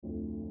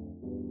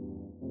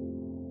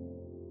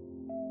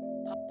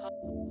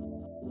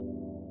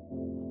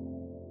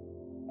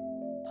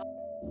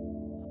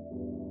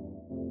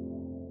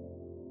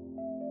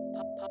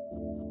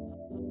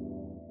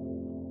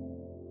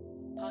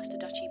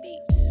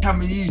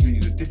camera you usually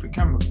use? A different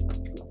camera?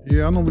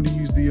 Yeah, I normally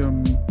use the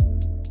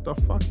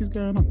fuck is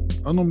going on?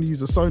 I normally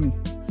use a Sony.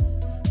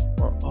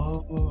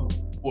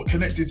 What,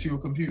 connected to your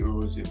computer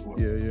or is it what?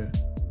 Yeah.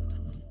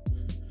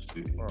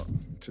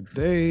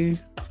 Today's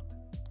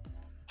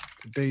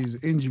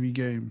injury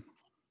game.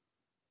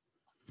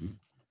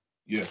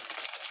 Yeah.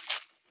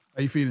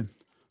 How you feeling?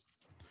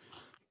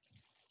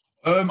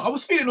 I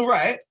was feeling all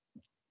right,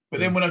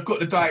 but then when I got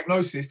the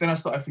diagnosis, then I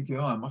started thinking,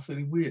 am I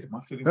feeling weird?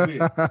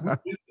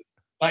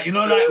 Like, you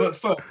know, like at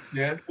first, for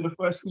the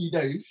first 3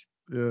 days,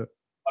 my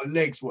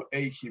legs were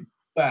aching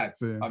bad.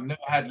 Yeah. I've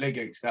never had leg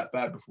aches that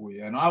bad before,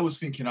 and I was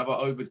thinking, have I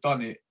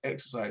overdone it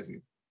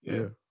exercising?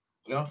 Yeah.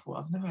 But I thought,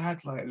 I've never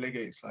had like leg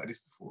aches like this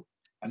before.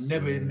 And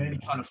never in any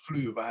kind of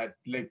flu have I had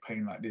leg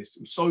pain like this.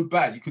 It was so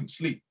bad, you couldn't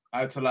sleep.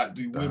 I had to like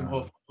do Wim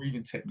Hof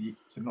breathing technique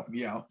to knock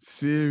me out.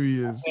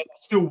 Serious. I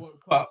still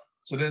woke up.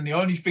 So then the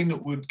only thing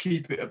that would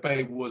keep it at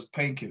bay was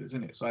painkillers,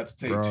 isn't it? So I had to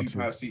take 2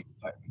 paracetamol,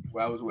 like 2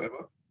 hours or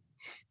whatever.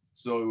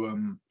 So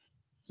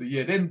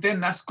yeah, then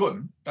that's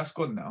gone. That's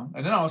gone now.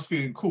 And then I was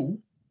feeling cool.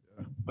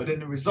 But then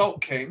the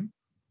result came,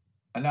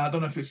 and now I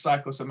don't know if it's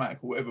psychosomatic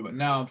or whatever, but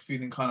now I'm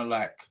feeling kind of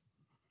like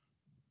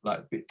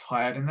a bit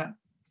tired in that.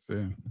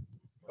 Same.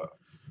 But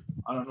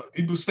I don't know.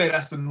 People say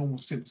that's the normal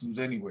symptoms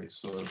anyway,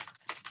 so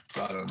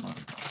I don't know.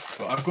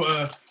 But I've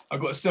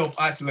got to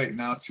self-isolate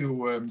now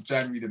till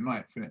January the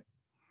 9th, innit?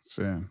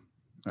 Same.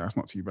 That's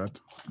not too bad.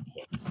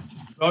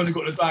 I only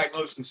got the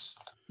diagnosis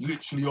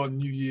literally on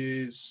New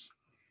Year's.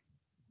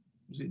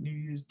 Was it New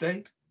Year's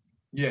Day?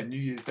 Yeah, New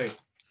Year's Day.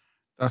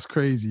 That's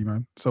crazy,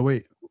 man. So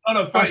wait.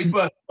 No,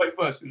 31st.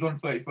 31st. It was on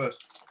 31st.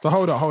 So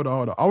hold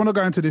on. I want to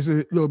go into this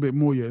a little bit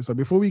more, So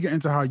before we get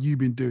into how you've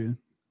been doing,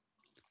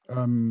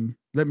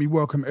 let me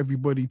welcome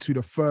everybody to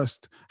the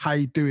first How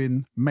You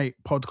Doing, Mate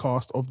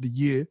podcast of the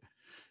year,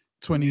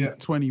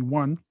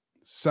 2021,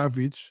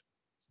 Savage,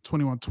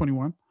 21.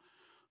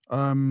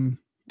 I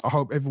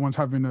hope everyone's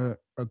having a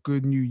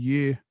good new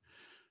year.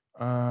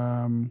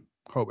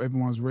 Hope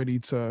everyone's ready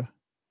to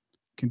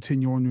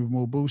continue on with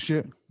more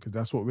bullshit, because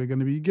that's what we're going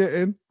to be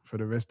getting for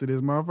the rest of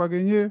this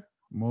motherfucking year.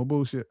 More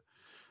bullshit.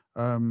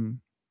 And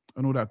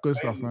all that good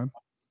stuff, man.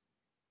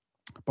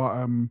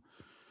 But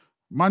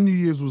my New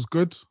Year's was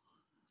good.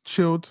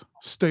 Chilled,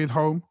 stayed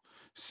home,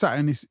 sat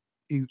in this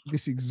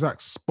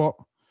exact spot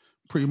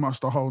pretty much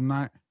the whole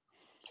night.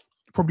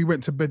 Probably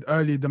went to bed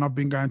earlier than I've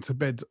been going to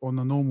bed on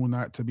a normal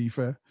night, to be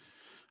fair.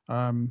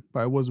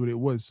 But it was what it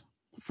was.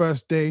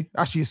 First day,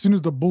 actually, as soon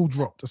as the ball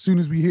dropped, as soon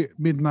as we hit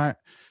midnight,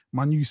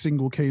 my new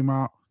single came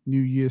out,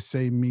 New Year,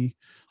 Same Me.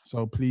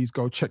 So please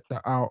go check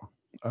that out.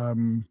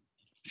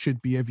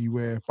 Should be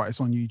everywhere, but it's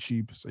on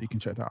YouTube, so you can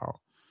check that out.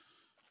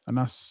 And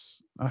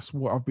that's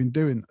what I've been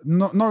doing.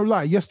 No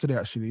lie, yesterday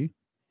actually,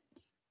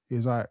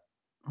 I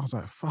was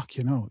like, fuck,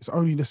 it's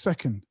only the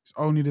 2nd. It's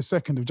only the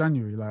 2nd of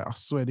January. Like, I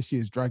swear this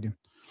year's dragging.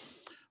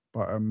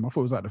 But I thought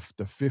it was like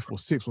the 5th or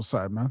 6th or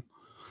something, man.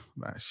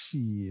 Like,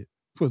 shit.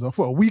 I thought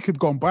a week had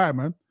gone by,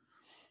 man.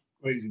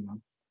 Crazy,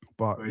 man.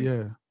 But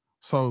yeah.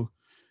 So,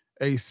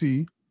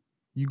 AC,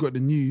 you got the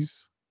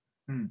news.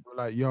 We're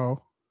like,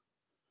 yo.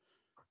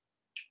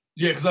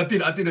 Yeah, because I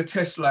did a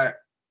test, like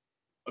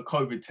a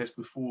COVID test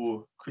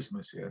before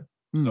Christmas,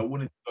 because I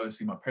wanted to go and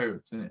see my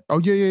parents, innit? Oh,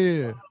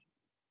 yeah.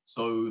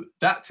 So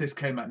that test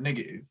came out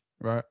negative.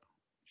 Right.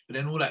 But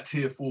then all that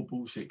tier 4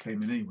 bullshit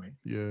came in anyway.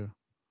 Yeah.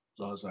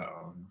 So I was like,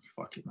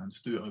 fuck it, man.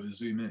 Just do it over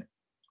Zoom, innit?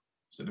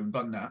 So then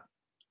done that.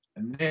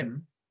 And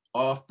then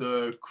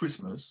after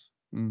Christmas,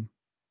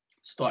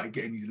 started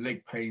getting these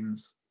leg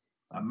pains,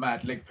 like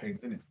mad leg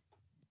pains, innit?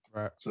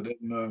 Right. So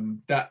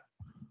then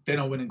then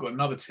I went and got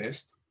another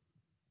test.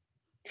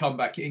 Come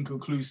back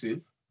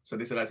inconclusive. So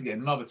they said I had to get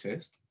another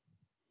test.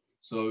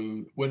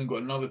 So went and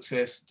got another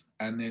test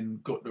and then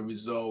got the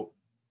result.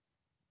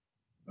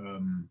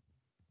 On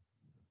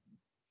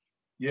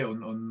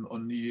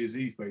New Year's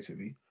Eve,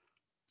 basically.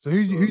 So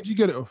who'd you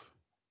get it off?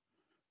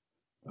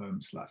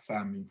 It's like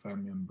family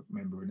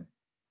member, innit?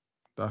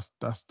 That's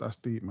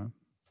deep, man.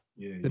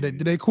 Yeah. Did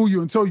they call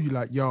you and tell you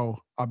like,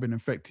 yo, I've been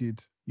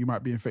infected, you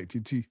might be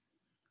infected too?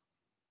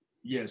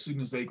 Yeah, as soon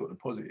as they got the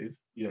positive,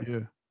 yeah.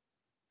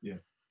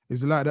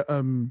 Is it like the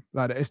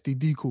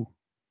STD call?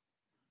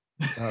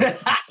 Yeah.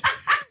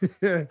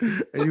 And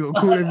you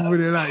gotta call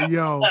everybody like,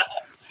 yo. I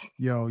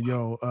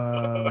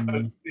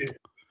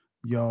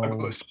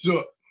got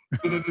shot.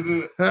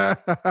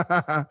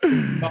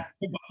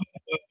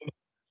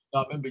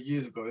 I remember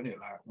years ago, innit?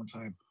 Like one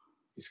time,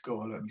 this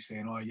girl let me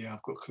saying, "Oh yeah,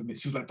 I've got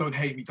chlamydia." She was like, "Don't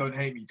hate me, don't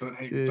hate me, don't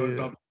hate me, don't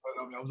dump me."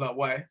 I was like,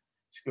 "Why?"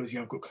 She goes,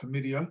 "Yeah, I've got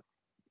chlamydia."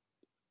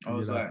 I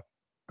was like,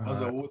 "What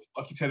the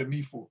fuck are you telling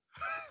me for?"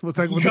 What's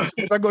that got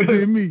to do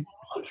with me?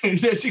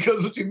 Yeah, she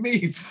goes, "What do you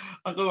mean?"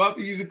 I go, "I've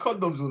been using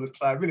condoms all the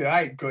time, innit?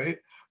 I ain't got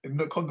it. And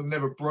the condom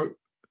never broke,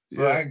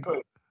 so I ain't got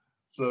it."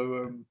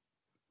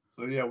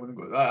 So yeah, when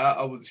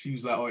she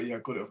was like, "Oh yeah, I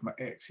got it off my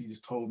ex. He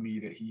just told me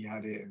that he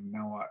had it,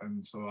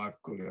 and so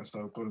I've got it. So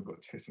I've got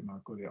tested and I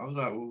got it." I was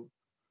like, "Well,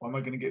 why am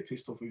I gonna get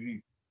pissed off with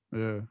you?" Yeah.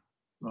 You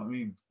know what I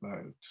mean?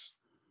 Like,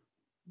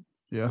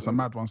 yeah, that's a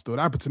mad one still.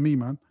 That happened to me,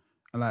 man.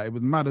 And like, it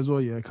was mad as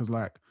well, yeah, because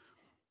like,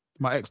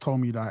 my ex told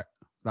me like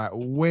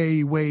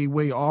way, way,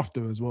 way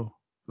after as well.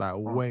 Like,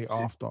 way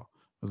after.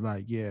 I was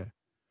like, yeah,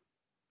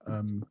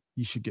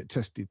 you should get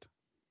tested.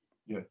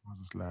 Yeah. I was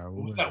just like,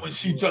 was that when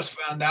she just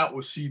found out,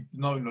 or she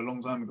known a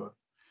long time ago?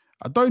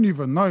 I don't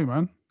even know,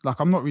 man. Like,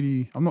 I'm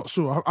not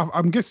sure.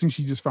 I'm guessing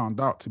she just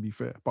found out, to be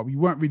fair. But we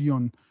weren't really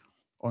on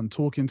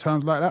talking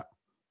terms like that.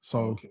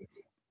 So,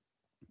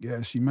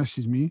 yeah, she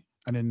messaged me.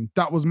 And then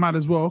that was mad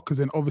as well, because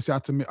then obviously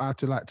I had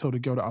to like tell the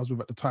girl that I was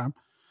with at the time,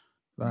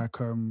 like,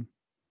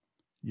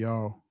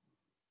 yo,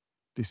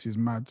 this is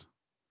mad.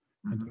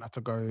 And then I had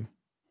to go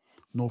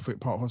Norfolk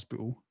Park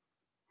Hospital,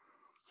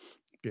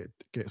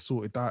 get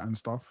sorted out and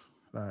stuff.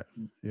 Like,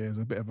 yeah, it's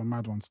a bit of a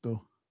mad one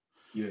still.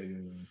 Yeah.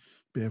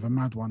 Bit of a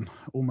mad one.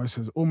 Almost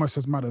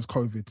as mad as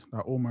COVID.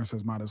 Like, almost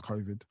as mad as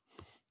COVID.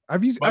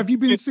 Have you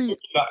been seeing?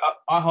 Like,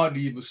 I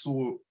hardly even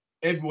saw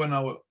everyone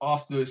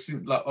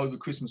since like over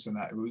Christmas and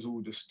that. It was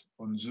all just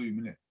on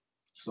Zoom, innit?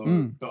 So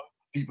the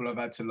people I've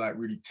had to like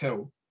really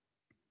tell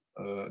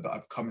that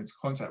I've come into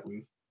contact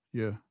with,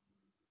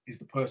 is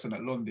the person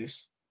at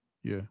Londis.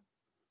 Yeah.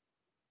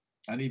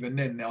 And even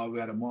then, we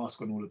had a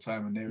mask on all the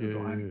time, and they were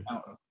behind the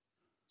counter.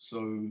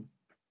 So,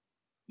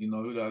 you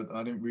know, I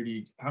haven't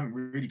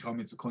really come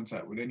into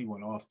contact with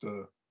anyone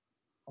after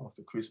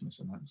Christmas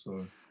and that.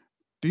 So,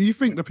 do you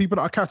think the people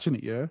that are catching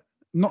it, yeah,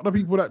 not the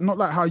people that, not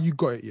like how you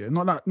got it, yeah,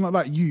 not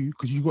like you,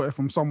 because you got it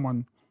from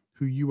someone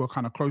who you were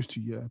kind of close to,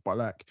 yeah, but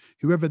like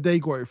whoever they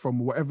got it from,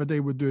 or whatever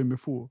they were doing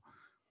before,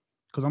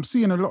 because I'm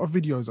seeing a lot of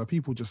videos of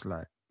people just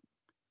like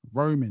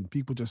roaming,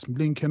 people just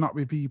linking up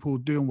with people,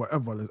 doing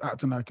whatever, like,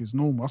 acting like it's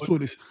normal. I saw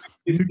this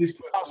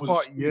house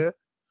party, yeah,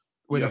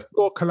 where the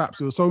floor collapsed.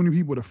 There were so many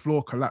people, the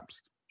floor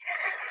collapsed.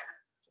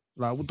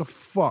 Like, what the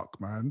fuck,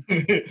 man?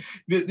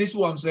 This is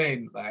what I'm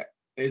saying. Like,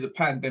 there's a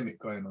pandemic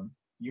going on.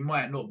 You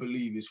might not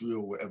believe it's real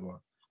or whatever.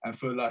 And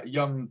for like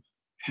young,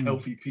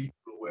 healthy people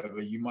or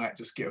whatever, you might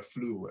just get a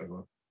flu or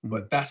whatever.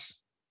 But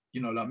that's,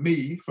 you know, like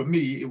for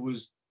me, it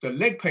was the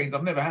leg pains.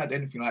 I've never had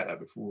anything like that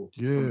before.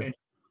 Yeah.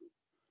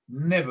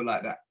 Never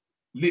like that.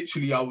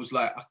 Literally, I was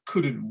like, I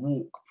couldn't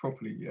walk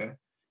properly, yeah?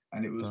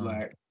 And it was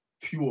like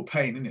pure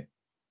pain, innit?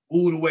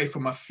 All the way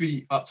from my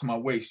feet up to my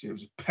waist, yeah? It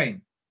was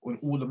pain on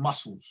all the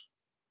muscles,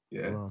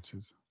 yeah? Right.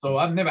 So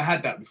I've never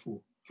had that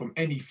before from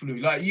any flu.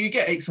 Like, you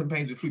get aches and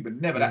pains with flu, but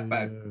never that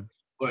bad. Yeah.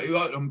 But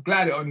I'm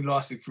glad it only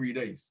lasted 3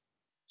 days.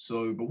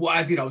 So, but what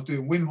I did, I was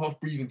doing Wim Hof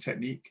breathing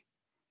technique,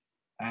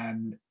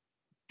 and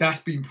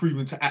that's been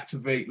proven to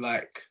activate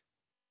like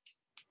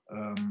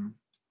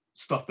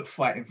stuff that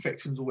fight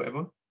infections or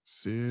whatever.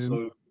 Same.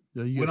 So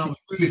yeah, you gotta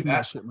teach me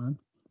that shit, man.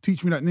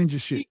 Teach me that ninja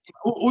shit.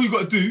 All you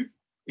got to do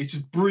is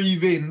just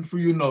breathe in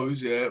through your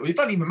nose. Yeah, it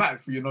doesn't even matter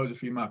through your nose or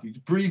through your mouth. You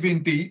just breathe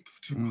in deep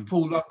to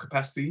full lung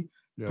capacity.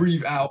 Yeah.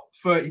 Breathe out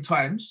 30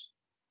 times,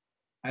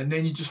 and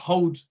then you just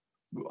hold.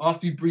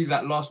 After you breathe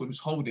that last one,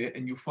 just hold it,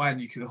 and you'll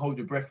find you can hold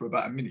your breath for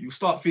about a minute. You'll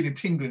start feeling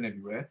tingling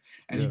everywhere,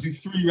 and you do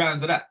 3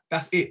 rounds of that.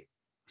 That's it.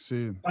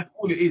 Same. That's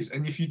all it is.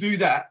 And if you do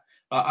that,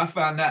 I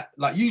found that,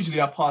 like, usually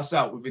I pass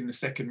out within the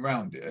second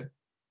round. Yeah,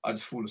 I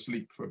just fall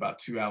asleep for about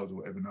 2 hours or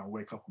whatever, and I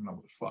wake up and I'm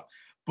like, what the fuck?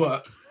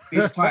 But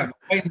this time,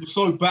 the pain was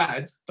so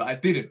bad that I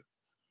didn't,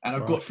 and I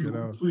got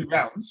through 3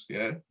 rounds.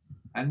 Yeah,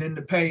 and then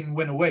the pain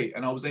went away,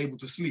 and I was able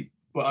to sleep.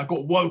 But I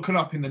got woken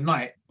up in the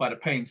night by the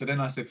pain. So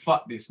then I said,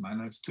 fuck this, man.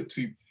 I just took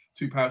two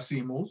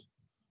paracetamols,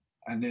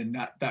 and then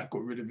that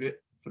got rid of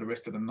it for the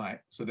rest of the night.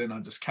 So then I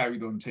just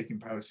carried on taking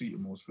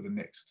paracetamols for the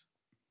next,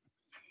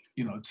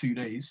 2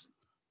 days.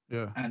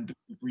 Yeah. And the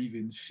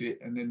breathing shit.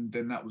 And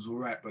then that was all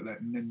right. But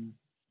and then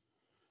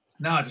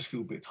now I just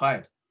feel a bit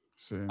tired.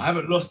 Same. I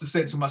haven't lost the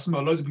sense of my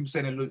smell. Loads of people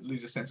saying they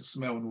lose the sense of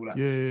smell and all that.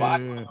 Yeah.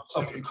 But I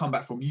some people come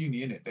back from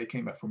uni, innit? They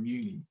came back from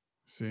uni.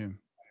 Same.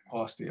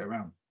 Passed it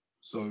around.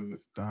 So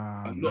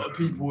damn, a lot of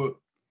people,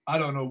 I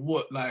don't know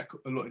what like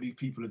a lot of these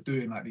people are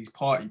doing, like these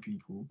party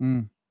people,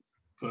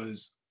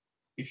 because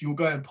if you're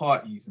going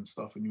parties and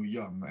stuff and you're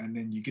young, and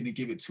then you're gonna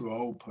give it to an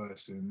old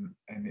person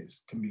and it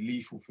can be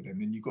lethal for them,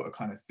 then you got to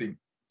kind of think,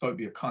 don't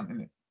be a cunt,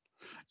 innit?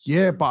 So,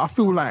 yeah, but I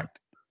feel like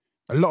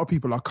a lot of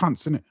people are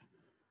cunts, innit?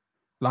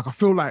 Like, I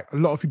feel like a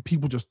lot of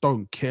people just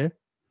don't care.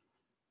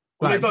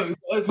 Well, like, they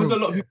don't, because a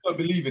lot of people don't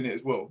believe in it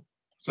as well.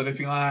 So they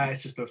think,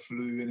 it's just a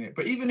flu, innit?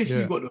 But even if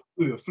you got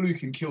the flu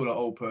can kill that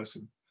old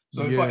person.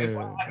 So if I had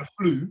a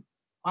flu,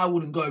 I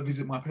wouldn't go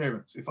visit my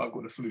parents if I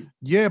got the flu.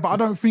 Yeah, but I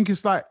don't think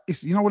it's like,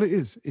 you know what it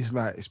is? It's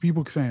like, it's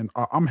people saying,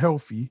 I'm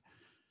healthy,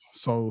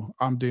 so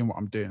I'm doing what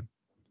I'm doing.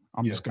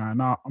 I'm just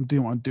going out, I'm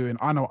doing what I'm doing.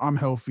 I know I'm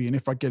healthy, and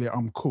if I get it,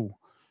 I'm cool.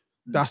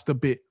 That's the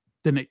bit.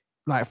 Then it,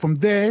 like, from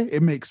there,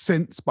 it makes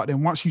sense. But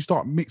then once you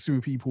start mixing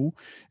with people,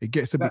 it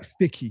gets a bit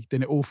sticky.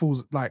 Then it all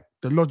falls, like,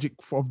 the logic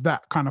of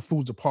that kind of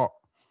falls apart.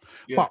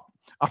 Yeah. But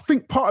I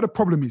think part of the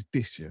problem is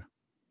this, yeah.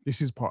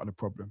 This is part of the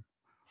problem.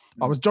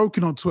 I was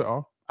joking on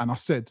Twitter and I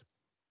said,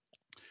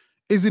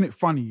 isn't it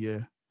funny,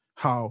 yeah,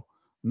 how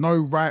no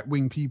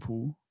right-wing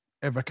people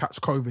ever catch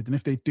COVID, and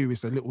if they do,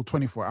 it's a little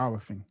 24-hour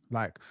thing.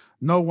 Like,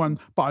 no one,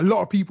 but a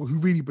lot of people who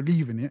really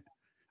believe in it,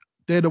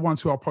 they're the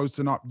ones who are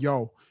posting up,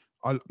 yo,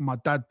 my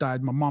dad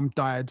died, my mum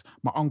died,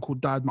 my uncle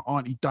died, my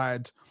auntie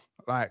died.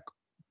 Like,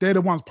 they're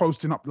the ones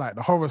posting up like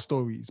the horror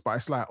stories. But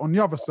it's like on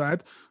the other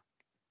side,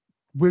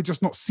 we're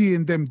just not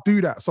seeing them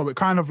do that. So it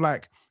kind of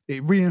like,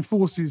 it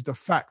reinforces the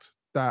fact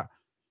that,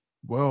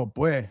 well,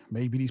 boy,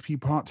 maybe these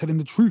people aren't telling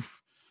the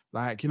truth.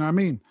 Like, you know what I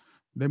mean?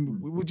 Then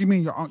what do you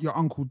mean your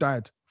uncle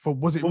died?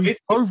 Was it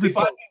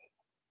COVID?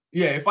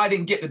 If I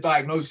didn't get the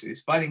diagnosis,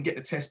 if I didn't get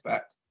the test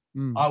back,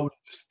 I would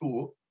have just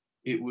thought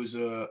it was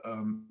a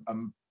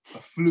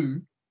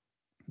flu.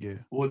 Yeah.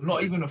 Or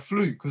not even a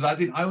flu, because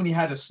I only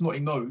had a snotty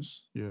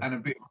nose and a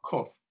bit of a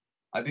cough.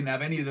 I didn't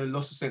have any of the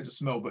loss of sense of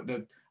smell, but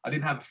I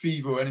didn't have a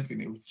fever or anything.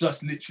 It was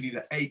just literally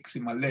the aches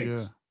in my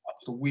legs.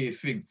 That's a weird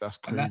thing. That's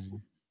crazy.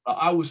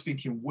 I was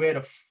thinking,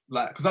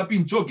 because I've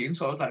been jogging,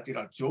 so I was like, did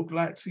I jog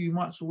like too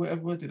much or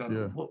whatever? What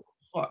the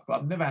fuck? But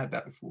I've never had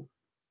that before.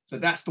 So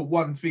that's the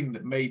one thing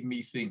that made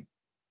me think,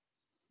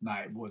 nah,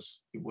 it was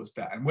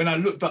that. And when I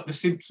looked up the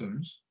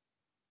symptoms,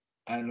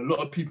 and a lot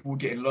of people were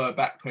getting lower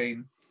back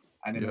pain,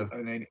 and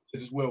then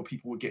as well,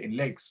 people were getting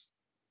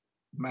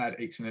mad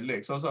aches in their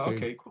legs. So I was like,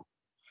 okay, cool.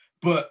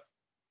 But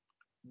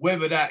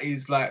whether that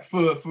is like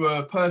for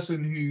a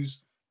person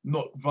who's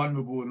not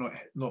vulnerable,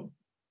 not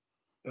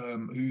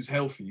who's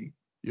healthy,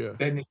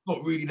 then it's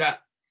not really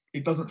that.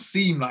 It doesn't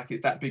seem like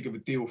it's that big of a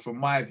deal from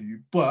my view.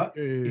 But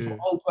if an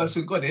old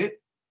person got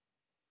it,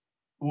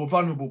 or a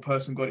vulnerable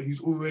person got it, who's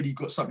already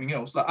got something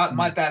else, like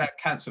my dad had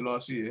cancer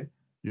last year.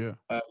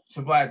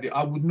 Survived it.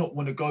 I would not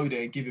want to go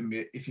there and give him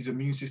it if his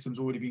immune system's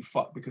already been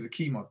fucked because of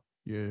chemo.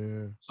 So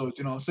do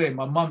you know what I'm saying?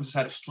 My mum just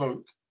had a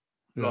stroke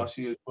last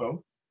year as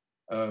well.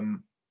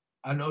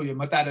 I know,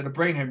 my dad had a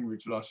brain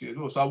hemorrhage last year as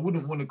well. So I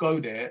wouldn't want to go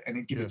there and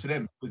then give it to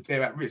them because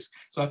they're at risk.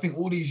 So I think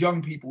all these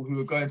young people who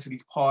are going to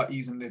these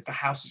parties and the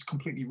house is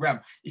completely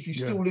rammed. If you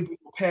still live with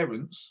your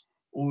parents,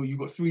 or you've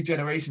got 3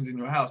 generations in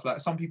your house,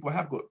 like some people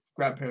have got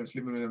grandparents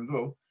living with them as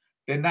well,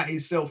 then that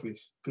is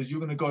selfish because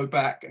you're going to go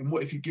back, and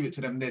what if you give it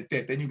to them, they're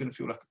dead, then you're going to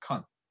feel like a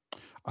cunt.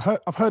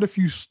 I've heard a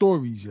few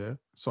stories,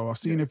 so I've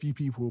seen a few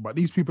people, but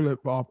these people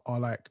are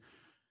like,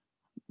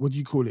 what do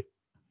you call it?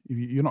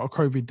 You're not a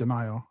COVID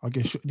denier. I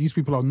guess these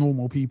people are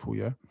normal people,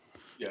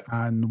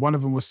 and one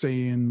of them was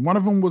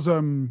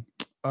DJ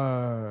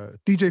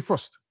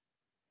Frost.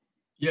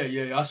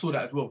 I saw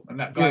that as well, and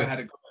that guy had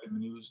a go at him,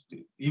 and he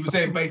was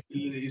saying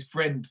basically his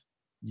friend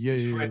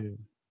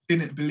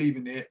didn't believe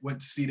in it, went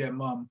to see their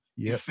mum,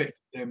 infected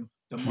them,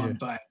 the mum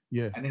died.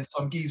 And then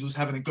some geezer was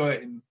having a go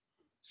at him,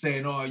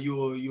 saying, oh,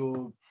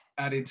 you're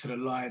adding to the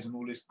lies and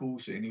all this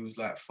bullshit. And he was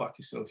like, fuck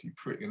yourself, you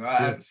prick. And I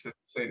had to say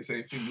the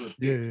same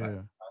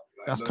thing.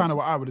 That's kind of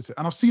what I would have said.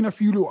 And I've seen a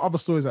few little other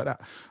stories like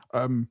that.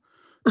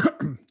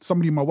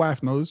 Somebody my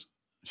wife knows,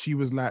 she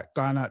was like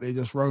going out there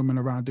just roaming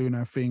around doing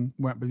her thing,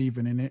 weren't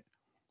believing in it.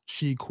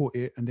 She caught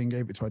it and then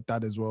gave it to her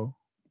dad as well.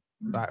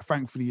 Like,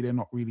 thankfully, they're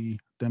not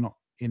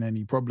in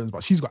any problems,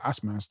 but she's got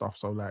asthma and stuff,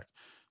 so like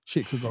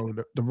shit could go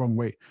the wrong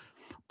way.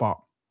 But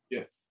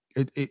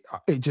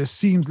it just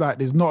seems like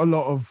there's not a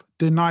lot of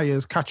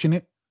deniers catching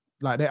it.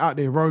 Like, they're out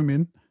there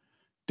roaming,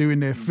 doing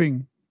their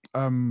thing.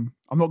 I'm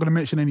not going to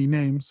mention any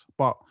names,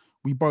 but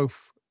we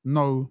both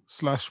know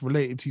 /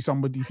 related to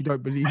somebody who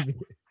don't believe it.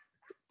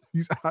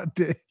 He's out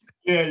there.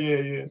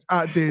 He's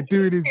out there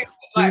doing his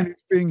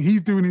thing.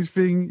 He's doing his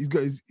thing. He's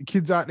got his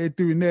kids out there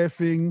doing their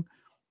thing.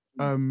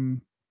 But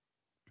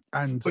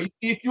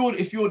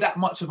if you're that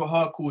much of a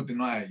hardcore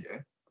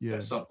denier,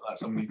 like some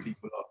of these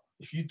people are,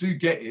 if you do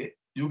get it,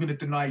 you're gonna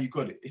deny you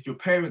got it. If your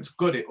parents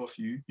got it off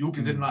you, you're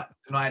gonna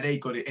deny they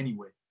got it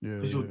anyway.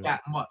 Because you're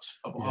that much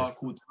of a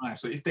hardcore denier.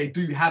 So if they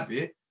do have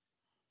it,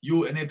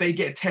 and if they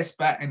get a test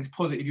back and it's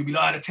positive, you'll be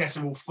like, the tests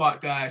are all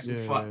fucked, guys.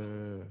 Fuck.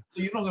 So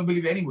you're not gonna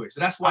believe it anyway. So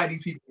that's why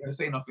these people are gonna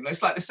say nothing.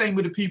 It's like the same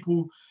with the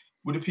people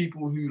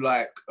who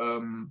like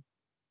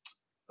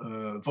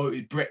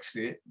voted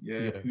Brexit,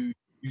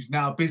 whose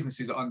now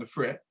businesses are under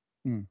threat.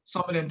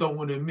 Some of them don't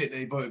want to admit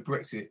they voted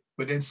Brexit,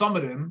 but then some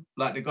of them,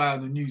 like the guy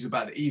on the news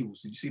about the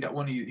eels, did you see that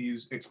one? He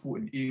was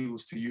exporting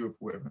eels to Europe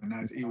or whatever, and now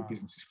his eel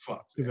business is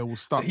fucked. Because they were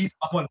stuck.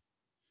 So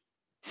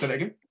say that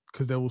again?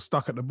 Because they were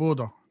stuck at the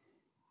border.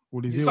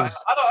 All these eels. Like,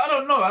 I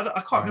don't know.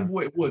 I can't remember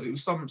what it was. It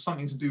was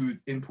something to do with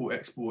import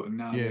export, and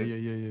now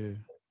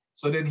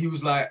So then he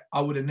was like, I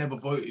would have never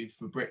voted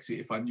for Brexit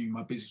if I knew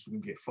my business was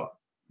gonna get fucked.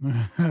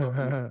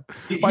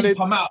 He'd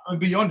come out and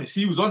be honest.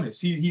 He was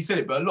honest. He said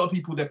it, but a lot of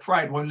people, their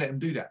pride won't let them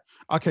do that.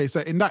 Okay,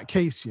 so in that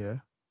case,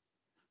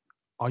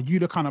 are you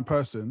the kind of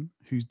person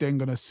who's then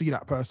gonna see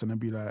that person and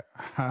be like,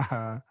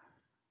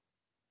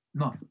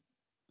 no,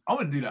 I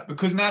wouldn't do that,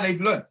 because now they've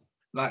learned.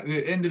 Like, at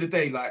the end of the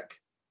day, like,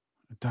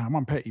 damn,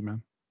 I'm petty,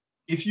 man.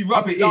 If you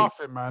rub it in,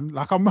 laughing, man.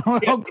 Like, I'm not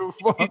good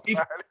fuck.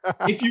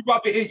 If you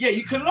rub it in,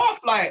 you can laugh.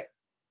 Like,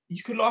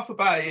 you can laugh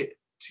about it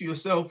to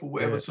yourself or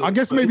whatever. So, I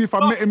guess maybe if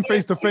I met him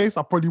face to face,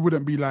 I probably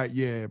wouldn't be like,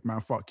 yeah, man,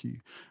 fuck you.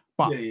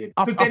 But then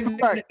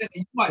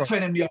you might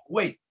turn them the other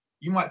way.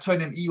 You might turn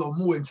them even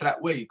more into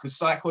that way, because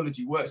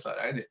psychology works like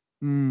that, isn't it?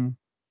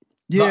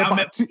 Yeah,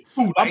 like,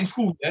 in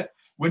school,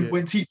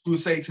 When teachers will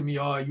say to me,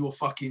 "Oh, you're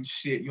fucking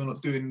shit. You're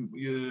not doing,"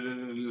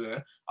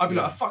 I'll be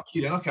like, "Fuck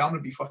you then. Okay, I'm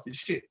gonna be fucking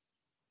shit."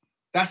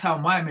 That's how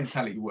my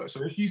mentality works.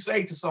 So if you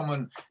say to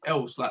someone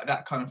else like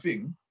that kind of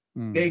thing,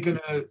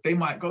 they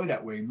might go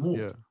that way more.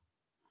 Yeah.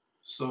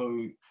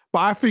 So, but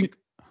I think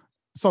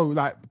so.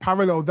 Like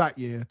parallel that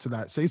year to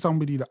that, say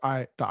somebody that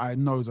I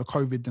know is a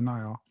COVID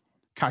denier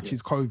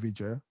catches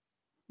COVID,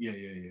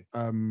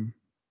 and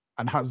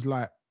has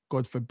like,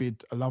 God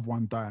forbid, a loved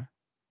one die.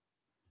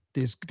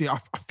 I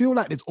feel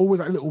like there's always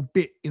a little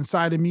bit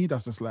inside of me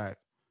that's just like,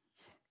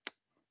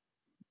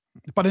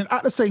 but then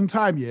at the same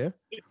time, people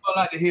don't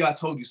like to hear "I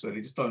told you so."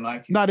 They just don't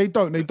like it. No, they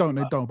don't.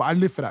 But I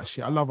live for that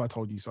shit. I love "I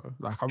told you so."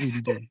 Like I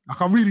really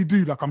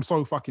do. Like I'm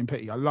so fucking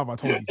petty. I love "I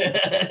told you so."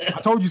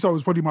 "I told you so"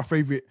 was probably my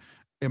favorite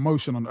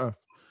emotion on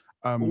earth.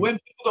 But when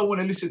people don't want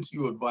to listen to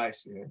your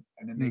advice,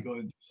 and then they go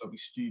and do something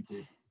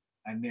stupid,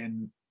 and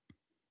then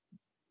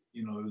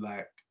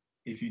like,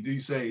 if you do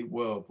say,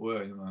 "Well,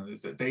 boy,"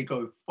 they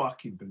go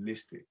fucking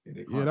ballistic.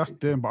 That's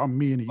them, but I'm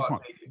me, and you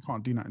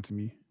can't do nothing to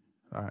me.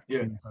 Like,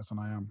 being the person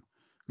I am,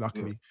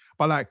 luckily.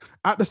 But like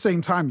at the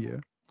same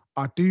time,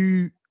 I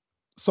do.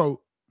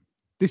 So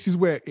this is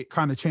where it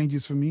kind of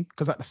changes for me,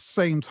 because at the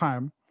same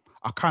time,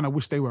 I kind of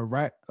wish they were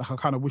right. Like I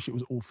kind of wish it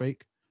was all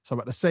fake. So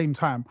at the same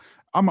time,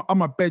 I'm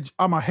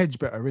a hedge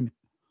better, innit?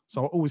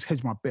 So I always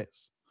hedge my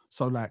bets.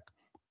 So like,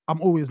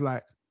 I'm always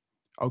like,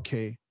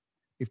 okay,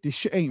 if this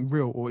shit ain't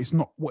real or it's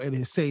not what it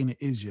is saying it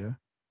is,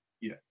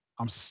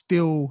 I'm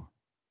still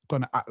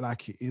gonna act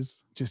like it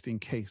is, just in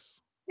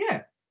case.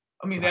 Yeah,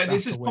 I mean,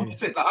 this is common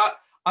sense. Like,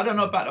 I don't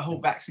know about the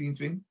whole vaccine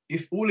thing.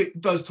 If all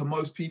it does to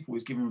most people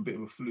is give them a bit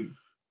of a flu,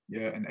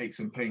 and aches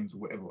and pains or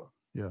whatever,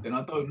 then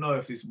I don't know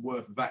if it's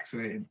worth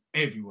vaccinating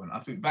everyone. I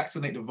think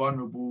vaccinate the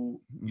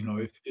vulnerable,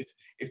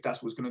 if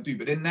that's what's going to do.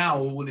 But then now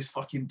all this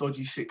fucking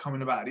dodgy shit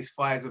coming about, this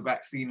Pfizer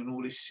vaccine and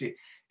all this shit,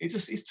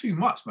 it's too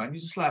much, man.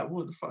 You're just like,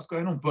 what the fuck's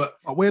going on? But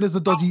where does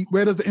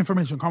the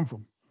information come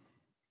from?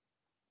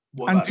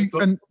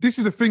 And this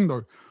is the thing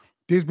though,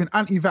 there's been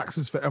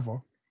anti-vaxxers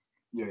forever.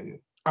 Yeah.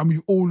 And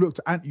we've all looked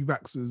at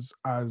anti-vaxxers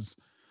as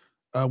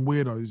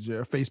weirdos,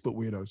 Facebook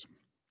weirdos.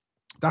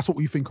 That's what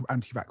we think of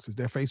anti-vaxxers.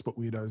 They're Facebook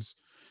weirdos.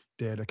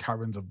 They're the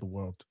Karens of the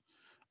world.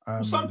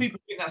 Some people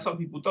think that, some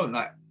people don't.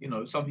 Like,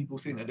 some people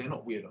think that they're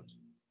not weirdos,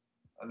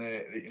 and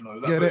they're,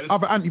 they're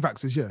other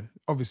anti-vaxxers.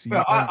 Obviously.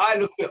 Yeah,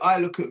 I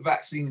look at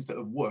vaccines that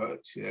have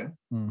worked.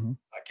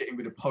 Like getting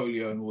rid of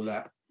polio and all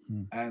that,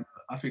 and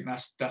I think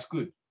that's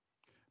good.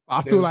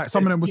 I feel like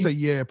some of them would say,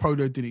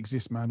 polio didn't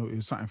exist, man, or it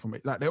was something from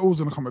it. Like they're always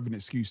gonna come up with an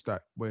excuse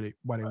why they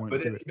won't do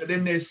it. But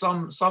then there's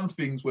some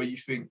things where you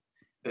think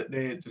that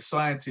the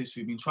scientists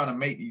who've been trying to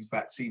make these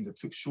vaccines have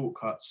took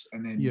shortcuts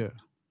and then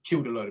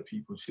killed a load of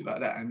people and shit like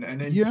that. And then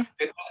that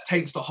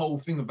takes the whole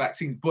thing of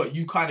vaccines. But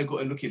you kind of got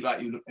to look at it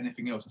like you look at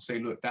anything else and say,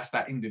 look, that's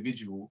that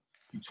individual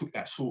who took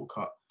that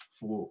shortcut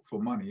for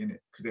money, innit?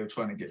 Because they were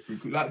trying to get through.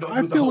 Like,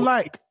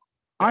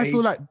 I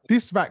feel like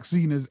this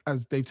vaccine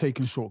as they've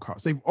taken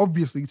shortcuts. They've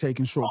obviously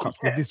taken shortcuts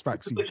with this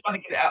vaccine. They're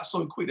trying to get it out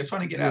so quick. They're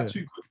trying to get it out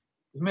too quick.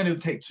 It's meant to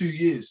take 2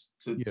 years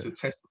to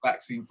test the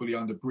vaccine fully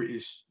under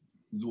British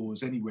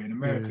laws anyway. In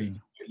America, you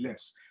get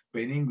less.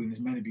 But in England,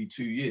 it's meant to be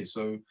 2 years.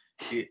 So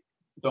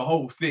the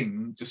whole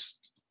thing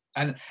just...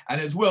 And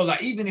as well,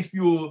 like, even if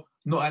you're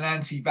not an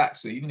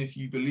anti-vaxxer, even if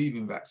you believe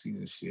in vaccines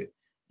and shit,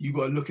 you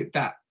got to look at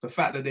that. The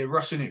fact that they're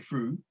rushing it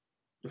through,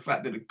 the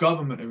fact that the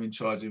government are in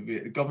charge of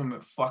it, the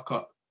government fuck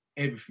up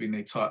everything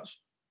they touch.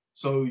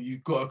 So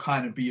you've got to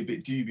kind of be a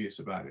bit dubious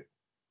about it.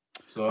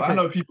 So I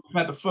know people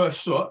who've had the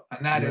first shot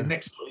and now their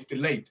next shot is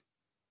delayed.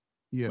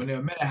 When they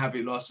were meant to have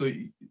it last. So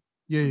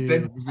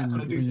then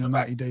within your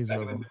 90 days or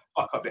whatever.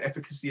 Fuck up the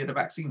efficacy of the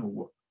vaccine or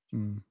what?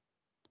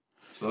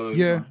 So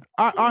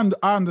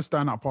I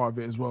understand that part of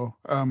it as well.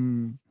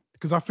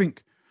 Because I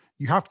think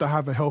you have to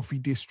have a healthy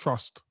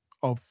distrust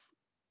of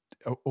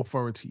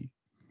authority.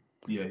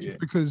 Just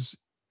because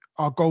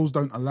our goals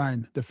don't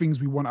align. The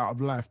things we want out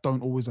of life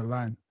don't always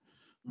align.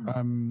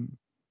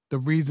 The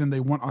reason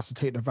they want us to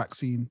take the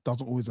vaccine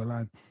doesn't always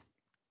align.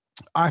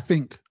 I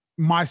think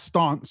my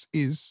stance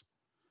is,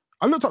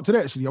 I looked up today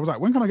actually, I was like,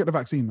 when can I get the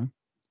vaccine, man?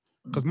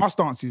 Because my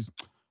stance is,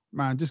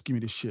 man, just give me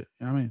this shit.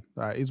 You know what I mean?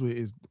 Like, it is what it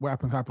is. What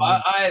happens.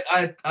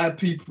 I had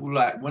people,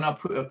 like, when I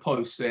put a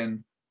post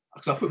saying,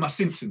 because I put my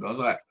symptoms,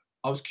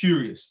 I was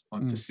curious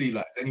to see,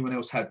 like, if anyone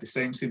else had the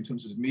same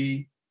symptoms as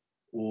me,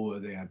 or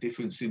they had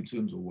different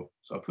symptoms or what.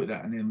 So I put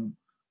that, and then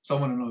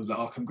someone I know was like,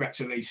 oh,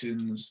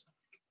 congratulations,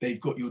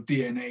 they've got your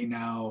DNA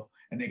now,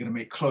 and they're going to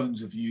make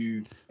clones of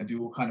you and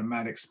do all kind of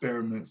mad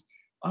experiments.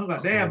 I was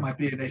like, they had my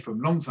DNA from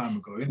a long time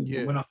ago.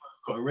 When I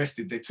first got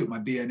arrested, they took my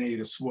DNA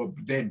to swab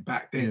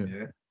back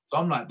then. So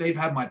I'm like, they've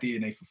had my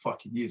DNA for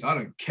fucking years. I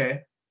don't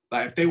care.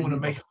 Like, if they want to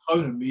make a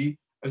clone of me,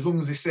 as long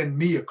as they send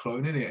me a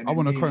clone, innit? And I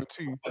want a clone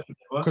too.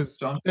 Because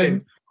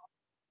then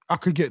I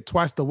could get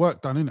twice the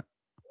work done, innit?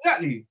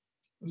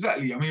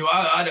 Exactly. I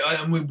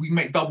mean, we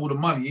make double the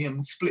money and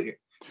we split it.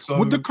 So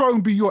would the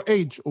clone be your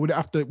age, or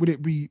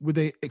would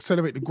they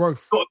accelerate the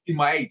growth? Got to be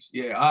my age.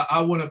 Yeah,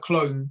 I want a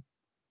clone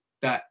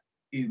that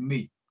is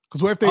me.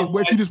 Because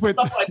what if you just went?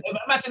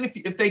 Imagine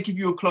if they give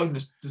you a clone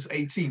that's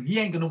 18, he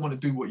ain't gonna want to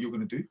do what you're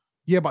gonna do.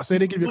 Yeah, but say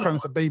they give you a clone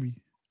that's a baby.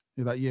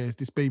 You're like, yeah,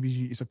 this baby's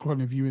you. It's a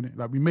clone of you, innit?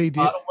 Like we made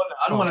it.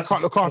 I don't want to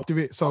can't look after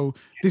it. So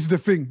this is the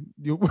thing.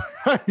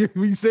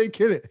 We say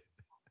kill it.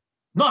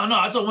 No,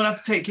 I don't want to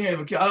have to take care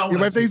of a kid. I don't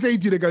want if they say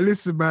to you, they go,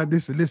 listen, man,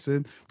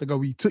 listen. They go,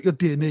 we took your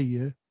DNA,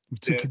 yeah? We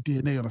took your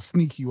DNA on a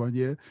sneaky one,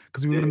 yeah?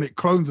 Because we were going to make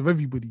clones of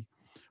everybody.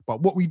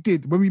 But what we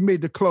did, when we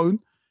made the clone,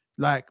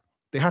 like,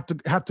 they had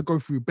to go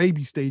through a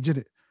baby stage,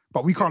 innit?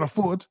 But we can't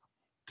afford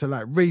to,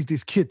 like, raise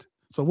this kid.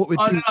 So what we're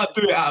doing... I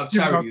do it out of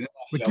charity.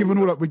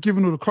 We're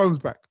giving all the clones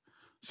back.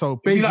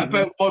 So basically... It'd be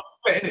like Boba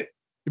Fett, innit? It'd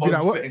be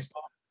like what?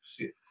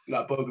 Shit.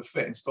 Like Boba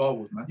Fett in Star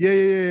Wars, man.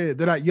 Yeah.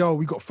 They're like, yo,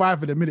 we got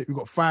 5 in a minute. We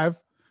got 5.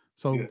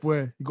 So,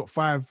 boy, you got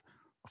 5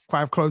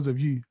 clones of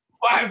you.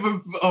 5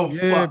 of... Oh,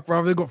 yeah, fuck.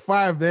 bro. They got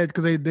 5 there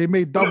because they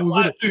made doubles,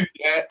 innit?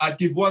 I'd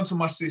give one to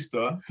my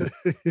sister.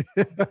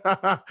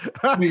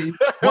 Me.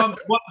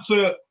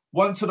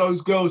 One to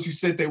those girls who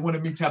said they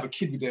wanted me to have a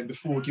kid with them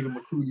before giving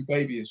them a coolie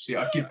baby and shit.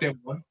 I'd give them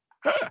one.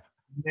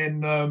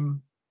 And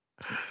then...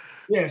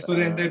 so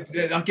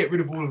then I'll get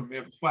rid of all of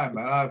them. It's fine,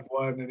 man. I have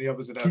one and the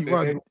others are keep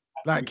one.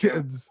 Like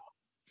kittens.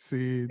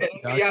 See, be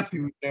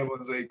happy with their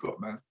ones they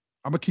got, man.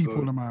 I'm gonna keep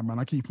all of mine, man.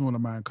 I keep all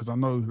of mine because I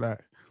know,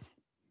 like,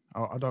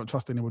 I don't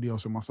trust anybody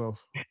else with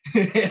myself.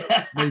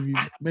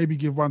 maybe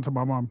give one to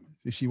my mum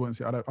if she wants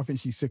it. I think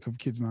she's sick of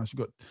kids now. She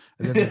got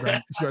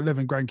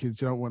 11 grandkids.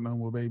 She don't want no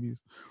more babies.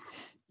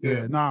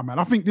 Yeah, nah, man.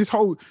 I think this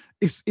whole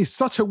it's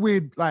such a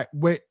weird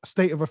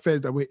state of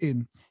affairs that we're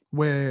in,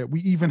 where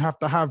we even have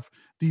to have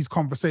these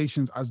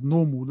conversations as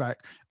normal.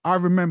 Like, I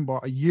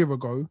remember a year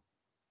ago,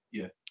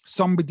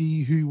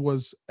 somebody who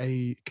was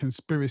a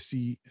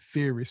conspiracy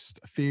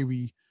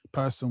theory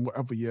person,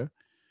 whatever,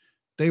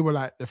 they were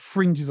like the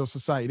fringes of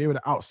society. They were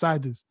the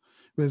outsiders.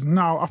 Whereas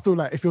now, I feel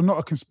like if you're not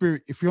a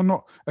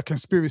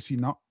conspiracy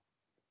nut,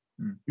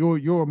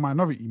 you're a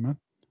minority, man.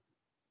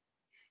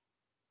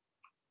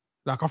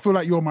 Like, I feel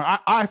like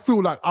I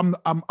feel like I'm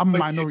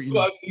minority. You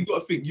got to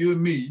think, you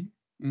and me,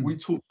 we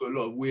talk to a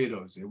lot of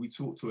weirdos, yeah? We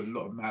talk to a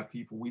lot of mad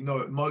people. We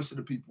know most of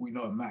the people we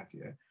know are mad,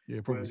 yeah? Yeah,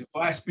 probably. Whereas if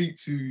I speak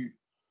to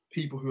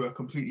people who are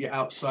completely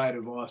outside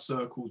of our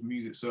circles,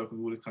 music circles,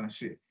 all this kind of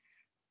shit,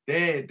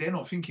 they're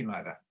not thinking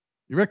like that.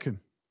 You reckon?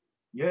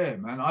 Yeah,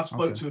 man. I've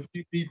spoke to a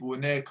few people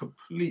and they're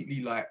completely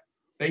like,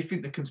 they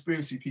think the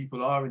conspiracy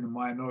people are in the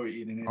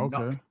minority and they're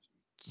not.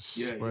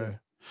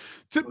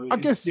 I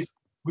guess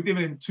we're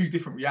living in 2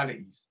 different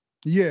realities.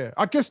 Yeah,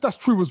 I guess that's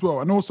true as well.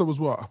 And also as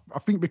well, I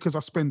think because I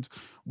spend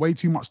way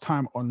too much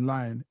time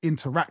online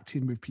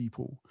interacting with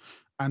people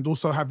and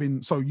also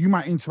so you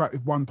might interact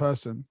with one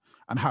person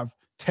and have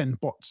 10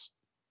 bots.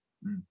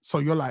 So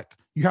you're like,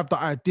 you have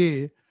the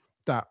idea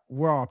that,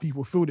 wow,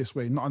 people feel this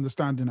way, not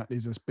understanding that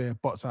there's just bare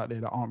bots out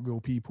there that aren't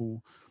real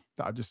people,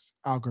 that are just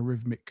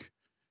algorithmic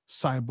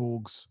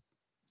cyborgs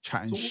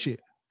chatting shit.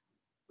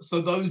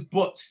 So those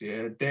bots,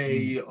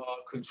 they are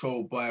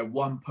controlled by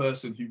one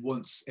person who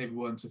wants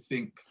everyone to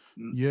think.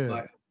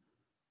 Like,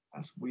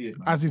 that's weird,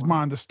 man. As is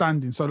my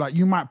understanding. So like,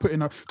 you might put in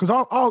because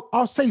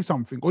I'll say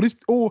something,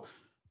 or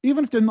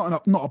even if they're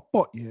not a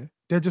bot,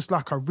 they're just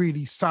like a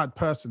really sad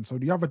person. So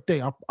the other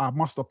day, I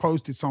must have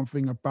posted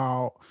something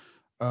about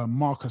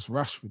Marcus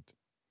Rashford.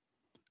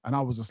 And I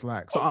was just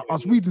like, I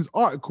was reading this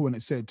article and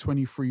it said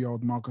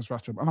 23-year-old Marcus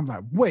Rashford. And I'm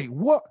like, wait,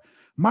 what?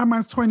 My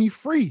man's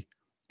 23.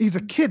 He's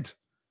a kid.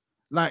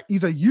 Like,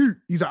 he's a youth.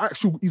 He's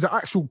an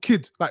actual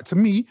kid. Like, to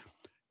me,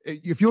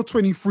 if you're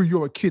 23,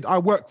 you're a kid. I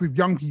work with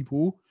young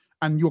people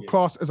and you're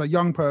classed as a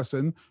young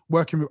person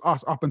working with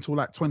us up until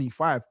like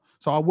 25.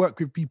 So I work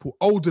with people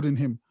older than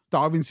him that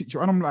are in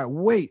situation. And I'm like,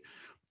 wait,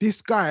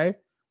 this guy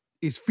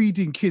is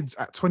feeding kids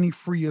at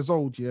 23 years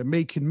old,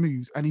 making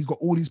moves, and he's got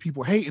all these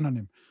people hating on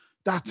him.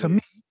 That, to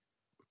me,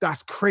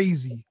 that's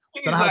crazy.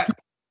 That I have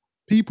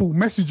people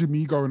messaging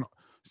me going,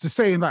 just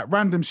saying like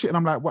random shit. And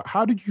I'm like, what?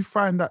 How did you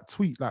find that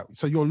tweet? Like,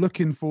 so you're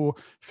looking for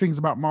things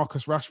about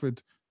Marcus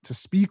Rashford to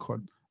speak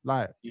on?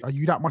 Like, are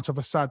you that much of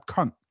a sad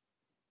cunt?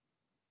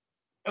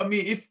 I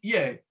mean, if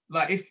you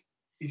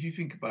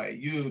think about it,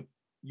 you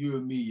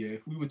and me,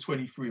 if we were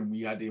 23 and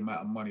we had the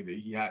amount of money that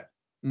he had,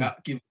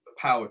 that gives the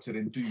power to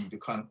then do the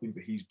kind of things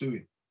that he's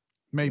doing.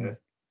 Maybe. Yeah?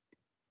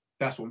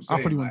 That's what I'm saying.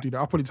 I probably wouldn't do that.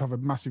 I probably have a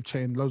massive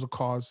chain, loads of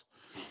cars,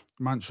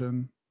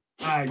 mansion.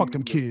 Fuck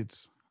them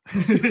kids.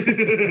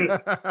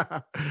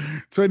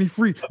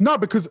 23. No,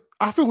 because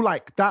I feel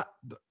like that.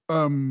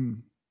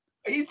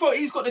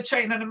 He's got the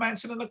chain and the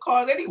mansion and the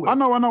cars anyway. I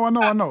know.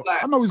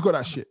 I know he's got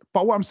that shit.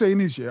 But what I'm saying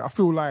is, I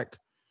feel like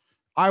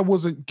I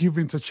wasn't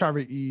giving to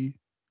charity.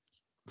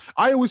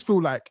 I always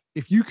feel like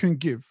if you can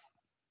give,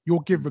 you'll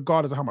give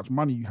regardless of how much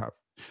money you have.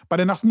 But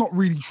then that's not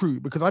really true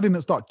because I didn't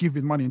start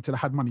giving money until I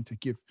had money to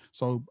give.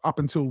 So up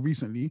until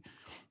recently,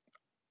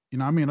 you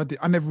know what I mean?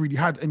 I never really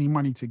had any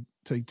money to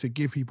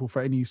give people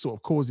for any sort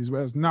of causes.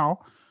 Whereas now,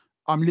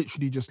 I'm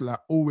literally just like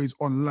always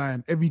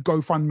online. Every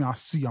GoFundMe I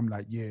see, I'm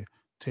like, yeah,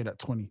 take that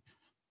 20.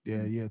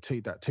 Yeah,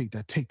 take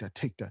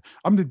that.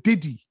 I'm the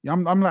Diddy.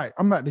 I'm like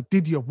the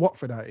Diddy of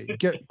Watford out here.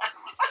 Get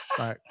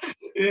like,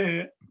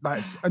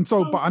 Like, and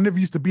so, but I never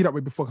used to be that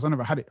way before because I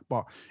never had it.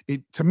 But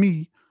to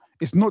me,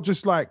 it's not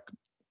just like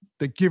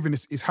the giving,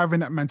 is having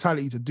that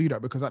mentality to do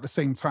that, because at the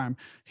same time,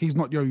 he's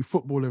not the only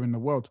footballer in the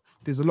world.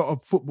 There's a lot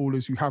of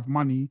footballers who have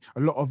money, a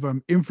lot of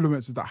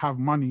influencers that have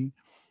money,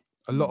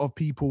 a lot of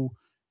people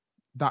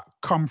that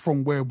come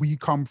from where we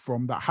come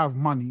from that have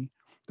money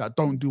that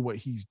don't do what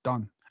he's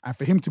done. And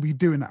for him to be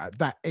doing that at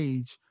that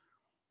age,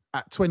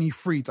 at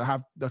 23, to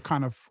have the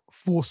kind of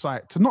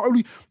foresight to not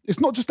only, it's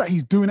not just that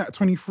he's doing it at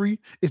 23,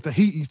 it's the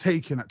heat he's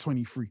taking at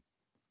 23.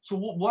 So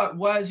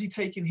why is he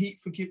taking heat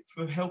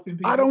for helping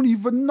people? I don't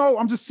even know.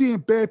 I'm just seeing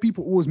bare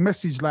people always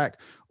message like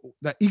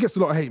that. He gets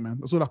a lot of hate, man.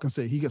 That's all I can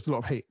say. He gets a lot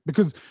of hate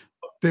because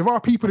there are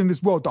people in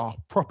this world that are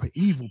proper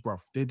evil, bruv.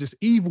 They're just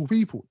evil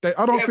people.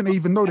 I don't think they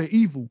even know they're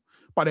evil,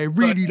 but they're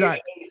really Are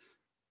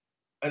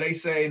they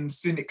saying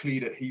cynically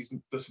that he's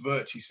just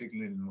virtue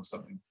signaling or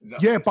something? Is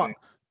that yeah, but saying?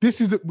 This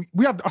is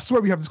we have. I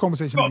swear we have this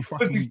conversation every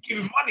fucking week. He's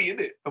giving money,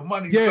 isn't it? The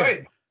money's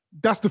going.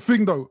 That's the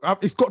thing, though.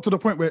 It's got to the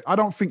point where I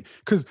don't think,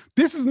 because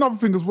this is another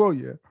thing as well.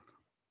 Yeah,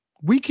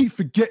 we keep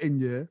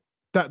forgetting,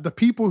 that the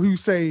people who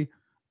say,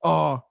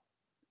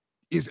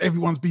 is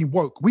everyone's being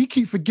woke? We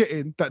keep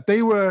forgetting that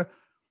they were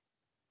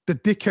the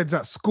dickheads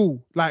at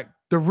school, like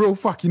the real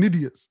fucking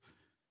idiots.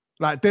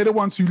 Like they're the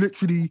ones who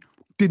literally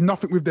did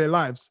nothing with their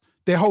lives.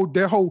 Their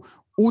whole,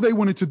 all they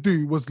wanted to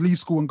do was leave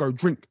school and go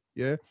drink,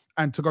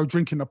 and to go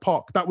drink in the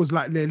park. That was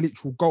like their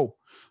literal goal.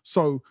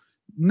 So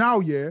now,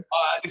 I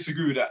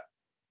disagree with that.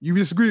 You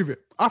disagree with it?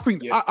 I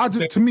think, I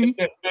just, to me...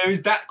 There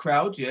is that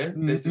crowd,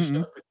 There's the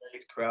Shirt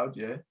Brigade crowd,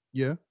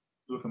 Yeah.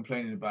 Who are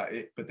complaining about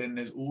it. But then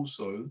there's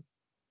also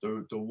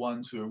the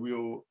ones who are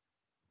real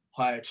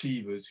high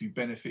achievers who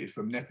benefited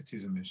from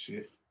nepotism and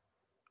shit.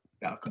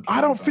 That are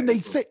I don't think they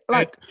say,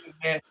 like...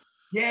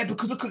 Yeah,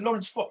 because look at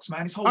Lawrence Fox,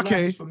 man. His whole life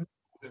is from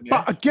nepotism,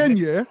 But again,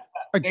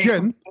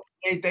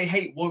 They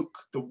hate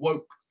the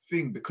woke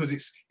thing, because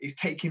it's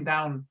taking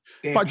down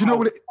their But power. you know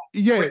what?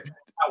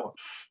 Power.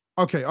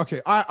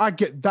 Okay. I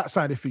get that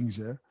side of things,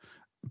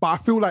 but I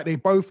feel like they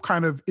both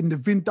kind of, in the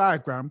Venn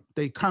diagram,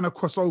 they kind of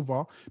cross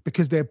over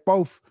because they're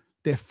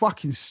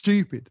fucking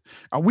stupid,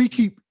 and we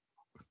keep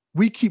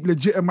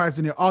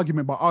legitimizing their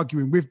argument by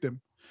arguing with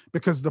them,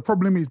 because the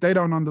problem is they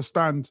don't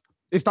understand.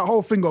 It's that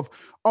whole thing of,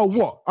 oh,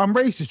 what? I'm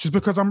racist just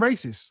because I'm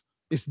racist.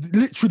 It's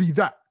literally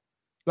that,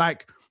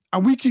 like,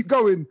 and we keep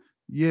going.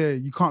 Yeah,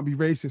 you can't be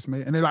racist,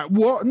 mate. And they're like,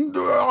 what? And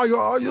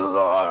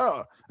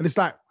it's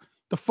like,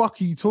 the fuck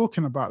are you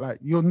talking about? Like,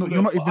 you're not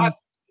even...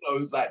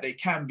 like, they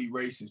can be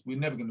racist. We're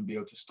never going to be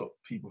able to stop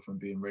people from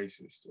being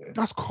racist. Yeah?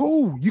 That's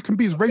cool. You can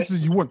be as racist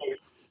as you want.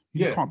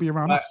 You just can't be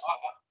around us.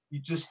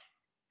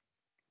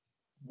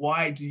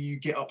 Why do you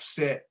get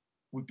upset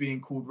with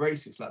being called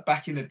racist? Like,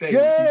 back in the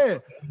day,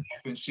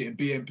 and shit in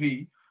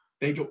BNP,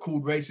 they got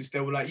called racist. They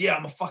were like, yeah,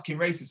 I'm a fucking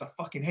racist. I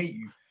fucking hate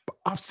you.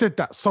 I've said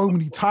that so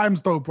many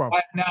times, though, bro.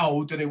 Right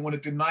now, do they want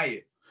to deny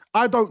it?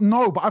 I don't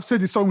know, but I've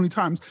said it so many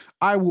times.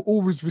 I will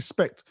always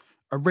respect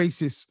a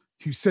racist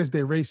who says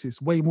they're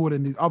racist way more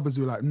than the others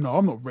who are like, no,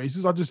 I'm not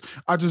racist.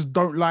 I just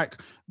don't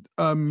like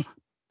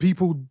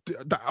people.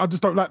 I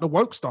just don't like the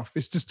woke stuff.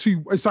 It's just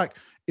too. It's like,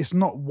 it's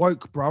not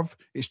woke, bruv.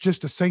 It's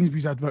just a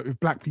Sainsbury's advert with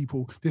black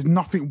people. There's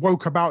nothing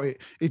woke about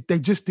it. They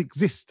just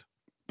exist.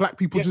 Black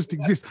people just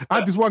exist. I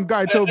had this one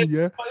guy tell me,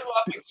 I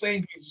think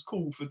Sainsbury's is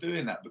cool for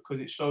doing that,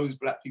 because it shows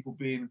black people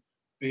being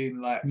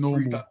like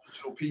normal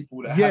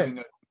people that are having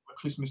a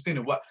Christmas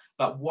dinner.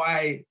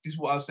 Why? This is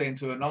what I was saying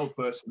to another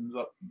person.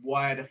 Like,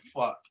 why the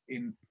fuck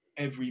in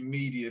every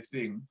media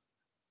thing,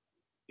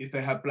 if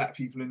they have black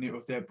people in it, or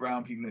if they're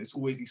brown people, it's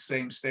always these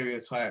same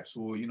stereotypes,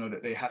 or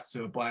that they have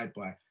to abide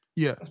by.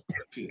 Yeah, that's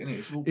bullshit, isn't it?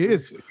 It's all it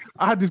is.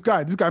 I had this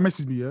guy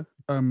messaged me,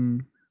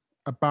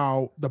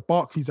 about the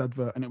Barclays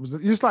advert, and it was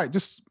just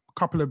a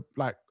couple of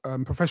like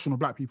professional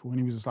black people, and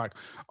he was just like,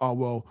 oh,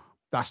 well,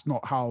 that's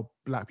not how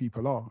black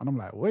people are. And I'm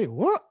like, wait,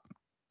 what?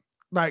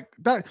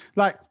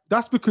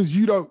 That's because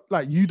you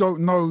don't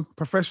know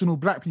professional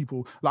black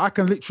people. Like, I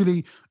can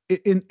literally,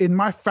 in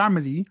my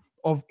family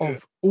of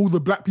all the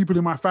black people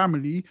in my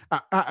family,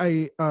 at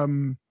a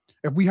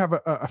if we have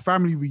a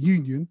family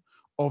reunion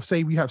of,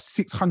 say, we have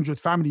 600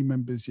 family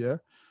members,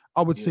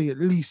 I would say at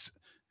least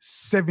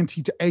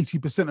 70 to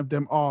 80% of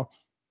them are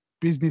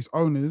business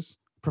owners,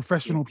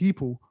 professional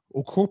people,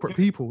 or corporate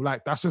people.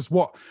 Like, that's just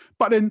what.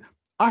 But then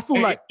I feel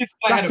like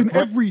that's in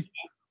every.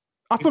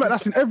 I feel like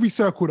that's in every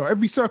circle, though.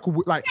 Every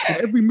circle, like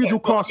in every middle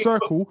class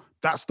circle,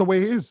 that's the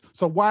way it is.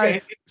 So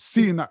why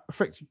seeing that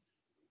affect you?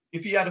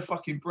 If he had a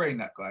fucking brain,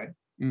 that guy,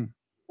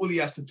 all he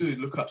has to do is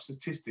look up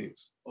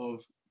statistics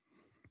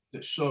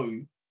that show,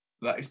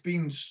 like, it's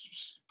been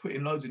put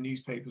in loads of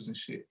newspapers and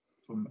shit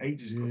from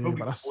ages ago.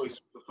 Probably The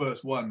Voice, the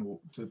first one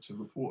to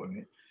report on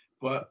it.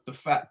 But the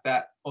fact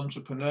that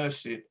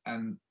entrepreneurship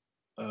and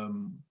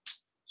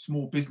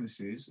small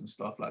businesses and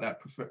stuff like that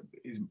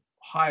is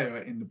higher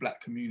in the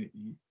black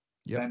community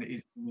than it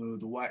is in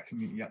the white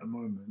community at the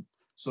moment.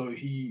 So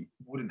he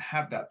wouldn't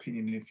have that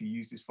opinion if he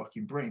used his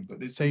fucking brain.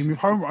 But same with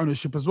home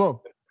ownership as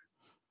well.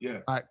 Yeah.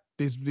 Like,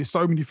 there's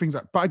so many things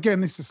but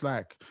again, it's just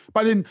like,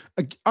 but then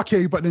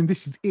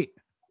this is it.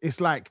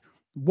 it's like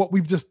what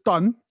we've just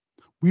done.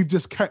 We've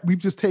just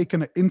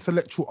taken an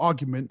intellectual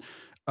argument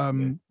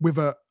with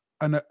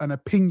an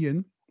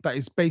opinion that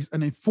is based,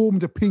 an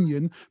informed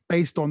opinion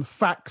based on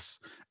facts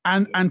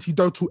and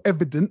anecdotal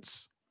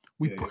evidence.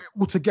 We put it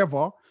all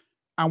together,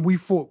 and we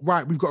thought,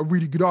 right, we've got a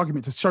really good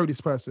argument to show this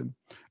person,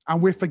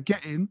 and we're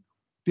forgetting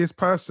this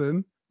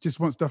person just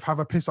wants to have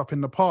a piss up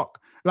in the park.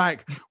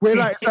 Like, we're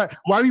like, it's like,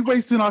 why are we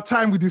wasting our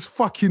time with this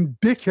fucking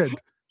dickhead?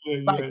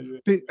 And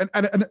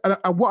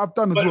what I've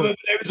done as well. There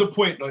is a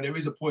point, though. There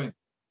is a point.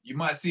 You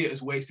might see it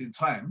as wasting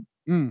time,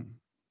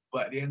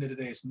 but at the end of the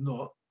day, it's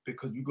not,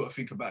 because we've got to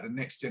think about the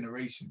next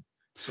generation.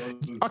 So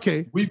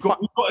we've got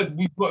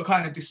to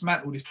kind of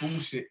dismantle this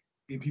bullshit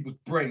in people's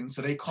brains,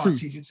 so they can't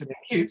teach it to their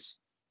kids,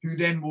 who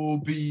then will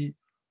be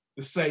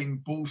the same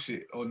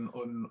bullshit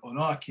on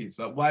our kids.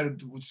 Like, why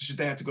should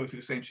they have to go through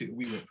the same shit that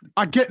we went through?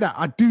 I get that.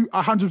 I do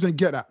 100%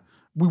 get that.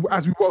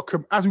 As we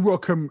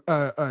welcome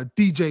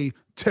DJ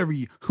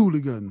Terry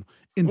Hooligan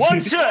into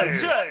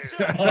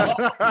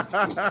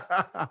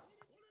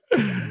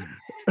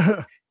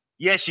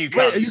Yes, you can.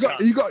 Wait,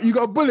 you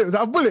got a bullet? Was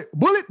that a bullet?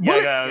 Bullet?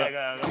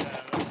 Yeah.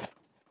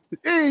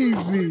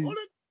 Easy.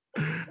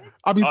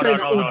 I've been saying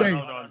that all day.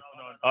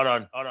 Hold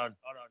on.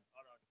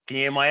 Can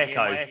you hear my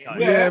echo?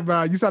 Yeah,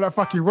 man. You sound like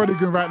fucking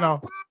Rodigan right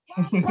now.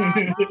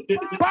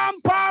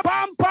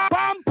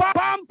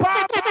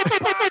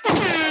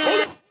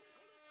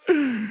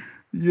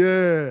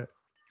 Yeah.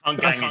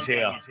 Gang is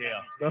here.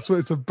 That's what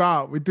it's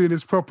about. We're doing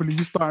this properly.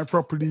 You starting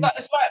properly.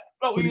 It's like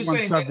what you're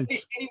saying.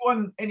 Savage.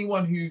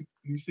 Anyone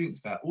who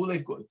thinks that, all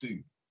they've got to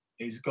do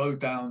is go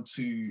down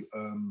to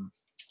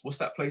what's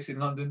that place in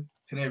London?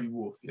 Canary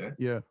Wharf, yeah?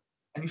 Yeah.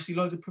 And you see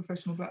loads of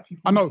professional black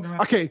people. I know.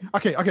 Okay.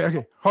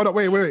 Hold up.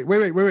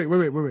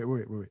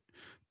 Wait.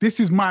 This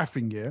is my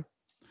thing, yeah?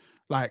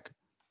 Like,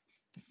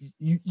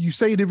 you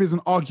say there is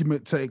an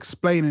argument to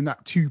explaining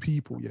that to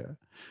people, yeah?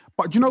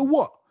 But you know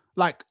what?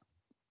 Like,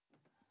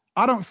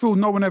 I don't feel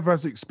no one ever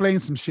has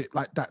explained some shit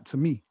like that to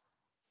me.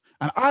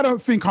 And I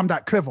don't think I'm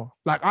that clever.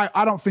 Like,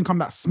 I don't think I'm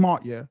that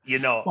smart, yeah?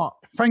 You're not. But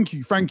thank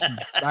you. Like,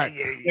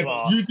 you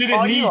are. You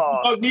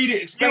don't need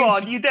it explained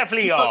to you. You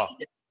definitely are.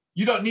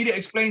 You don't need it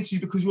explained to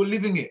you because you're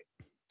living it.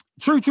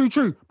 True.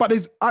 But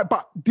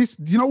this,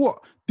 you know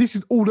what? This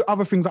is all the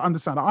other things I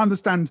understand. I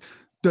understand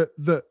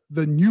the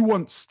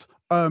nuanced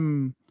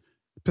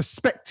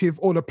perspective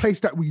or the place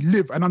that we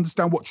live, and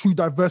understand what true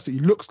diversity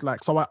looks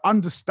like. So I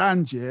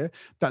understand, yeah,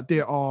 that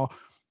there are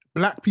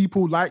black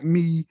people like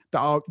me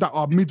that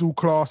are middle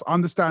class. I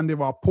understand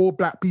there are poor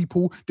black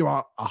people. There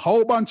are a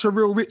whole bunch of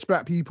real rich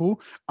black people.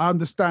 I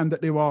understand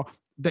that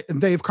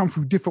they've come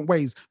through different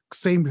ways.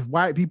 Same with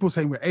white people,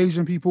 same with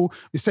Asian people,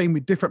 the same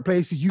with different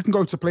places. You can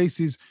go to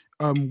places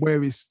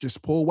where it's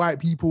just poor white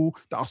people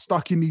that are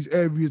stuck in these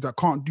areas that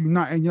can't do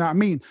nothing. You know what I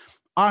mean?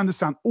 I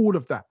understand all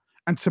of that.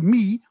 And to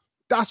me,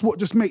 that's what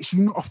just makes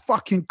you not a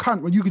fucking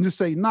cunt, when you can just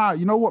say, nah,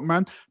 you know what,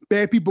 man?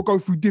 Bare people go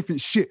through different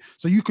shit.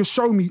 So you can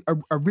show me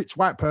a rich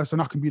white person,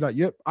 I can be like,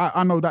 yep,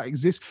 I know that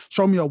exists.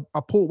 Show me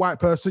a poor white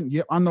person,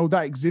 yep, I know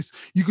that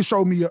exists. You can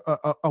show me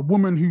a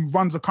woman who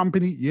runs a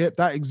company, yep,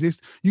 that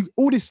exists.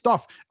 All this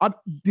stuff,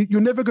 you're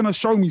never going to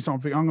show me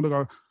something I'm going to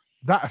go,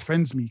 that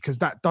offends me, because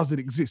that doesn't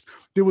exist.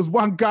 There was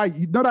one guy,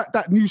 you know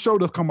that new show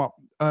that's come up,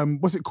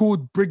 what's it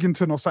called?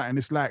 Brigington or something.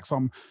 It's like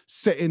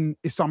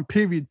it's some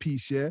period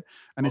piece, yeah?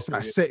 And it's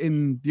set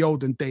in the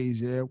olden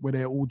days, yeah, where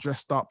they're all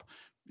dressed up.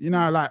 You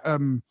know, like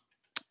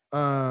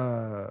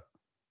Pride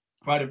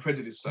and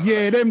Prejudice.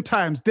 Yeah, them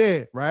times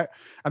there, right?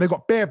 And they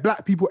got bare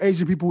black people,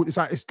 Asian people. It's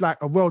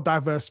like a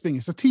well-diverse thing.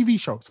 It's a TV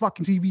show. It's a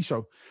fucking TV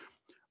show.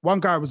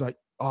 One guy was like,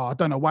 oh, I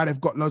don't know why they've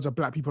got loads of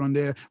black people on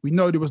there. We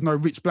know there was no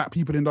rich black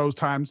people in those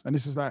times. And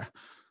this is like,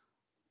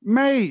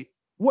 mate,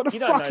 what the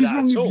fuck is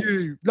wrong with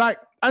you? Like,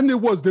 and there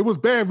was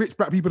bare rich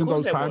black people in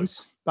those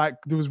times. Like,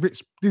 there's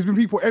been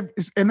people,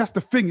 and that's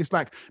the thing. It's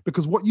like,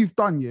 because what you've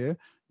done, yeah,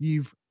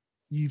 you've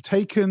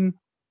taken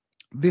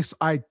this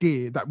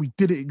idea that we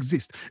didn't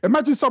exist.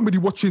 Imagine somebody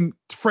watching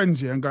Friends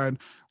here and going,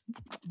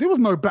 there was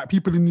no black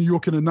people in New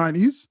York in the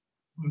 90s.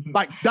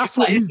 Like, that's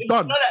what he's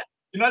done.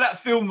 You know that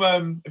film,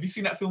 have you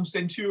seen that film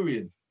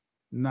Centurion?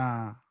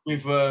 Nah.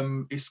 With,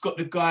 it's got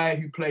the guy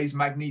who plays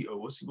Magneto.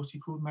 What's he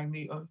called,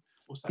 Magneto?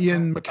 What's that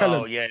Ian guy?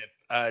 McKellen. Oh, yeah.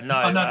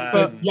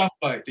 The young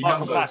guy.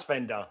 Michael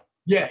Fassbender.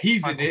 Yeah,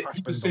 he's in it.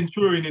 He's a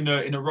centurion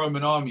in a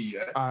Roman army,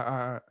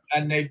 yeah.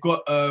 And they've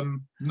got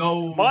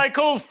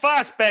Michael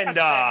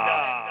Fassbender.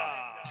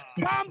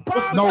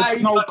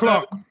 No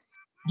Clark.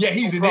 Yeah,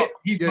 he's in it.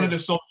 He's one of the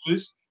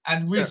soldiers,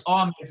 and Riz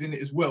Ahmed's in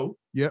it as well.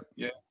 Yep.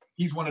 Yeah,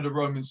 he's one of the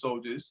Roman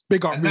soldiers.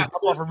 Big up,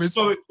 Riz.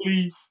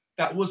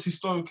 That was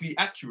historically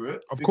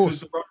accurate. Of course,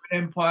 the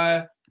Roman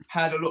Empire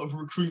had a lot of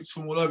recruits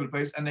from all over the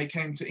place, and they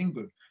came to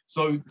England.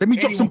 So let me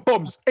drop some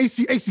bombs.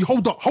 AC,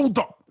 hold up.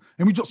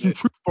 Let me drop some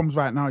truth bombs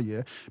right now,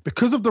 yeah?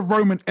 Because of the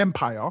Roman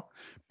Empire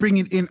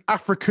bringing in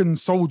African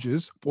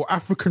soldiers or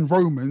African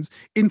Romans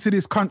into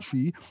this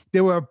country,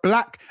 there were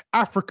black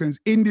Africans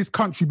in this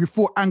country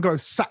before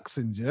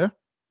Anglo-Saxons, yeah?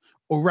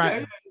 All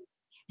right.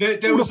 Yeah.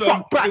 There was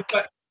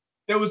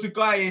a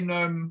guy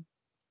in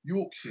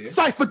Yorkshire.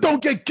 Cypher,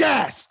 don't get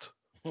gassed.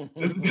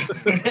 There's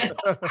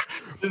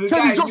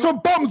Tell me, drop some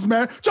bombs,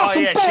 man. Drop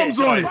some bombs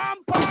on it.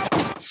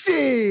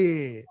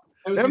 Shit.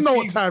 They don't know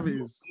what time it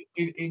is.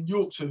 In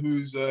Yorkshire,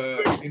 who's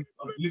lives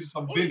in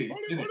some village,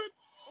 innit?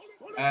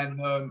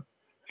 And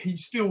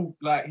he's still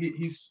like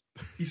he's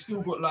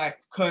still got like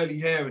curly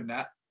hair and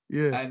that,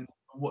 and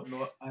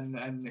whatnot,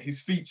 and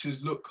his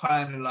features look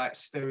kind of like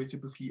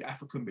stereotypically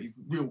African, but he's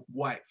real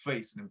white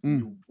face and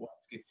real white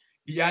skin.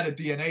 He had a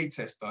DNA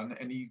test done,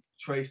 and they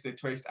traced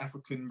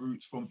African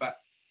roots from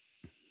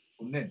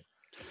then.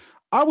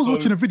 I was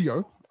watching a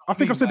video. I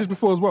think I've said this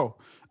before as well.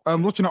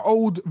 Watching an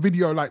old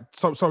video, like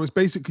so it's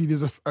basically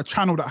there's a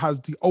channel that has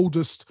the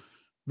oldest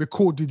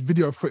recorded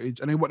video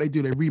footage, and then what they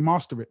do, they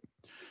remaster it.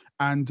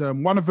 And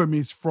one of them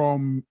is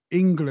from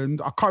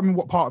England. I can't remember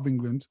what part of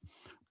England,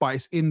 but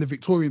it's in the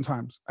Victorian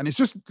times. And it's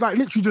just like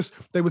literally just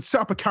they would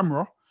set up a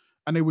camera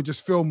and they would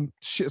just film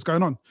shit that's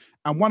going on.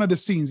 And one of the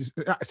scenes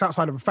it's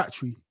outside of a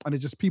factory, and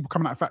there's just people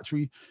coming out of the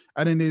factory,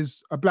 and then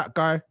there's a black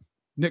guy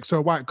next to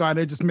a white guy, and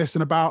they're just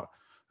messing about.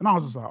 And I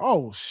was just like,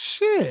 oh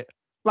shit.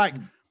 Like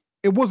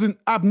it wasn't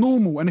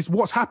abnormal. And it's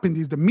what's happened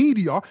is the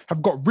media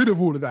have got rid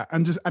of all of that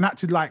and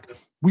acted like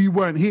we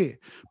weren't here.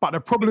 But the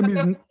problem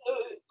is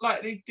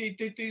like they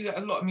do that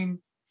a lot. I mean,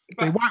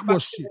 they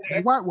whitewash shit.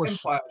 They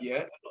whitewash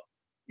Empire,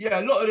 yeah.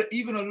 A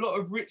lot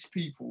of rich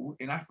people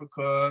in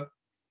Africa,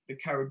 the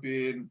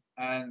Caribbean,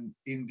 and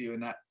India,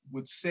 and that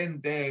would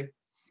send their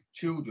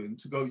children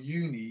to go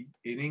uni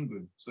in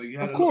England. So you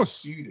had a lot of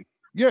students,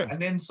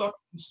 and then some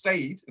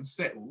stayed and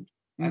settled,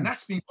 and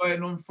that's been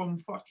going on from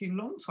fucking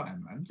long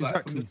time, man.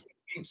 Like from the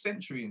 15th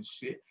century and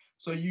shit.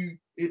 So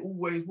it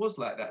always was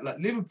like that. Like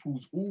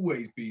Liverpool's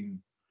always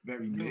been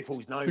very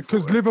Liverpool's known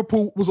because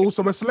Liverpool was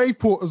also a slave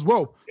port as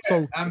well.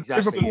 So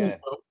Liverpool,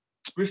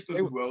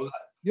 Bristol as well. Like,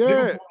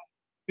 Liverpool,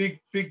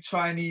 big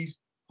Chinese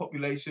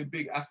population,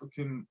 big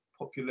African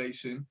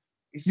population.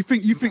 You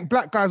think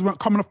black guys weren't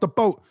coming off the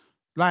boat,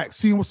 like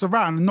seeing what's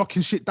around and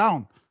knocking shit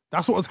down?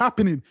 That's what was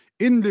happening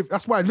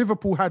that's why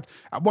Liverpool had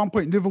at one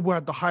point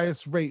the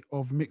highest rate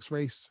of mixed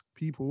race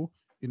people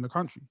in the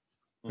country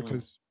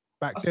because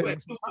back then.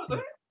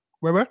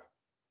 Where?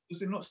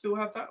 Does it not still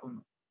have that or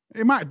not?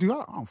 It might do.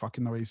 I don't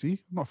fucking know, AC. I'm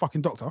not a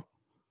fucking doctor.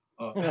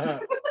 Oh. So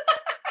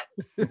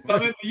I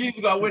remember years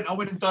ago, I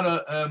went and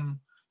done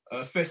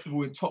a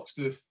festival in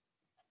Toxteth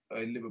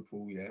in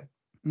Liverpool,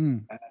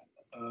 And,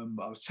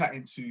 I was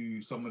chatting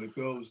to some of the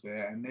girls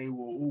there, and they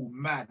were all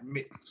mad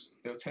mixed.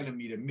 They were telling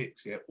me the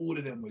mix, All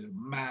of them was a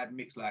mad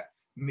mix, like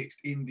mixed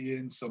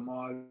Indian,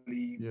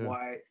 Somali,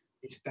 white.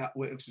 It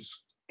was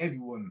just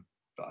everyone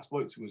that I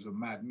spoke to was a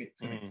mad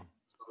mix.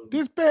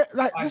 There's bare,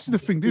 like this is the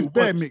thing. There's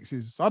bare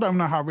mixes. I don't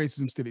know how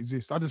racism still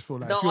exists. I just feel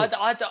like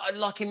I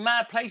like in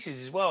mad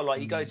places as well.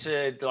 Like you go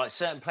to like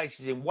certain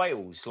places in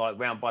Wales, like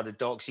round by the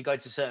docks. You go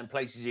to certain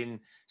places in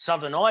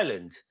Southern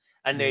Ireland,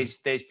 and there's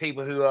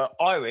people who are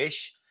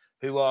Irish,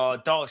 who are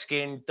dark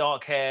skin,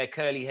 dark hair,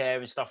 curly hair,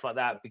 and stuff like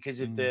that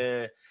because of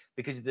the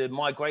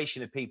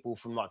migration of people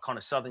from like kind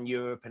of Southern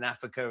Europe and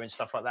Africa and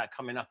stuff like that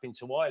coming up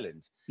into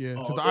Ireland. Yeah,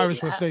 because the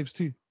Irish were slaves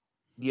too.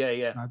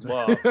 Yeah.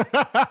 Wow.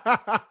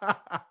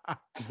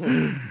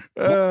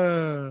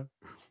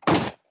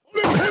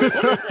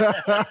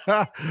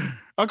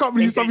 I can't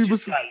believe some people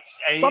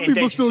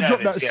still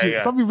drop that shit.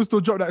 Yeah. Some people still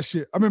drop that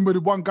shit. I remember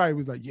the one guy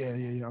was like, yeah.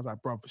 I was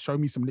like, bro, show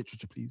me some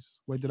literature, please.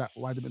 Why did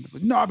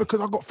no,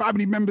 because I've got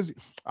family members.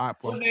 All right,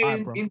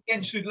 bro.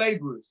 Indentured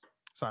labourers.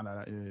 Something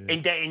like that,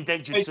 yeah.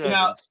 Indentured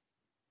servants.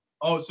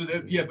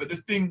 But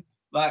the thing,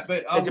 like,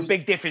 there's a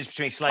big difference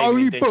between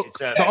slavery and indentured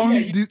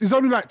servants. There's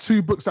only like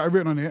 2 books that are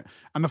written on it,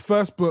 and the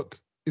first book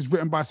is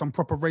written by some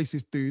proper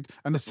racist dude,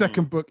 and the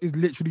second book is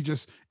literally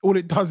just all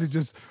it does is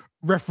just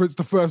reference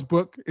the first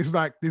book. It's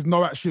like there's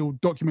no actual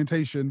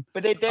documentation.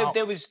 But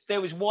there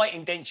was white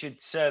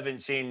indentured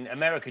servants in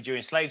America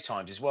during slave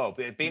times as well.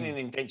 But being an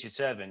indentured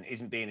servant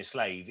isn't being a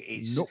slave.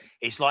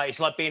 It's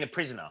like being a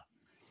prisoner.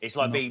 It's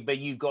like but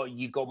you've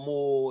got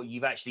more.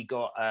 You've actually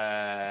got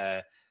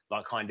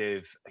like kind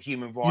of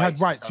human rights.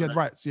 You had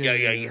rights. Yeah,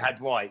 you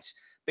had rights.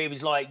 But it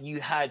was like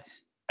you had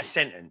a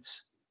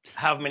sentence.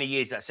 However many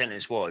years that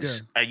sentence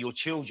was, your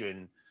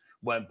children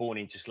weren't born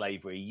into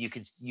slavery. You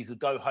could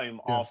go home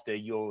after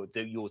your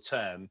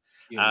term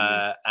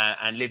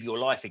and live your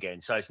life again.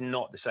 So it's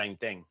not the same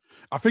thing.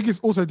 I think it's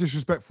also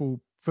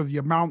disrespectful for the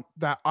amount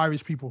that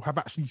Irish people have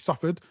actually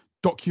suffered,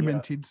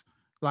 documented,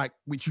 like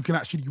which you can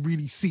actually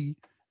really see.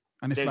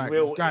 And it's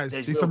guys,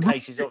 there's some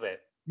cases of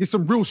it. There's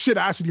some real shit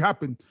that actually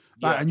happened.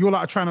 Like, and you're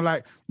trying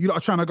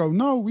to go,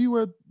 no, we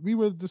were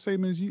the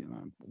same as you.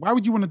 Why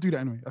would you want to do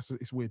that anyway?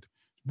 It's weird.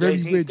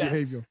 Very weird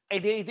behaviour.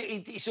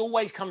 It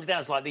always comes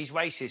down to like these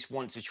racists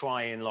want to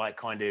try and like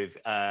kind of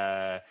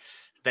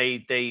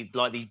they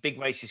like these big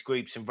racist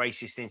groups and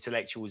racist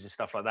intellectuals and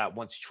stuff like that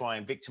want to try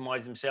and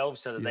victimize themselves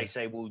so that they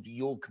say, well,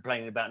 you're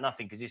complaining about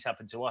nothing because this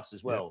happened to us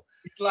as well.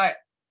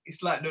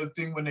 It's like the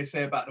thing when they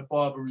say about the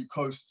Barbary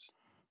Coast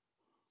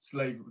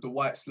the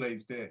white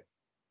slaves there.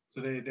 So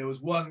there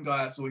was one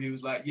guy I saw, he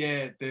was like,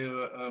 the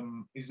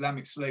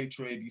Islamic slave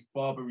trade, these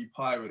Barbary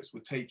pirates were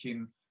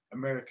taking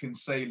American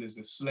sailors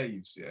as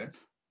slaves. Yeah,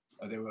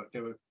 they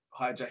were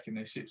hijacking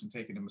their ships and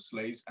taking them as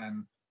slaves.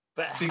 And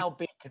but how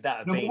big could that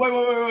have been?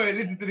 Wait!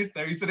 Listen to this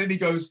though. He said, then he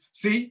goes,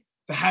 "See,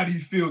 so how do you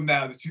feel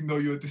now that you know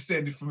you're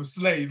descended from a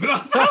slave?" And I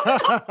was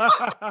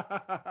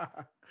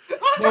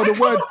like, the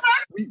word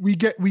we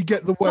get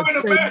the word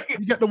slave.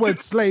 We get the word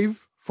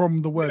slave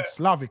from the word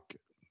Slavic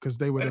because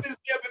they were. But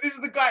this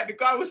is the guy. The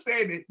guy was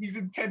saying it. He's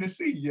in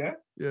Tennessee, yeah,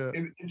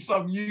 in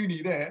some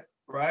uni there,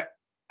 right?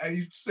 And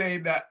he's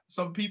saying that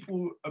some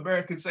people,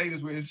 American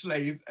sailors, were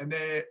enslaved, and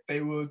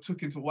they were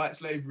took into white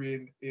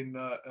slavery in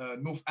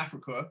North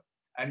Africa.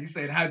 And he's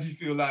saying, "How do you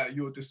feel like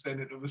you're a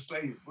descendant of a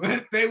slave?"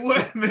 They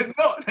weren't. They're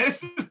not.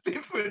 It's just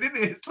different, isn't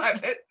it? It's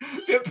like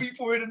they're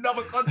people in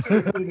another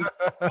continent.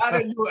 How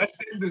are your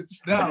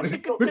descendants now?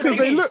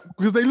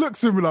 Because they look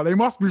similar. They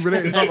must be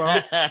related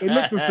somehow. They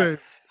look the same.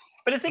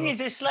 But the thing is,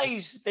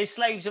 there's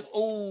slaves of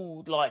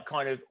all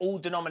all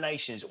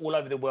denominations all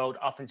over the world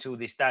up until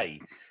this day.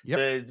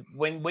 Yep.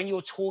 When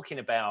you're talking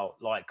about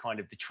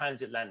the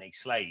transatlantic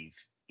slave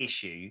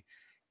issue,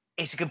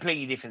 it's a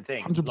completely different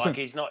thing.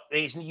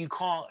 100%.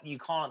 You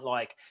can't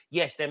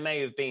yes, there may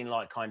have been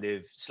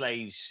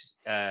slaves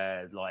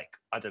I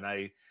don't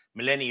know,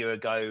 millennia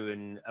ago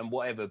and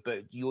whatever,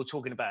 but you're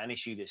talking about an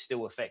issue that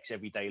still affects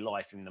everyday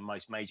life in the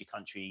most major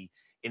country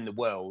in the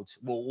world,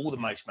 well, all the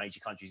most major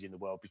countries in the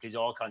world, because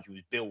our country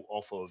was built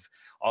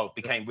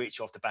became rich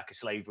off the back of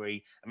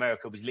slavery.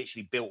 America was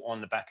literally built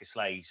on the back of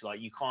slaves.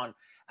 You can't,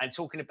 and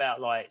talking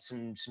about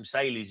some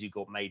sailors who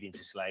got made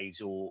into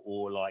slaves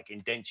or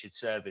indentured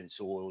servants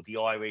or the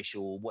Irish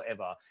or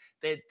whatever,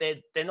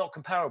 they're not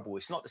comparable.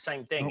 It's not the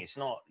same thing. Nope. It's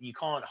not, you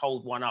can't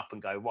hold one up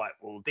and go, right,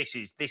 well, this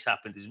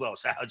happened as well.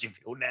 So how do you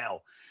feel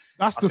now?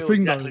 That's I the feel thing,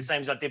 exactly though. the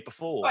same as I did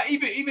before. Like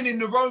even in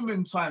the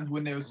Roman times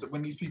when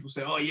these people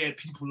say, "Oh yeah,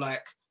 people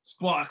like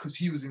Spartacus,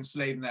 he was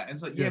enslaved," and that, and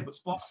it's like, but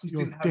Spartacus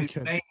didn't have his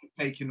name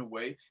taken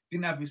away,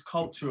 didn't have his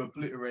culture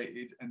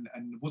obliterated, and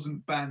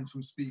wasn't banned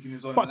from speaking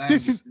his own language.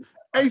 This is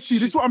AC.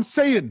 This is what I'm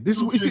saying.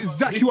 This is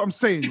exactly what I'm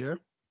saying. Yeah.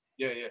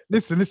 Yeah.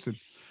 Listen.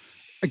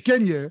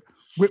 Again, yeah.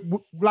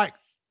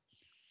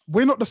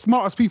 We're not the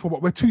smartest people,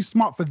 but we're too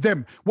smart for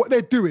them. What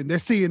they're doing, they're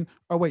seeing,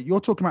 oh, wait, you're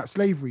talking about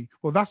slavery.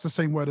 Well, that's the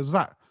same word as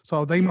that.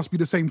 So they must be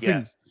the same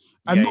things.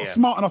 And not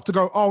smart enough to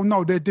go, oh,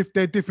 no, they're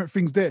different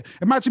things there.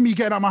 Imagine me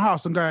getting out of my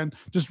house and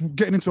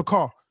getting into a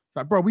car.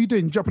 Like, bro, what are you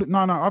doing? Jumping?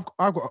 No,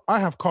 I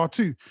have car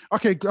too.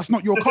 Okay, that's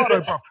not your car though,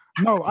 bro.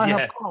 No, I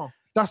have car.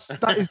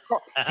 That is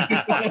car.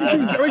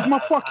 Get away from my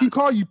fucking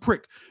car, you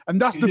prick.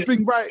 And that's the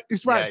thing, right?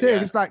 It's right there.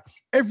 Yeah. It's like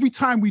every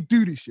time we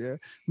do this,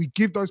 we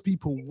give those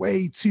people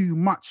way too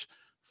much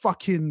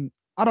fucking,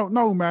 I don't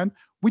know, man.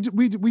 We just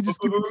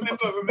give them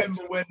remember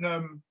when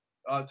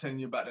I was telling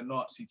you about the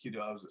Nazi kid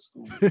I was at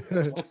school with.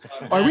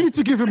 We need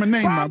to give him a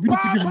name, man. We need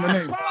to give him a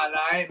name.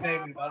 I ain't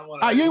naming him. I don't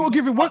want to. You ain't gonna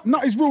give him what?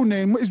 Not his real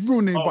name. His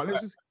real name, but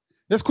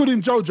let's call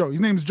him Jojo. His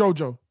name is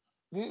Jojo.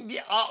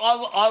 Yeah,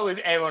 I would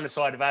err on the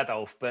side of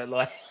Adolf, but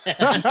Lil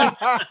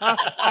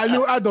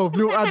Adolf.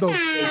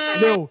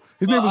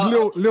 His name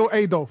was Lil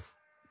Adolf.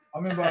 I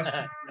remember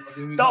I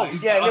was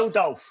Dolph, Lil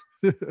Dolph.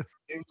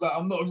 It was like,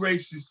 I'm not a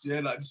racist,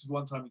 this is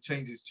one time he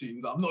changed his tune.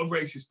 Like, I'm not a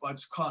racist, but I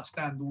just can't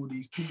stand all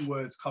these P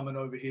words coming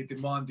over here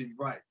demanding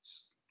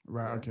rights.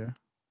 Right, okay. And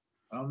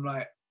I'm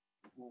like,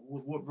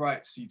 what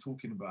rights are you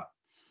talking about?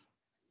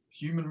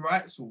 Human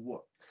rights or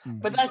what?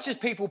 But that's just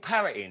people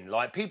parroting.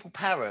 People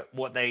parrot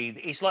what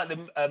it's like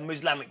the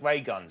Muslimic ray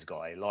guns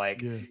guy.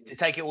 To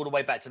take it all the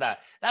way back to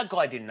that. That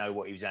guy didn't know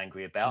what he was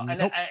angry about.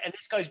 Nope. And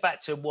this goes back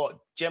to what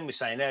Jen was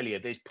saying earlier.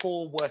 There's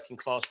poor working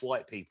class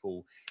white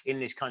people in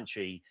this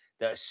country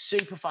that are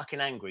super fucking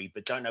angry,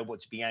 but don't know what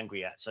to be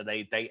angry at. So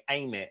they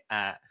aim it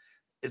at,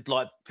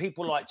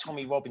 people like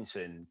Tommy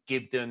Robinson,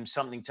 give them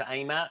something to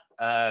aim at.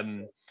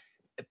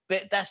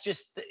 But that's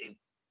just...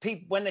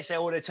 People, when they say,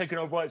 "Oh, they're taking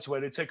our rights away,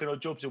 they're taking our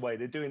jobs away,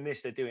 they're doing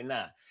this, they're doing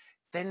that,"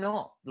 they're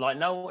not.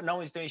 No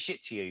one's doing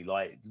shit to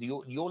you.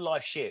 Your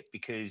life shit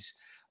because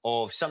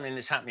of something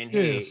that's happening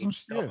here in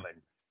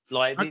Scotland.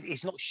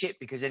 It's not shit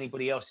because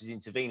anybody else is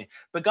intervening.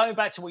 But going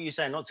back to what you're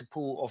saying, not to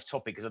pull off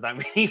topic because I don't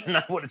really even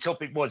know what the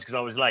topic was because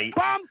I was late.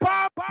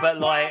 But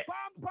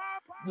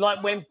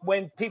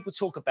when people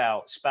talk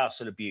about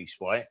spousal abuse,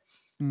 right?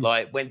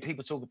 When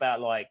people talk about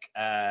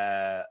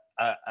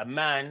a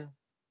man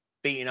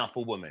beating up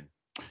a woman.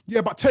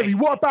 Yeah, but Terry,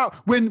 what about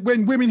when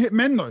women hit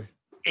men though?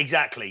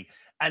 Exactly.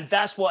 And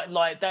that's what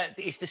that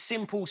it's the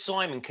simple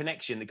Simon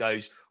connection that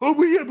goes, oh,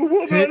 well, yeah, but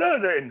what about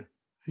that then?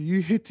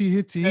 You hitty.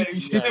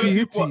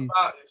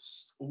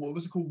 What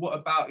was it called?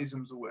 What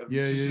aboutisms or whatever?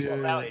 Yeah.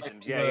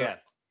 Aboutisms, yeah.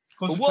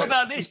 But what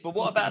about this? But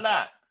what about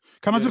that?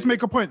 Can I just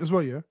make a point as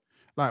well, yeah?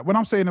 When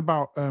I'm saying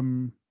about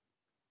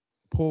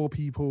poor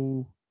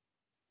people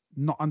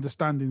not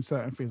understanding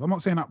certain things, I'm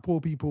not saying that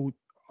poor people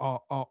are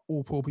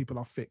all poor people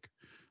are thick.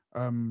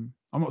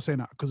 I'm not saying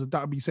that because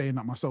that would be saying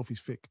that myself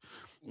is thick.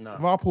 No.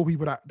 There are poor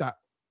people that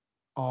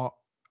are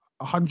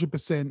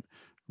 100%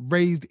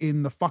 raised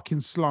in the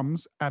fucking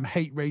slums and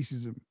hate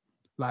racism.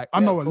 I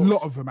know a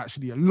lot of them,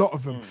 actually, a lot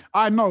of them.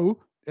 I know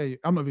hey,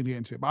 I'm not really getting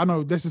into it, but I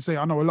know, let's just say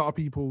I know a lot of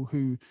people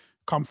who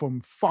come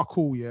from fuck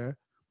all, yeah,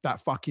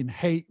 that fucking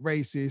hate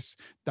racists,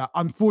 that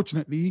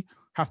unfortunately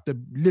have to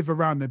live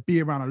around and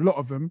be around a lot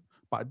of them,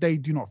 but they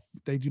do not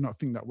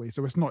think that way.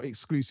 So it's not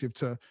exclusive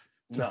to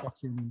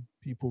fucking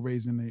people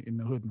raised in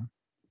the hood, man.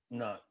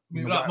 No. I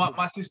mean, like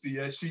my sister,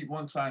 yeah, she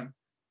one time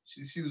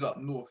she was up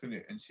north,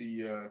 innit, and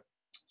she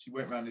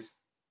went around this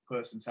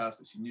person's house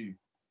that she knew,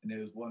 and there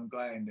was one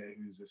guy in there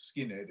who was a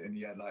skinhead, and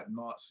he had like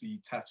Nazi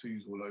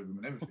tattoos all over him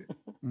and everything.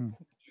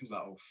 She was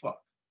like, oh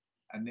fuck.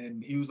 And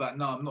then he was like,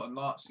 no, I'm not a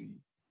Nazi.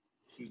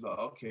 She was like,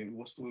 okay,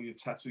 what's all your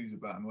tattoos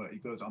about? And he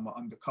goes, I'm an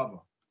undercover.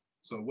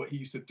 So what he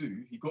used to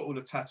do, he got all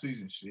the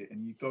tattoos and shit,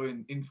 and he'd go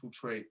and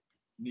infiltrate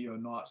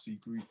neo-Nazi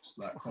groups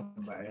like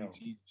Combat 18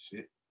 and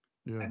shit,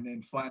 and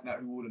then find out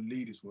who all the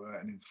leaders were,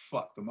 and then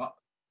fuck them up.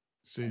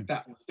 And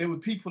there were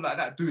people like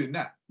that doing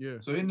that. Yeah.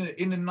 So in the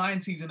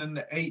 90s and in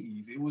the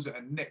 80s, it was at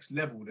a next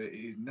level that it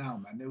is now,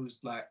 man. There was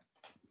like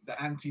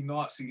the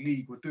anti-Nazi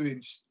league were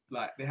doing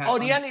like they had. Oh,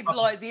 the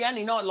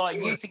anti-Nazi,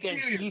 like youth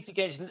against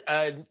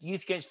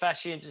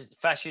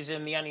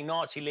fascism, the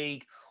anti-Nazi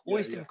league, all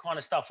this different kind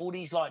of stuff. All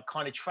these like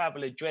kind of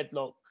traveller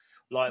dreadlock,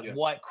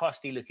 white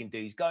crusty looking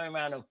dudes going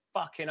around and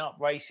fucking up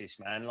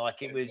racists, man.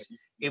 Like it was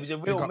a real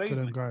movement. Big up to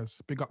them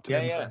guys. Big up to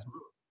them guys.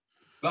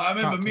 Like I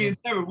remember me and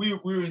Sarah, we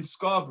were in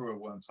Scarborough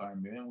one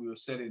time, and we were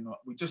selling.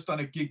 We just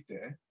done a gig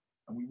there,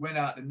 and we went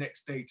out the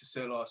next day to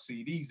sell our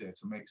CDs there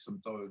to make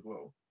some dough as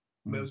well.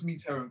 But it was me,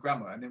 Sarah, and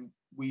Grandma, and then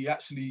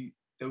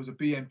there was a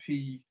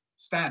BNP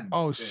stand.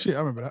 Oh there. Shit, I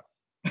remember that.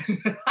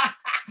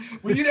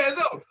 Were you there as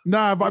well?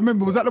 Nah, but I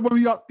remember. Was that the one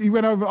he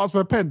went over and asked for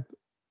a pen?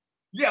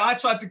 Yeah, I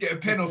tried to get a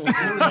pen off.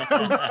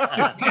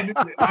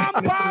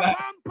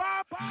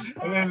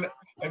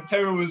 And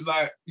Terry was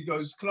like, he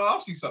goes, can I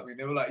ask you something?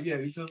 They were like,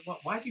 yeah. He goes,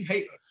 why do you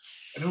hate us?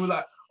 And they were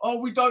like, oh,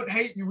 we don't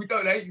hate you. We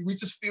don't hate you. We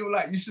just feel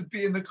like you should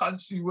be in the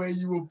country where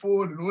you were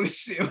born and all this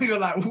shit. We were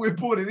like, well, we're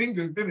born in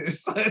England, didn't it?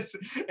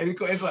 And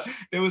it's like,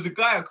 there was a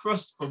guy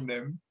across from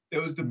them. There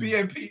was the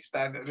BNP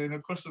stand, and then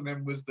across from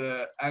them was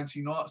the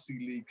anti-Nazi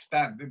league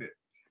stand, didn't it?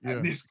 Yeah.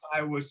 And this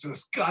guy was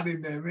just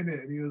gunning them,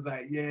 innit? And he was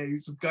like, yeah, he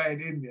was just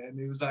going in there. And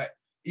he was like,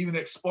 even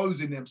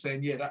exposing them,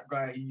 saying, yeah, that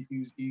guy, he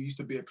used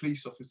to be a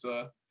police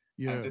officer.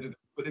 Yeah.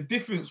 But the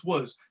difference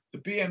was the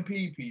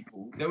BNP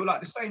people, they were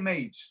like the same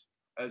age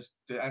as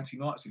the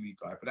anti-Nazi league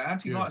guy, but the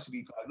anti-Nazi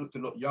league guy looked a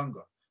lot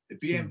younger. The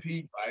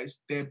BNP guys,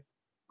 their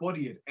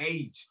body had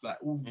aged, like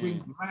all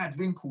mad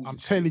wrinkles. I'm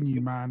telling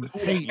you, man,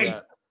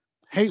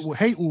 hate will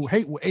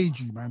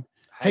age you, man.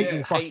 Hate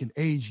will fucking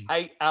age you.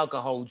 Hate,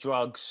 alcohol,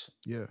 drugs.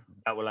 Yeah,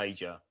 that will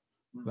age you.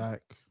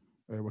 Like,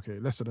 okay,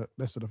 less of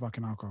the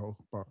fucking alcohol,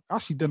 but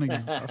actually, then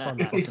again,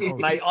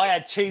 mate, I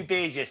had 2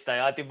 beers yesterday.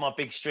 I did my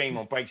big stream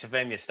on Breaks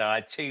FM yesterday. I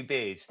had 2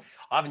 beers.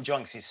 I haven't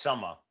drunk since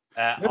summer.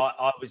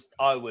 I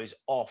was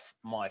off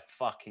my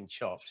fucking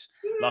chops.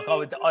 Like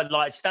I'd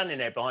like standing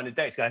there behind the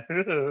desk going.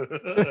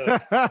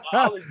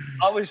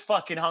 I was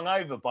fucking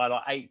hungover by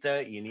like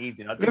 8:30 in the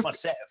evening. I did my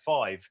set at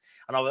 5,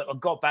 and I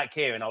got back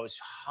here and I was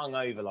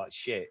hungover like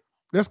shit.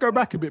 Let's go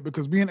back a bit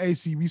because me and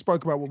AC, we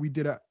spoke about what we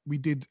did at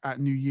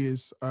New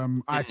Year's.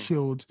 I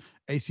chilled.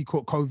 AC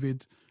caught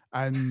COVID,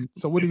 and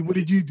so what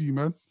did you do,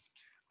 man?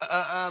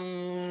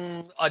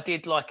 I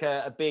did like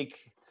a big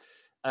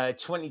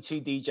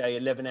 22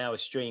 DJ 11-hour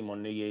stream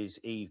on New Year's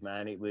Eve,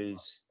 man. It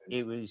was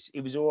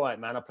all right,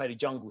 man. I played a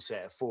jungle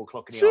set at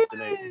 4:00 in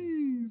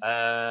the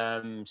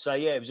afternoon. So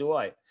yeah, it was all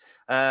right.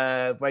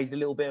 Raised a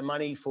little bit of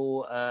money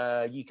for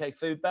UK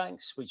food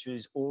banks, which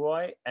was all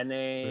right, and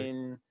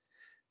then.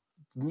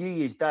 New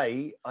Year's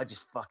Day, I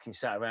just fucking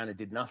sat around and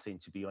did nothing,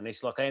 to be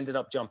honest. Like I ended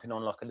up jumping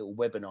on like a little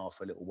webinar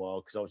for a little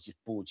while because I was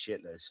just bored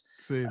shitless.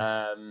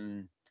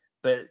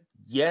 But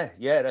yeah,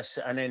 that's,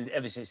 and then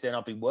ever since then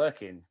I've been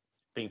working,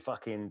 been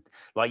fucking,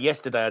 like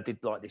yesterday I did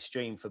like this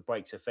stream for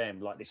Breaks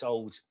FM, like this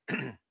old,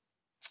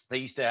 they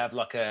used to have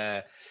like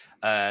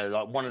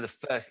like one of the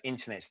first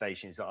internet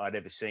stations that I'd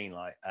ever seen,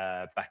 like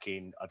back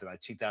in, I don't know,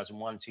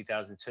 2001,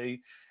 2002.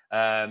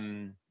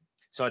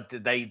 So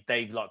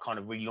they've like kind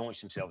of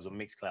relaunched themselves on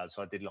Mixcloud.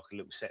 So I did like a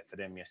little set for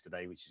them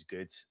yesterday, which is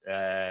good.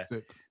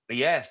 But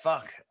yeah,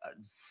 fuck.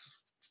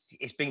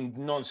 It's been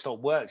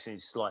non-stop work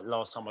since like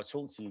last time I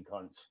talked to you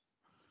cunts.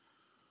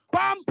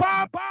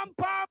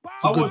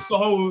 What's the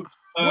whole?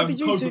 What did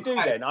you two do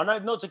then? I know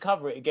not to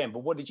cover it again, but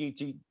what did you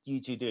two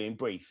do in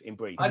brief? I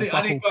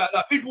didn't go out.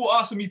 Like, people were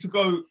asking me to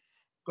go.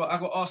 I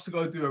got asked to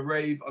go do a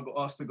rave. I got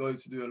asked to go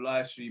to do a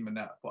live stream and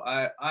that. But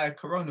I had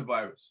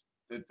coronavirus.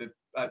 The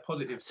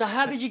positive. So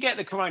how did you get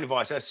the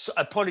coronavirus?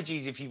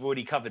 Apologies if you've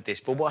already covered this,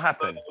 but what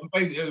happened?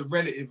 Basically, a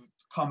relative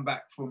come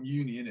back from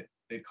uni, innit?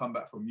 They'd come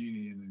back from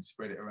uni and then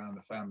spread it around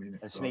the family,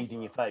 innit? And sneezed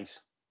in your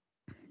face.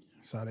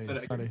 Sorry.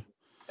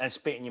 And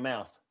spit in your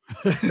mouth.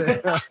 Tell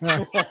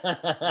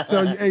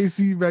you,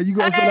 AC, man, you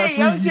got to I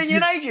haven't seen you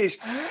in ages.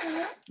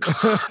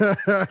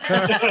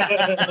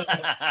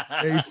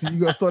 AC, you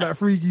got to start that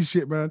freaky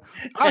shit, man.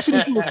 I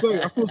actually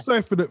feel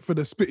sorry for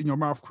the spit in your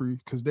mouth crew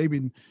because they've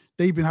been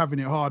having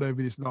it hard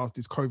over this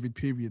COVID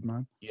period,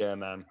 man. Yeah,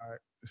 man.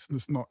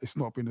 It's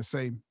not been the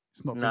same.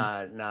 It's not.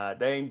 Nah.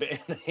 They ain't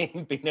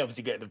been able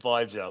to get the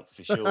vibes up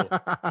for sure.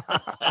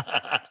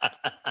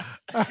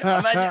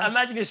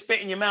 Imagine a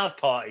spit in your mouth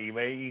party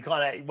where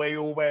you're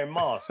all wearing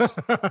masks.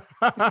 What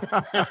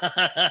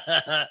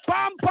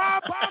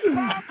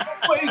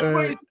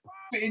is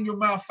spit in your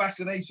mouth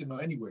fascination though?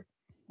 Anyway,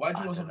 why do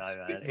you want something? I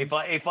don't know,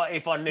 man. If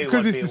I knew,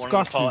 because I'd it's be disgusting. at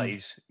one of the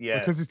parties. Yeah,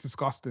 because it's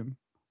disgusting.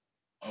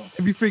 Oh.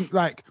 If you think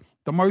like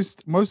the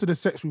most of the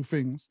sexual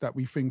things that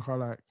we think are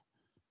like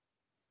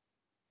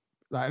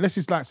let's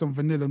just like some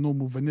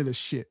normal vanilla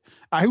shit.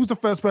 Who was the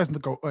first person to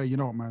go, oh, you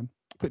know what, man?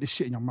 Put this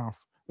shit in your mouth.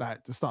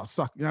 Like to start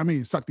suck, you know what I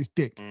mean? Suck this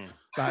dick.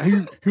 Like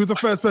who was the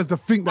first person to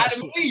think that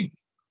Adam shit? and Eve.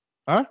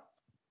 Huh?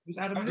 It was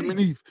Adam and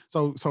Eve.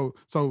 So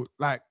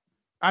like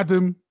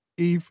Adam,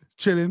 Eve,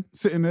 chilling,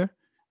 sitting there.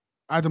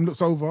 Adam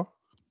looks over,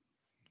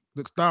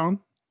 looks down,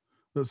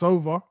 looks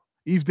over.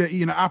 Eve's there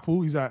eating an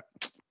apple. He's like,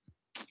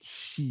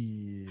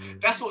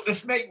 shit. That's what the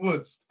snake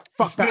was.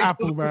 Fuck that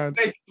apple, man.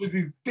 The snake was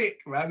his dick,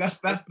 man. That's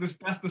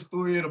the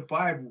story of the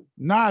Bible.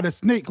 Nah, the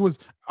snake was.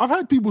 I've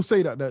heard people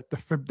say that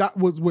that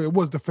was where it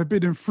was. The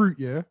forbidden fruit,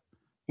 yeah,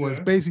 was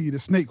basically the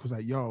snake was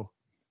like, yo,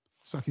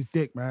 suck his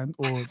dick, man.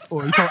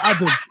 Or he told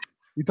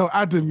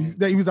Adam.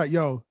 He was like,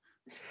 yo.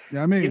 You know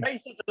what I mean? You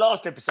said the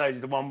last episode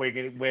is the one we're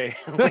gonna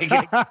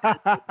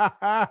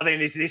I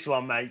think it's this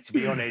one, mate, to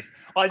be honest.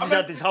 I just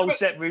had this whole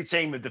set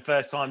routine with the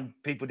first time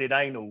people did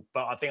anal,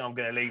 but I think I'm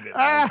gonna leave it.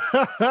 But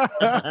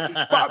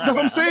that's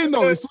what I'm saying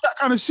though. It's that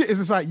kind of shit. It's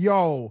just like,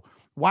 yo,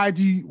 why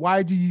do you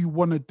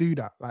want to do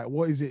that? Like,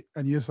 what is it?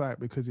 And you're just like,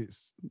 because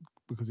it's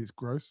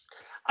gross.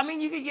 I mean,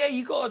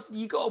 you got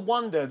to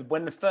wonder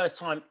when the first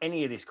time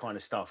any of this kind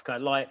of stuff,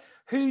 like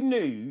who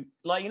knew,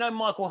 like, you know,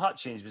 Michael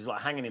Hutchins was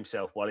like hanging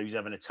himself while he was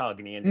having a tug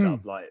and he ended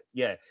up like,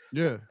 yeah.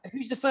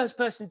 Who's the first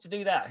person to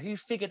do that? Who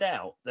figured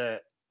out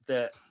that?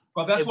 But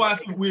that's why I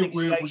think we're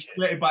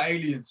created by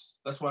aliens.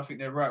 That's why I think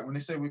they're right when they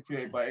say we're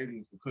created by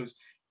aliens because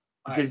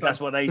that's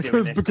what they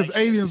do. Because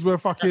aliens were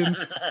fucking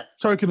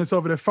choking us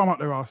over their thumb up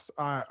their ass.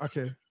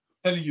 Okay. I'm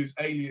telling you, it's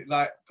alien.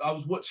 Like I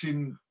was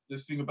watching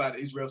this thing about the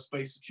Israel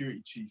space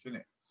security chief,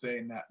 innit,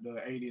 saying that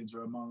the aliens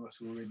are among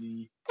us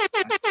already.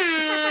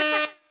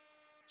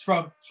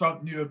 Trump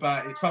knew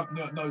about it. Trump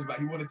knows about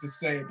it. He wanted to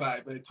say about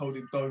it, but they told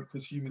him don't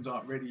because humans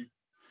aren't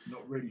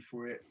not ready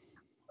for it.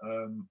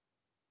 Okay.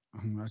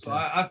 So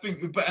I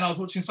think, and I was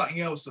watching something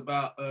else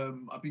about.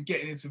 I've been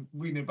getting into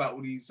reading about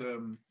all these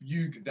the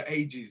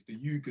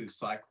Yuga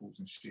cycles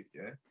and shit.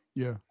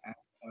 Yeah.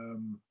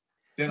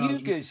 And,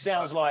 Yugas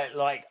sounds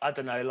like I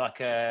don't know,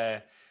 like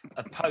a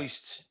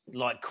post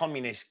like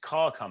communist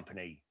car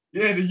company.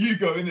 Yeah, the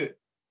Yugo, innit?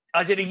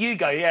 Is it a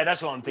Yugo? Yeah,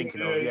 that's what I'm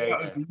thinking of.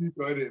 Yeah. The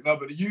Yugo, innit? No,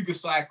 but the Yuga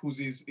cycles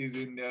is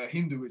in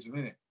Hinduism,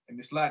 innit? And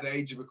it's like the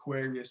age of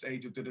Aquarius,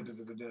 age of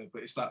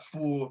but it's like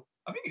four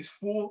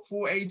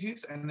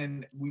ages, and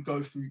then we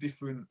go through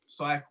different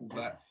cycles.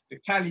 Like the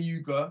Kali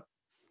Yuga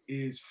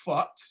is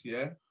fucked,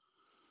 yeah.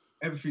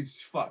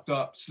 Everything's fucked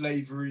up,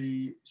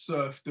 slavery,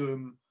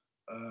 serfdom,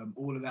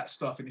 all of that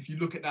stuff. And if you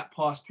look at that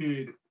past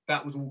period,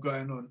 that was all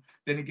going on.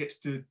 Then it gets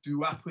to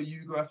Dwapara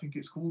Yuga, I think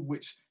it's called,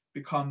 which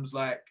becomes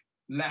like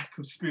lack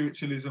of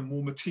spiritualism,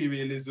 more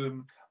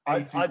materialism.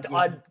 I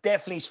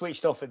definitely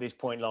switched off at this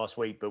point last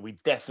week, but we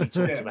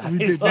definitely talked about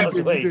this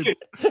last week.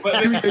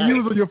 But you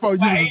was on your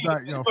phone. You was just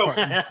like, yo, fuck.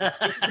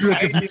 You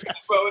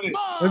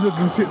look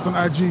some tits on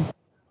IG.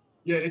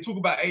 Yeah, they talk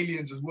about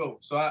aliens as well.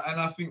 So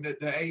I think that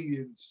the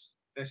aliens,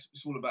 it's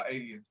all about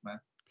aliens, man.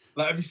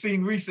 Like, have you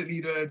seen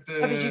recently the?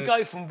 How did you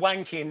go from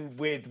wanking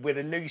with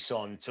a noose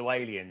on to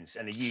aliens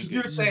and a Yuga?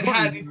 You're saying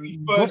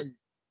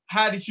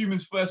how did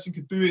humans first think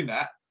of doing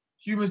that?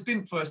 Humans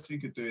didn't first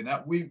think of doing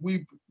that. We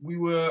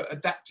were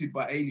adapted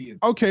by aliens.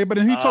 Okay, but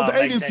then who told the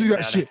aliens to do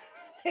that shit?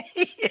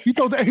 Who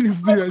told the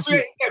aliens to do that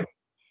shit?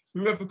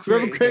 Whoever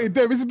created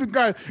them. It's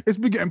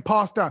been getting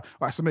passed down.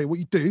 Right, so mate, what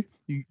you do?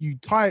 You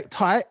tie it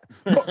tight,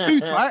 not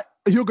too tight.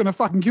 You're gonna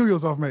fucking kill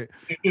yourself, mate.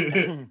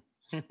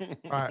 All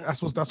right,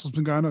 that's what's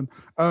been going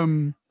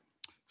on.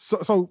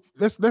 So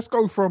let's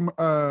go from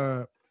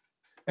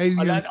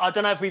alien. I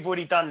don't know if we've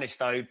already done this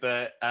though,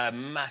 but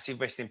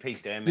massive rest in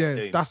peace to MF Doom.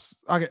 Yeah, that's.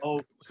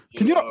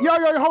 Can you not?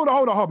 Yeah. Hold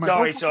on,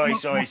 mate. Sorry.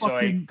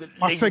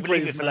 My segues,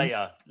 leave it for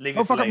later.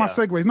 Don't fuck up my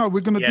segues. No,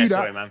 we're gonna do that.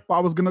 Sorry, man.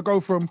 But we're gonna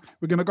go from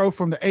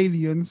the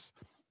aliens,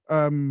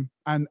 and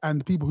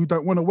the people who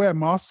don't want to wear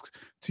masks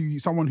to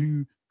someone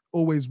who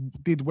always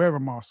did wear a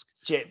mask.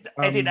 Shit,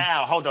 edit that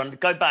out. Hold on,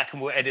 go back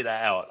and we'll edit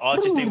that out.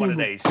 I'll just do one of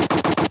these.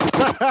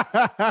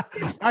 I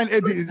ain't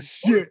editing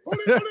shit.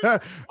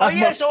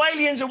 So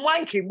aliens and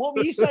wanking. What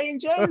were you saying,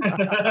 Joe?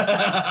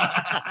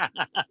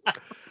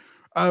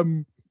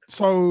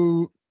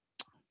 So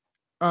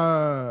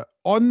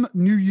on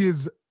New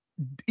Year's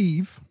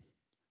Eve,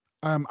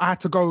 I had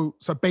to go.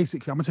 So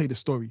basically, I'm gonna tell you the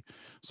story.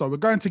 So we're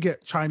going to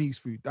get Chinese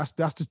food. That's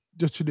the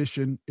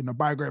tradition in the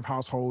Bygrave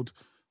household.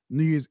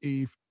 New Year's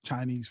Eve,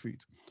 Chinese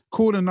food.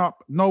 Calling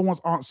up, no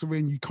one's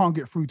answering. You can't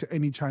get through to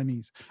any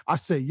Chinese. I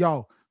say,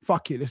 yo,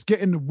 fuck it. Let's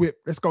get in the whip.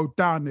 Let's go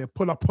down there,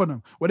 pull up on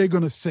them. What are they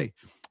gonna say?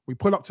 We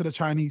pull up to the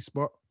Chinese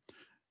spot.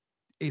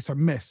 it's a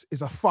mess.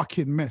 It's a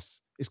fucking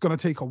mess. It's gonna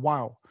take a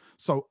while.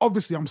 So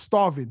obviously I'm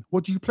starving.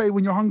 What do you play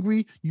when you're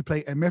hungry? You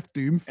play MF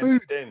Doom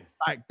Food.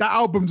 Like that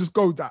album just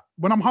goes that.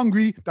 When I'm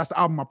hungry, that's the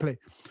album I play.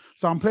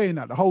 So I'm playing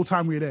that the whole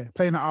time we're there,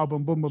 playing that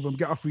album, boom, boom, boom,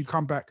 get our food,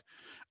 come back.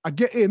 I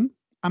get in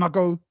and I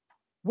go,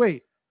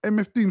 wait,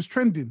 MF Doom's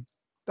trending.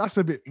 That's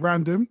a bit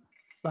random.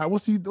 Like,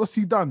 what's he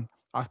done?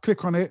 I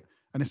click on it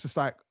and it's just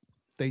like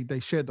they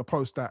shared the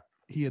post that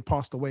he had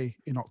passed away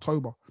in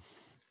October.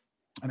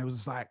 And it was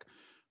just like,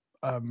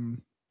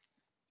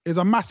 it's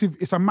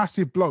a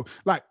massive blow.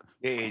 Like,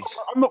 it is.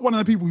 I'm not one of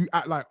the people who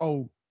act like,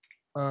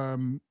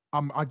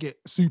 I get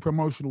super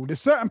emotional. There's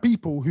certain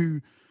people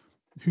who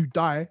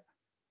die,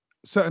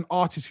 certain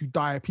artists who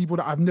die, people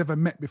that I've never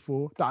met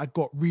before that I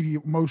got really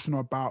emotional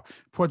about.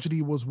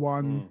 Prodigy was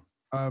one.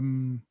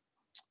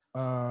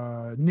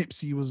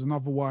 Nipsey was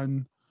another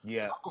one.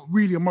 Yeah. I got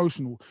really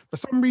emotional. For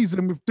some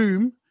reason with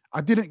Doom,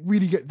 I didn't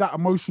really get that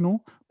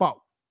emotional. But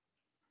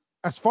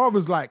as far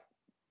as like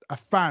a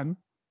fan,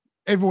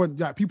 everyone,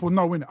 like people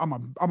know innit,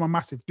 I'm a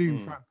massive Doom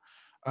fan.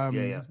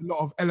 There's a lot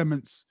of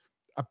elements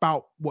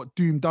about what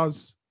Doom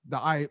does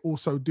that I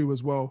also do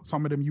as well.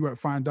 Some of them you won't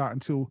find out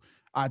until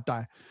I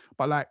die.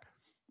 But like,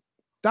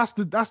 that's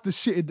the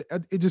shit.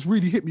 It just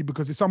really hit me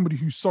because it's somebody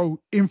who's so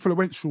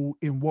influential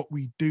in what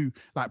we do.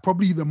 Like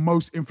probably the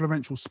most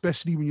influential,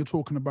 especially when you're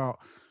talking about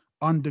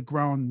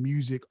underground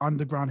music,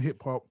 underground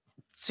hip hop.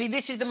 See,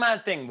 this is the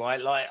mad thing,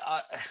 right? Like,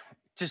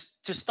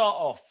 just to start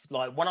off,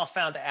 like when I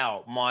found it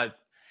out, my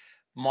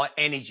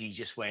energy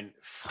just went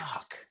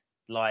fuck.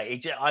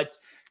 Like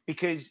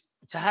because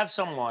to have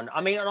someone,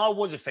 I mean, and I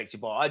was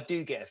affected by it. I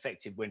do get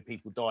affected when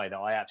people die that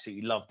I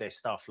absolutely love their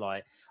stuff.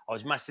 Like I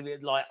was massively,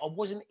 like I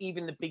wasn't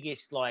even the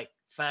biggest like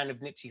fan of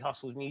Nipsey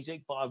Hussle's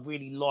music, but I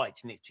really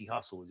liked Nipsey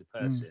Hussle as a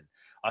person.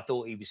 I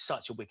thought he was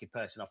such a wicked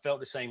person. I felt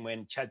the same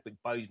when Chadwick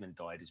Boseman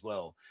died as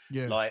well.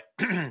 Yeah. Like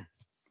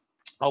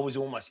I was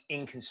almost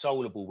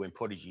inconsolable when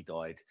Prodigy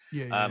died.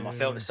 I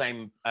felt the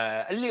same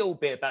a little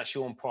bit about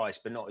Sean Price,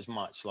 but not as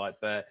much. Like,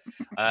 but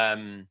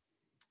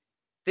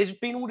there's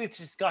been all this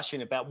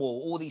discussion about, well,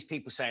 all these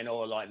people saying, oh,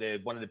 like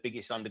one of the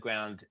biggest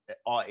underground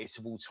artists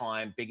of all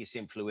time, biggest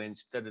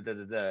influence,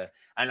 and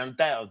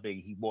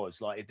undoubtedly he was.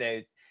 Like,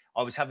 I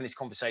was having this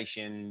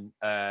conversation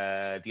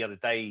the other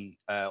day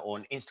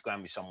on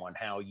Instagram with someone,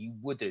 how you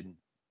wouldn't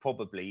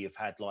probably have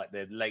had like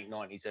the late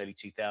 90s, early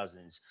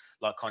 2000s,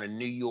 like kind of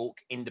New York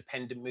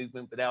independent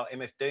movement without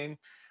MF Doom.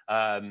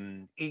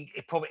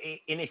 It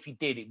probably, and if he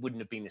did, it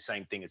wouldn't have been the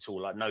same thing at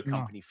all. Like no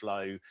company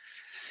flow,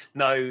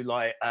 no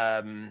like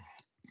all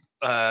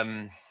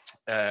the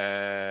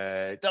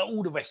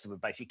rest of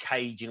it, basically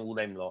Cage and all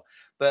them lot.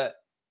 But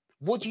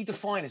what do you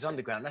define as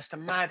underground? That's the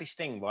maddest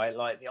thing, right?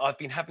 Like I've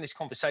been having this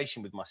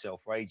conversation with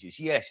myself for ages.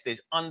 Yes,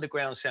 there's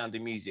underground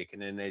sounding music,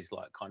 and then there's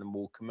like kind of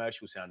more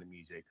commercial sounding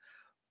music.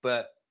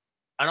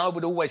 And I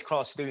would always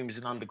class Doom as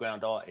an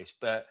underground artist,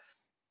 but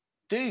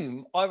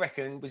Doom, I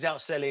reckon, was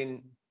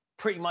outselling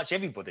pretty much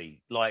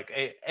everybody, like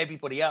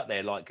everybody out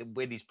there, like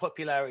with his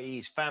popularity,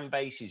 his fan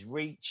base, his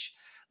reach,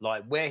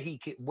 like where he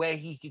could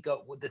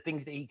go, the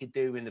things that he could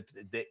do, and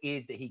the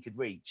ears that he could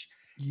reach.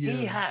 Yeah.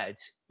 He had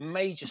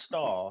major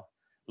star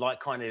like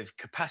kind of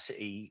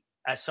capacity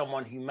as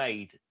someone who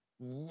made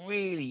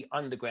really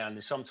underground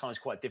and sometimes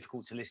quite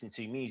difficult to listen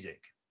to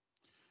music.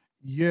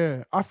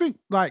 Yeah, I think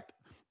like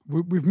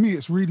with me,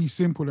 it's really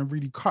simple and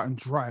really cut and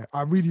dry.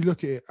 I really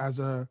look at it as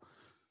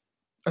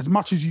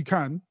much as you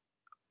can.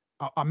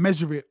 I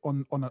measure it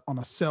on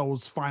a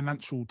sales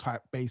financial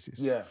type basis.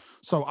 Yeah.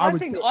 So I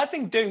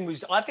think Doom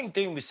was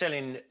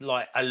selling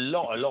like a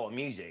lot of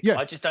music. Yeah.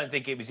 I just don't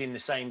think it was in the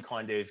same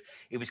kind of.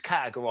 It was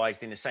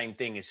categorized in the same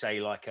thing as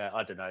say like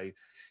I don't know,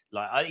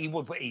 like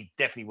he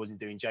definitely wasn't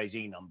doing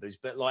Jay-Z numbers,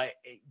 but like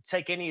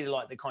take any of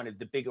like the kind of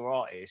the bigger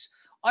artists.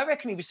 I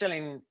reckon he was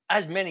selling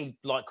as many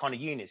like kind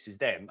of units as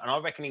them, and I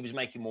reckon he was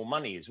making more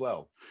money as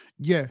well.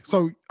 Yeah.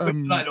 So like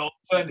the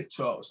alternate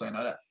chart or something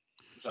like that.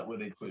 Is that what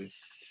they put?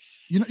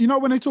 You know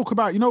when they talk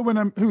about,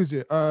 when who is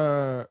it?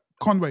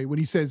 Conway, when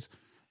he says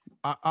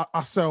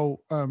I sell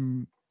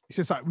he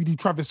says like we do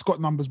Travis Scott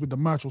numbers with the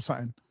merch or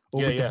something,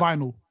 or with the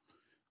vinyl.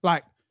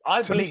 Like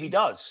I believe he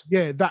does.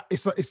 Yeah, that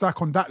it's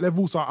like on that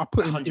level. So I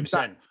put him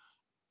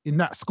in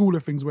that school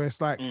of things where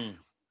it's like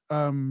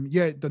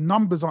the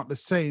numbers aren't the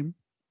same.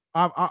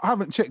 I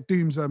haven't checked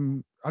Doom's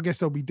I guess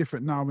they'll be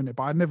different now, innit?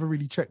 But I never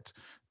really checked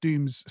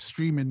Doom's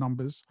streaming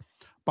numbers.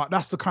 But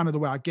that's the kind of the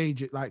way I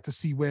gauge it, like to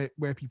see where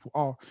people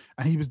are.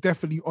 And he was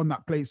definitely on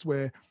that place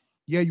where,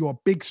 yeah, you're a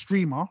big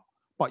streamer,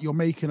 but you're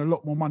making a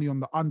lot more money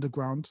on the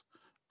underground.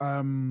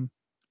 And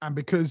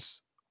because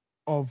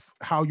of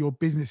how your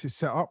business is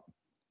set up,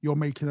 you're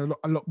making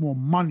a lot more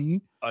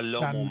money. A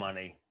lot more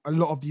money. A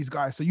lot of these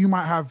guys. So you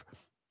might have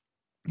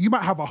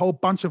a whole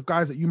bunch of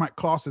guys that you might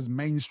class as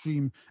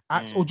mainstream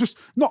acts, or just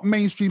not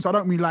mainstream. So I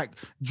don't mean like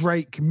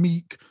Drake,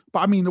 Meek, but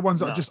I mean the ones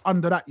that are just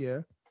under that,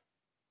 yeah.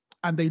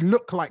 And they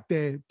look like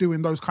they're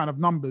doing those kind of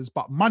numbers,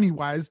 but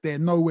money-wise, they're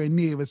nowhere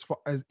near as far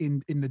as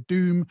in the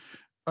Doom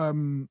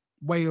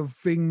way of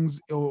things,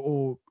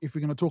 or if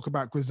we're going to talk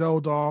about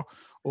Griselda,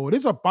 or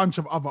there's a bunch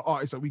of other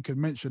artists that we could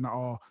mention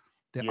that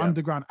they're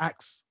underground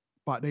acts,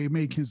 but they're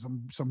making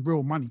some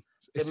real money.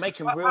 They're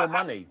making real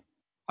money.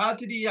 How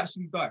did he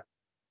actually die?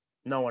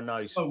 No one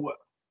knows. Oh, what?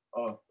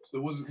 Oh, so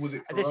was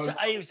it?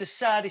 It was the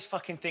saddest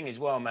fucking thing as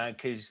well, man.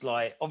 Because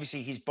like,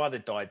 obviously, his brother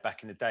died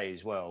back in the day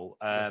as well.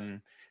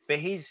 But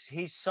his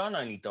son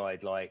only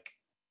died like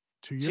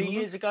 2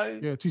 years ago.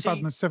 Yeah,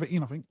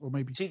 2017, I think, or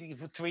maybe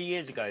 3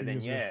 years ago.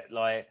 Then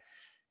like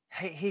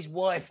his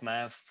wife,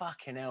 man,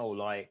 fucking hell,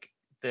 like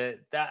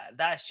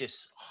that's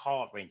just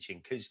heart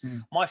wrenching. Because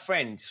my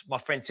friend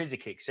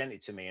Scissorkick sent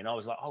it to me, and I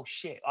was like, oh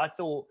shit. I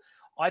thought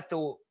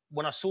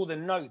when I saw the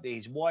note that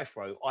his wife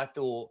wrote, I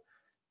thought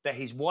that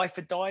his wife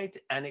had died,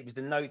 and it was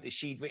the note that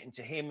she'd written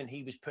to him, and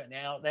he was putting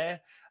it out there.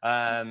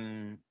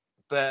 And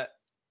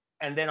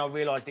then I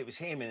realized it was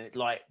him, and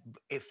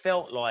it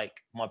felt like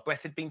my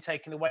breath had been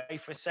taken away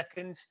for a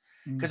second,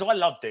 because I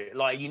loved it.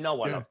 Like, I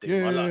loved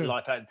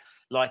it.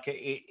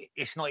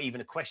 It's not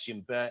even a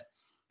question. But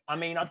I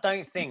mean, I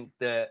don't think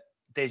that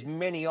there's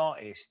many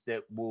artists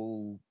that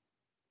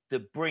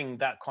bring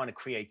that kind of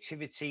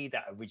creativity,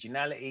 that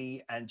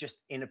originality, and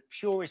just in a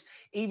purest,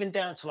 even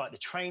down to like the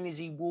trainers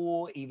he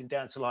wore, even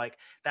down to like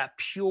that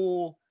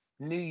pure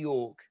New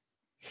York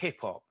hip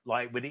hop,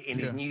 like with it in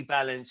his New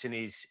Balance and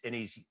his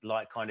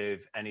like kind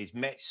of, and his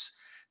Mets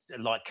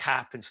like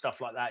cap and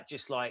stuff like that,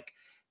 just like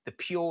the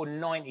pure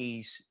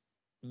 90s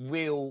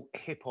real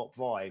hip hop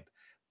vibe,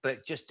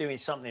 but just doing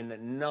something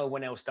that no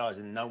one else does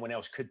and no one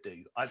else could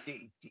do.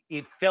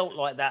 It felt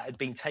like that had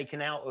been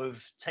taken out of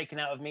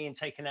me and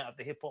taken out of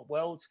the hip hop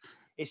world.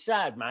 It's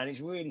sad, man. It's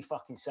really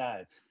fucking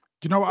sad.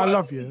 Do you know what I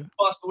love? He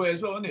passed away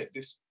as well, isn't it?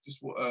 This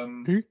what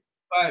who?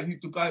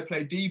 The guy who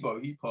played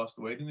Debo, he passed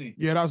away, didn't he?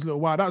 Yeah, that was a little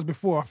while. That was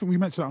before. I think we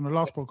mentioned that on the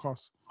last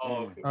podcast.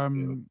 Oh, okay.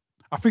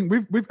 I think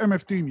with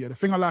MF Doom, the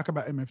thing I like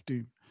about MF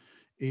Doom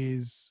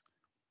is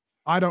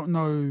I don't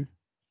know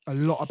a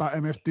lot about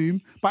MF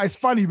Doom, but it's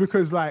funny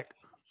because like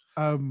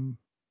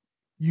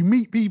you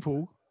meet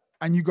people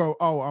and you go,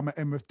 oh, I'm an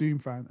MF Doom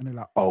fan, and they're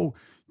like, oh,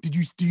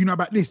 do you know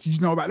about this? Did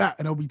you know about that?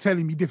 And they'll be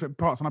telling me different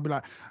parts, and I'll be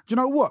like, do you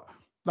know what?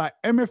 Like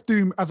MF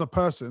Doom as a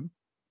person,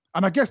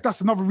 and I guess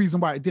that's another reason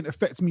why it didn't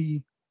affect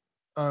me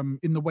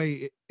in the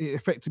way it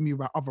affected me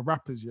about other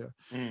rappers,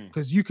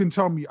 because you can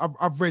tell me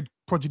I've read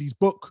Prodigy's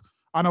book.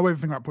 I know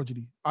everything about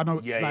Prodigy. I know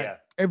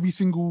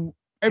everything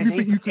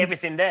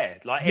there,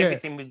 like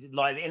everything was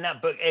like in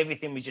that book,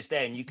 everything was just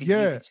there, and you could see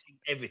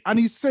everything. And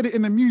he said it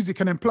in the music,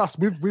 and then plus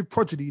with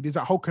Prodigy, there's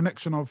that whole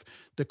connection of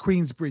the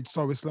Queensbridge.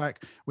 So it's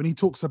like when he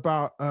talks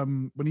about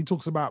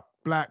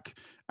Black,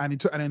 and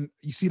then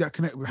you see that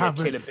connect with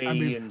Havoc Killer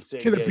B and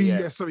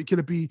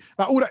Killer B,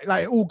 like all that,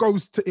 like it all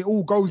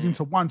goes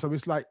into one. So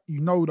it's like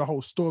the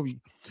whole story.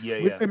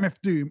 With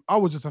MF Doom, I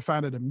was just a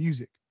fan of the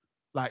music.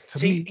 Like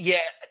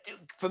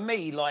for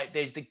me, like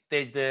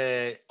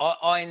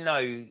I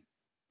know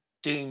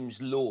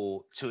Doom's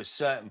lore to a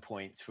certain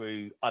point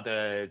through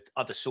other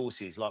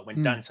sources, like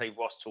when Dante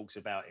Ross talks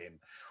about him,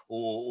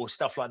 or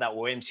stuff like that,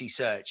 or MC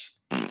Search,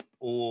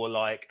 or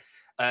like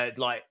I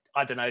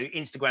don't know,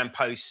 Instagram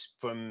posts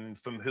from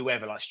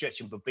whoever, like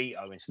Stretch and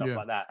Babito and stuff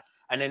like that.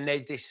 And then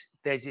there's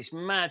this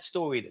mad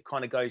story that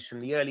kind of goes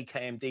from the early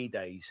KMD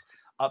days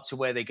up to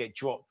where they get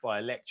dropped by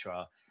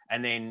Elektra,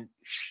 and then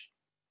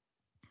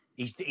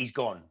he's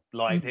gone.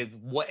 Like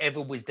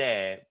whatever was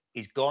there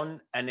is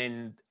gone, and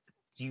then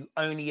you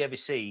only ever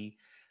see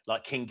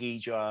like King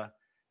Ghidra,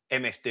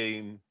 MF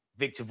Doom,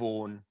 Victor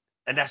Vaughan,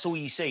 and that's all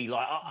you see.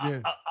 Like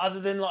other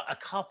than like a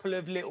couple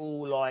of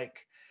little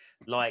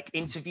like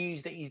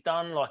interviews that he's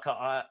done. Like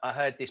I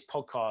heard this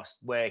podcast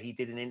where he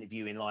did an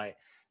interview in like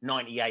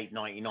 98,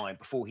 99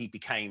 before he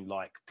became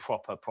like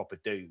proper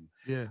Doom.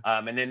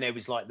 And then there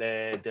was like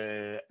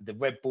the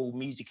Red Bull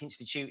Music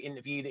Institute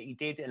interview that he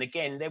did, and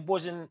again there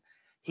wasn't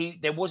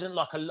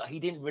like he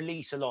didn't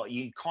release a lot.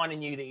 You kind of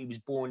knew that he was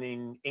born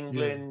in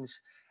England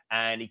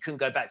and he couldn't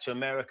go back to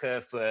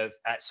America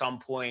at some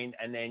point,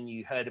 and then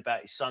you heard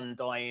about his son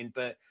dying,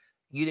 but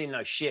you didn't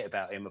know shit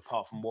about him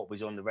apart from what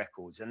was on the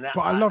records. And that,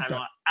 but I love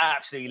that. I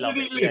absolutely love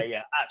it.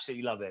 Yeah,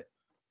 absolutely love it.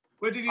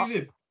 Where did he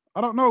live?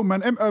 I don't know,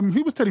 man.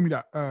 Who was telling me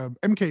that?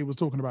 MK was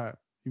talking about it.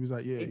 He was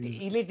like,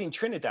 he lived in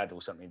Trinidad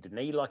or something, didn't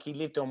he? Like he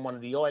lived on one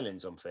of the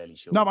islands, I'm fairly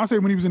sure. No, but I'm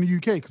saying when he was in the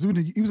UK, because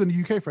he was in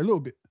the UK for a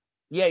little bit.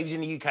 Yeah, he was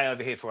in the UK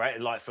over here for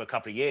a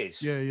couple of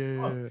years.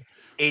 Yeah.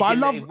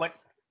 But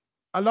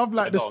I love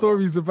like the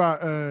stories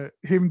about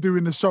him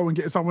doing the show and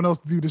getting someone else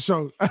to do the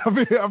show. I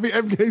think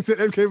MK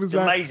said was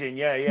like amazing.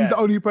 Yeah. He's the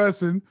only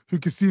person who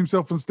could see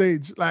himself on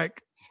stage.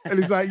 Like, and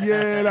he's like,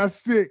 yeah, that's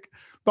sick.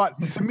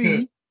 But to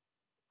me,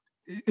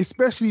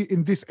 especially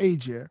in this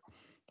age,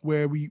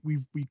 where we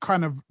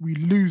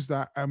lose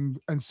that, and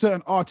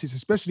certain artists,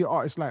 especially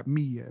artists like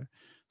me,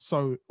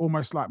 so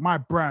almost like my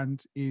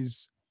brand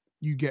is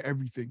you get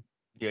everything.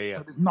 Yeah.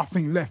 Like, there's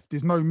nothing left.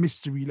 There's no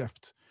mystery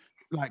left.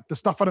 Like the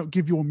stuff I don't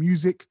give you on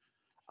music,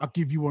 I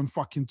give you on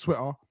fucking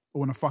Twitter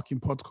or on a fucking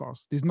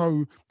podcast.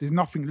 There's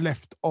nothing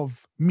left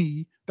of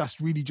me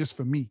that's really just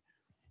for me.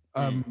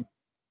 And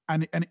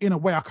And in a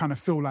way, I kind of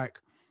feel like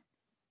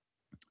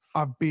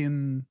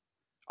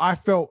I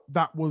felt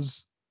that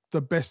was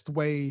the best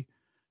way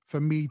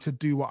for me to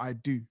do what I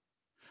do.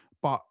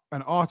 But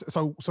an artist,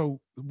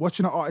 so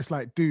watching an artist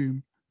like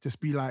Doom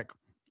just be like,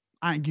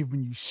 I ain't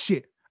giving you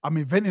shit. I'm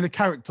inventing a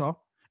character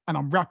and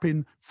I'm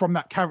rapping from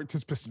that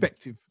character's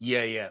perspective.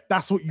 Yeah.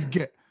 That's what you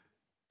get.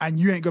 And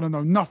you ain't gonna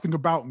know nothing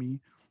about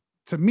me.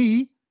 To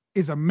me,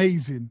 is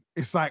amazing.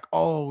 It's like,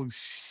 oh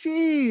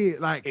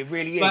shit. Like it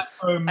really is. Like,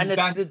 and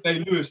Daniel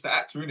Day-Lewis, the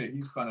actor, innit?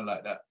 He's kind of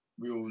like that.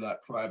 Real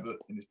like private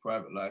in his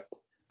private life.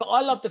 But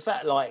I love the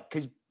fact, like,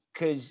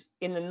 because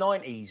in the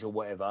 90s or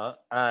whatever,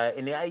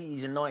 in the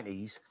 80s and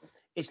 90s,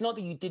 it's not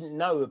that you didn't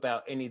know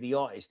about any of the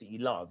artists that you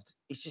loved.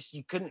 It's just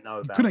you couldn't know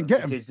about them.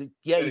 Because, you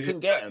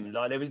couldn't get them.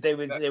 Like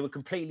they were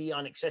completely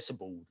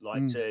inaccessible,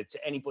 like to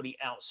anybody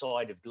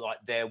outside of like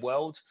their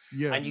world.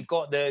 Yeah. And you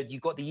got the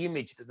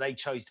image that they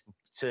chose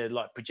to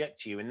like project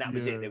to you, and that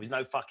was it. There was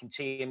no fucking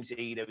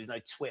TMZ, there was no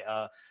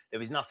Twitter, there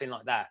was nothing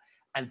like that.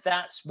 And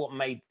that's what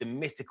made them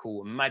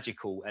mythical and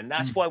magical. And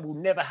that's why we'll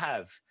never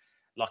have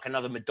like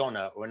another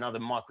Madonna or another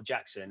Michael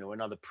Jackson or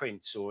another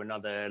Prince or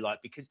another, like,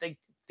 because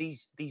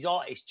these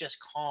artists just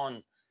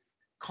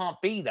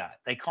can't be that.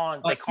 They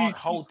can't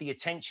hold the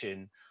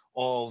attention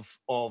of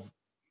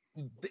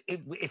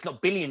if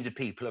not billions of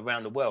people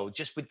around the world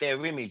just with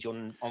their image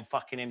on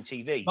fucking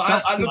MTV.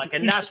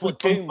 That's what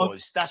Doom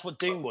was. That's what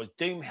Doom was.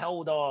 Doom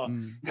held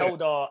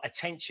our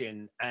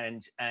attention,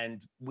 and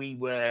we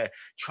were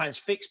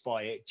transfixed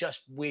by it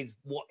just with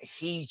what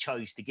he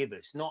chose to give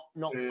us,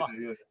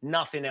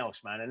 nothing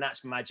else, man. And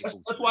that's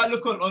magical. That's why I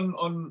look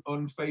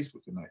on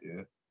Facebook and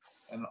that,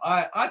 and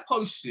I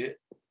post shit,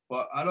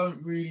 but I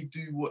don't really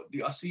do what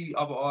I see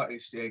other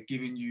artists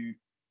giving you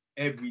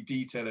every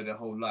detail of their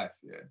whole life,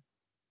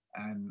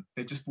 and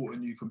they just bought a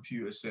new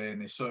computer, say,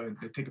 and they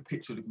take a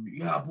picture of the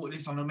computer. Yeah, I bought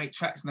this, I'm gonna make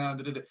tracks now,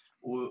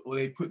 or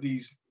they put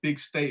these big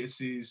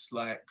statuses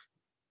like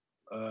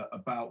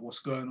about what's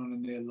going on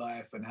in their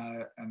life and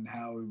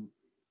how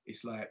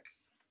it's like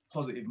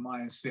positive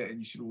mindset and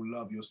you should all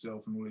love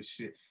yourself and all this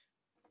shit.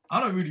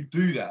 I don't really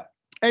do that.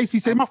 AC,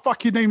 say my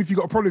fucking name if you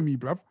got a problem with me,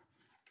 bruv.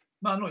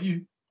 No, not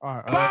you. All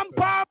right.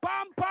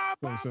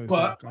 Sorry.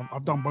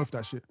 I've done both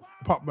that shit.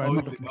 Apart from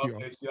not the computer.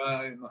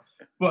 Okay,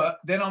 but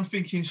then I'm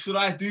thinking, should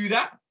I do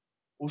that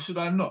or should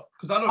I not?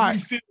 Because I don't really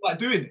feel like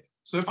doing it.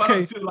 So if I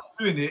don't feel like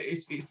doing it,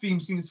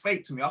 it seems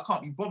fake to me. I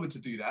can't be bothered to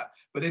do that.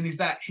 But then is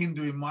that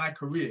hindering my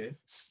career?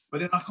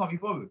 But then I can't be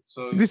bothered.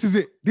 So see, this is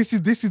it. This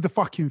is the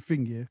fucking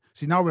thing, yeah.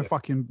 See, now we're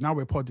podding,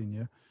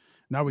 yeah.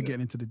 Now we're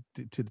getting into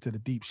the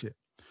deep shit.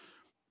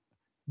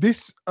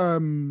 This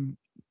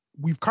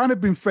we've kind of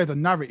been fed a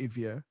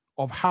narrative,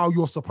 of how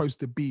you're supposed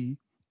to be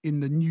in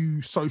the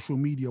new social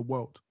media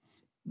world.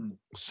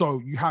 So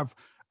you have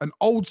an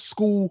old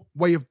school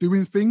way of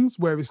doing things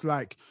where it's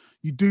like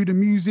you do the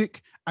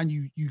music and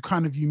you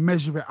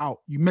measure it out.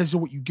 You measure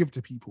what you give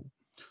to people.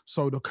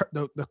 So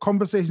the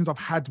conversations I've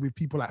had with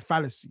people like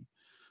Fallacy's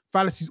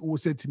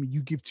always said to me,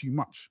 you give too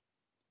much.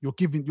 You're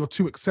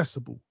too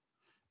accessible.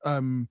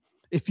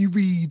 If you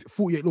read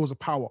 48 Laws of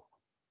Power,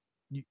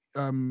 you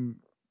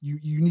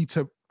need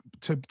to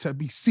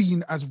be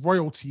seen as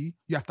royalty,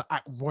 you have to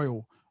act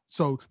royal.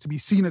 So to be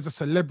seen as a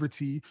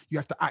celebrity, you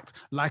have to act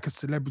like a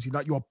celebrity,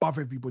 like you're above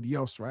everybody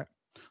else, right?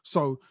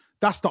 So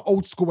that's the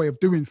old school way of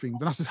doing things,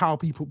 and that's just how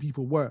people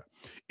were.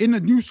 In the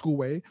new school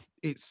way,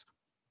 it's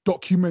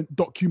document,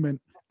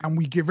 and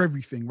we give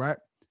everything, right?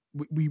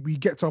 We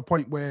get to a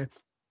point where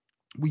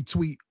we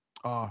tweet,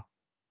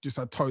 just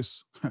had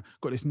toast,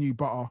 got this new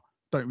butter,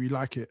 don't really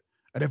like it,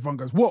 and everyone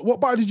goes, what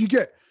butter did you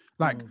get?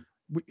 Like,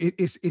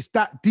 it's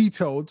that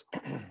detailed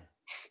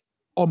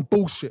on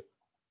bullshit,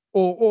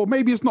 or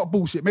maybe it's not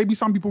bullshit. Maybe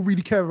some people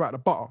really care about the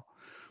butter.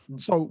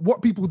 So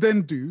what people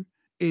then do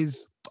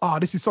is,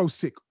 this is so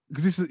sick,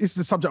 because this is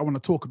the subject I want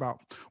to talk about.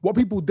 What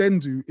people then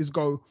do is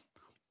go,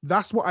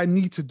 that's what I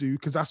need to do,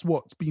 because that's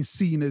what's being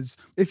seen as.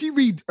 If you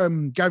read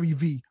Gary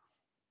V,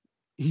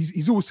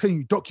 he's always telling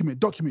you document.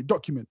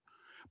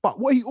 But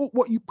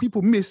what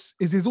people miss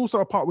is there's also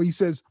a part where he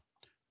says,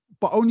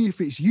 but only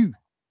if it's you.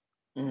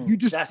 You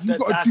got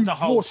to do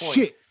more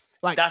shit.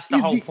 Like, that's the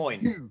whole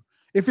point. You?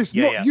 If it's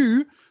not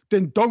you,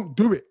 then don't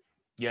do it.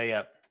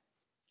 Yeah.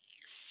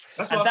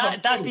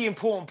 That's the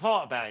important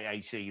part about it,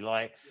 AC.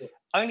 Like,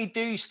 only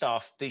do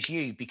stuff that's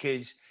you,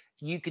 because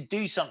you could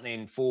do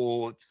something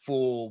for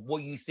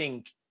what you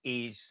think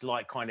is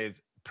like kind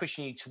of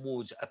pushing you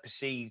towards a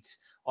perceived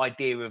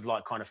idea of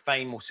like kind of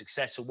fame or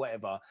success or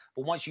whatever.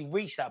 But once you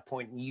reach that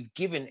point and you've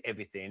given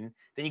everything,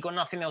 then you've got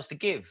nothing else to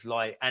give.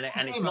 Like, and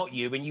it's not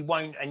you, and you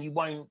won't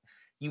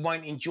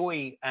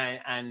enjoy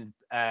and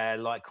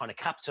like kind of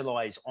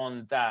capitalize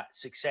on that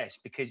success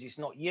because it's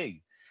not you.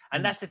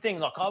 And that's the thing.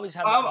 Like, I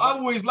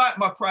always like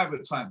my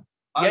private time.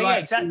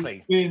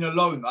 Exactly. Being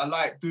alone. I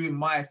like doing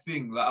my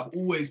thing. Like, I've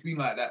always been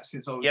like that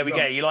since I was young. We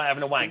get it. You like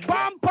having a wank.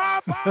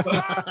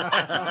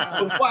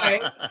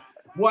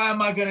 Why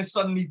am I going to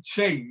suddenly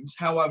change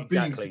how I've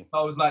been since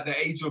I was like the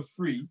age of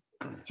 3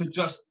 to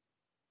just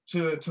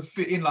to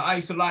fit in? Like, I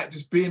used to like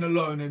just being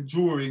alone and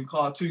drawing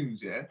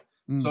cartoons,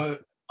 So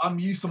I'm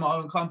used to my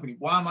own company.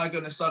 Why am I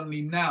going to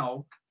suddenly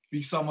now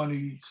be someone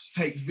who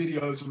takes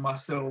videos of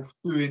myself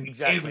doing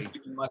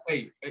everything in my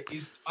day?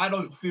 I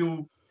don't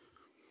feel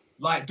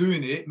like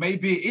doing it.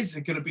 Maybe it is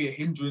going to be a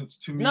hindrance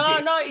to me.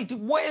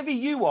 Whatever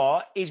you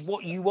are is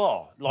what you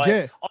are.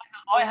 Like,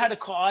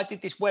 I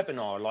did this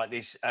webinar, like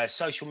this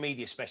social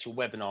media special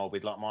webinar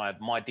with like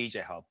my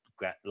DJ Hub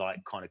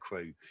like kind of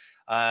crew,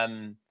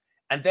 and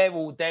they're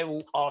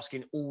all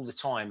asking all the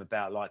time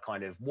about like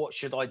kind of what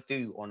should I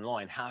do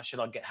online? How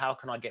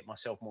can I get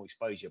myself more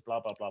exposure?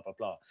 Blah blah blah blah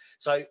blah.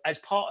 So as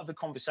part of the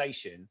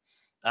conversation,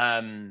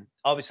 I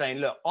was saying,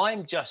 look,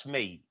 I'm just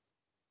me.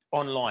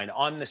 Online,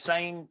 I'm the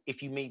same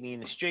if you meet me in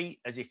the street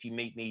as if you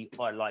meet me,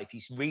 like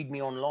if you read me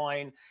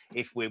online,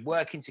 if we're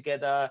working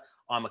together.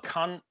 I'm a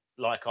cunt.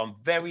 Like, I'm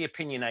very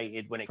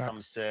opinionated when it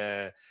comes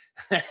to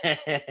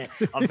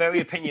I'm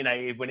very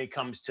opinionated when it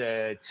comes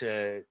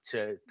to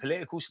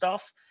political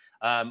stuff.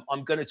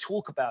 I'm going to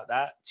talk about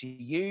that to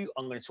you.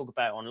 I'm going to talk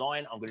about it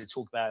online. I'm going to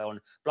talk about it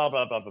on blah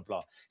blah blah blah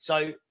blah.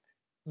 So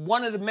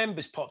one of the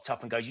members popped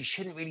up and goes, you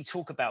shouldn't really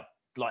talk about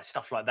like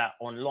stuff like that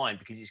online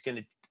because it's going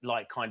to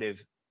like kind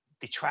of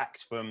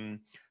detract from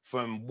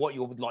what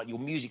you're like, your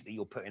music that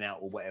you're putting out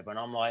or whatever. And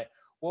I'm like,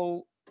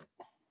 well,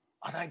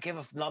 I don't give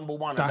a number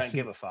one. I don't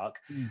give a fuck.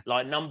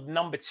 Like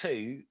number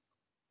two,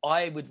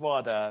 I would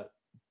rather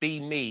be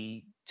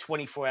me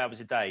 24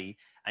 hours a day,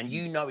 and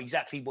you know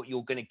exactly what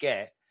you're going to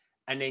get,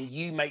 and then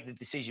you make the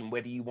decision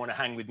whether you want to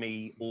hang with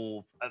me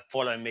or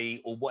follow me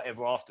or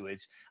whatever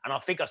afterwards. And I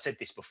think I said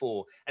this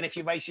before. And if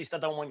you're racist, I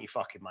don't want your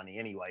fucking money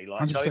anyway.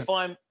 Like, 100%.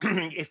 So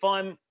if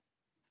I'm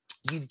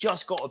you've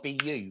just got to be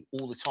you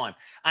all the time.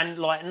 And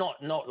like,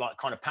 not like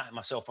kind of patting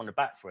myself on the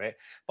back for it,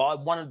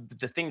 but one of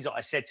the things that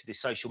I said to this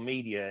social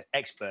media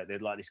expert,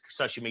 that like this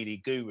social media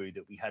guru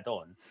that we had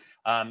on,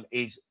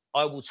 is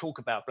I will talk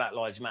about Black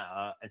Lives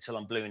Matter until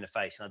I'm blue in the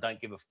face, and I don't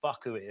give a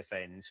fuck who it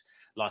offends.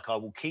 Like, I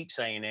will keep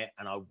saying it,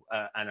 and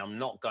I'm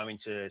not going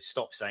to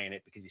stop saying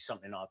it because it's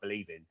something that I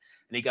believe in. And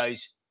he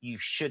goes, you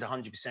should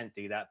 100%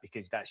 do that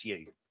because that's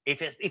you.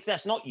 If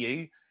that's not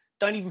you,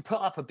 don't even put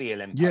up a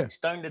BLM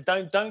post.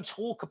 Don't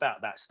talk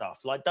about that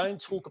stuff. Like,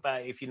 don't talk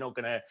about it if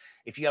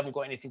you haven't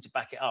got anything to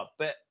back it up.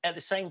 But at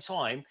the same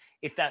time,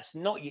 if that's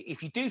not you,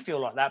 if you do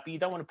feel like that, but you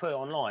don't want to put it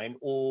online,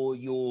 or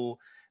you're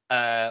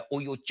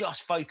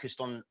just focused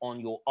on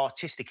your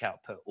artistic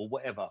output or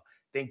whatever,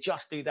 then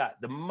just do that.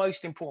 The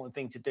most important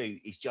thing to do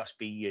is just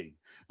be you.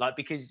 Like,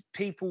 because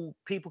people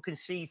can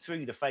see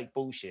through the fake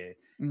bullshit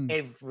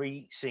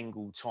every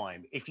single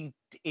time.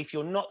 If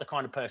you're not the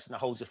kind of person that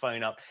holds the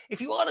phone up,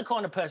 if you are the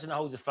kind of person that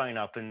holds the phone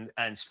up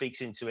and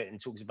speaks into it and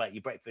talks about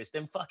your breakfast,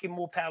 then fucking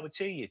more power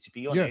to you, to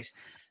be honest.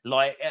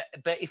 Like,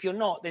 but if you're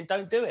not, then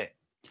don't do it.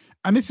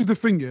 And this is the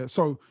thing, yeah.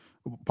 So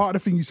part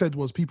of the thing you said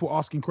was people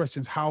asking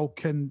questions. How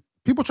can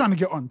people trying to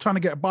get on, trying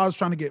to get buzz,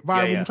 trying to get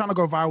viral, trying to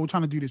go viral,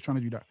 trying to do this, trying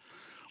to do that?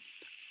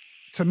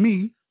 To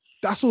me,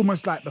 that's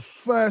almost like the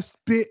first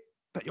bit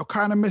that you're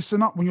kind of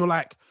messing up when you're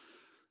like,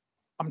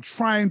 I'm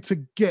trying to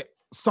get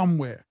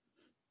somewhere.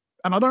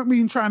 And I don't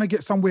mean trying to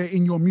get somewhere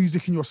in your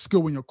music and your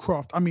skill and your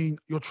craft. I mean,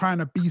 you're trying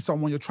to be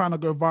someone, you're trying to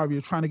go viral,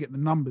 you're trying to get the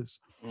numbers.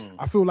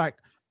 I feel like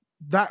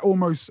that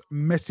almost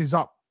messes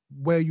up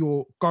where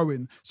you're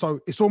going.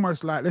 So it's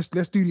almost like, let's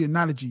do the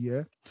analogy,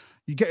 yeah?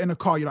 You get in a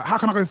car, you're like, how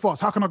can I go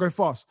fast? How can I go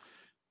fast?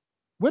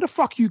 Where the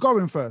fuck are you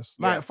going first?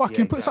 Like,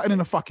 put something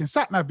in a fucking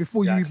sat nav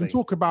before you even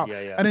talk about.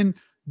 And then,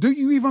 do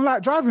you even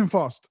like driving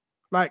fast?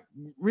 Like,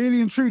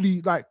 really and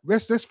truly, like,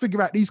 let's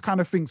figure out these kind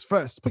of things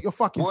first. Put your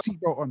fucking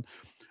seatbelt on.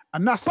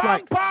 And that's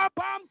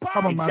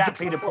come on,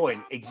 exactly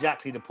man.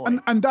 Exactly the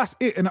point. And that's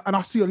it. And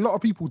I see a lot of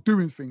people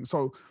doing things.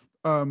 So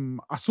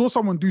I saw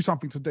someone do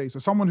something today. So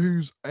someone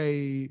there's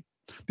a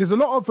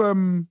lot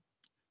of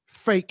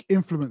fake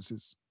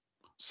influencers.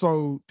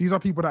 So these are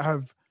people that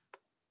have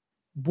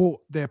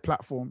bought their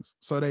platforms.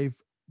 So they've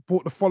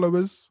bought the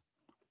followers.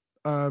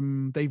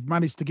 They've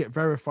managed to get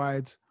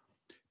verified.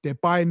 They're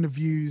buying the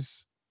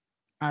views,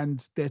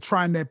 and they're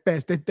trying their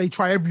best. They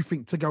try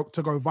everything to go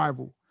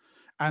viral.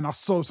 And I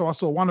saw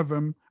one of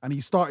them, and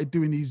he started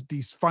doing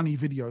these funny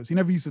videos. He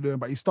never used to do them,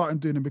 but he started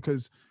doing them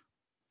because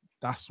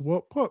that's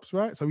what pops,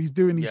 right? So he's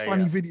doing these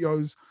funny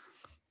videos.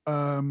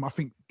 I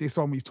think this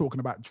one he's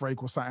talking about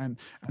Drake or something,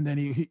 and then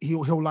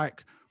he'll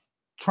like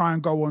try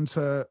and go on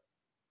to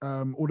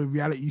all the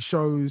reality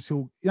shows. You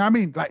know what I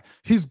mean? Like,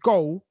 his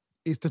goal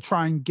is to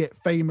try and get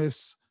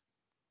famous,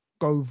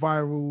 go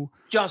viral.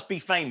 Just be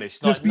famous.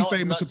 Just be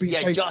famous.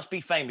 Just be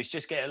famous.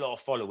 Just get a lot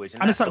of followers.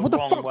 And it's like, what the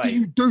fuck do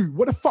you do?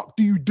 What the fuck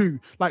do you do?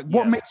 Like,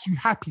 what makes you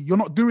happy? You're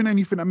not doing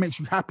anything that makes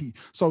you happy.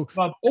 So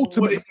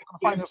ultimately, you're going to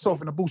find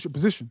yourself in a bullshit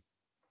position.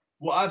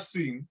 What I've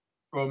seen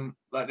from,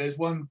 like, there's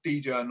one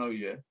DJ I know,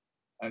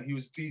 and he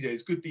was DJ.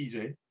 He's a good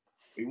DJ. But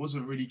he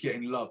wasn't really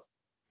getting love.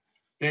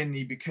 Then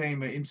he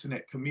became an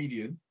internet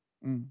comedian.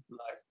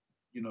 Like,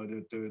 you know,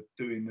 they're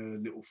doing the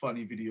little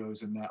funny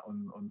videos and that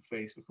on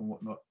Facebook and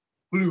whatnot.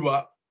 Blew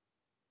up.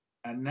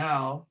 And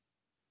now,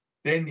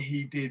 then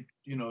he did,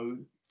 you know,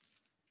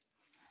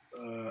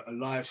 a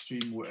live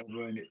stream or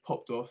whatever, and it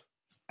popped off.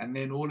 and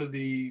then all of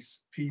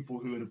these people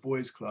who are the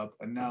boys club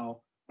are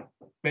now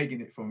begging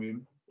it from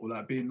him or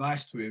like being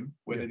nice to him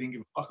where they didn't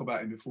give a fuck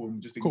about him before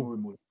and just ignore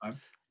him all the time.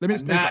 Let me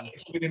explain something.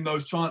 He's giving him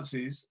those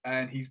chances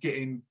and he's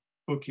getting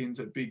bookings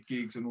at big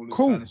gigs and all this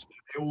kind of stuff.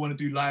 They all want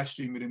to do live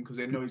stream with him because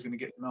they know he's going to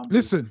get the numbers.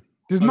 Listen,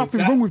 there's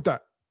nothing wrong with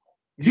that.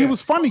 He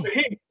was funny.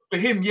 For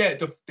him,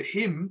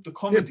 the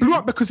comedy. It blew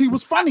up because he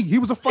was funny. He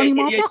was a funny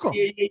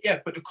motherfucker. Yeah.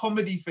 But the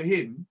comedy for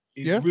him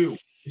is real.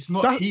 It's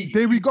not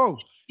there we go.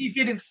 He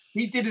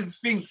didn't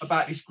think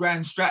about this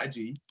grand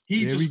strategy.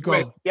 He just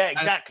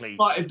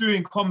started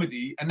doing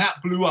comedy, and that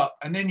blew up.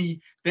 And then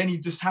he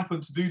just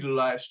happened to do the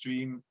live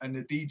stream and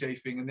the DJ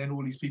thing, and then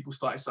all these people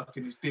started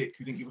sucking his dick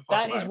who didn't give a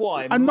fuck. That is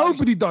why, and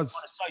nobody does.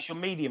 Social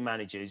media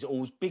managers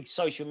or big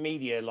social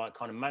media like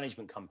kind of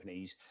management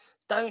companies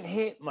don't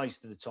hit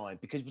most of the time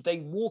because they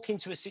walk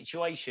into a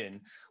situation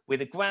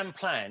with a grand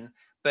plan,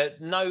 but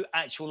no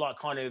actual like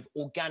kind of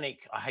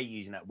organic, I hate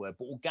using that word,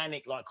 but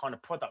organic like kind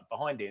of product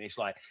behind it. And it's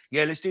like,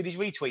 yeah, let's do these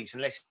retweets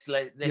and let's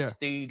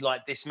do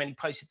like this many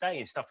posts a day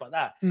and stuff like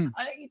that.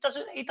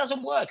 It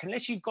doesn't work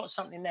unless you've got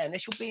something there,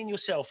 unless you're being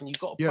yourself and you've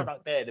got a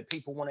product there that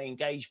people want to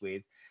engage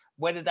with,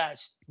 whether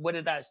that's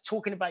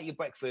talking about your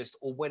breakfast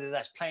or whether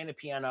that's playing a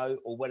piano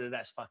or whether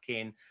that's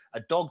fucking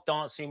a dog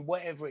dancing,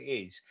 whatever it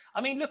is.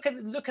 I mean, look at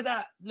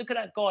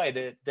that guy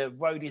that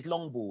rode his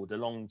longboard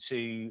along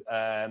to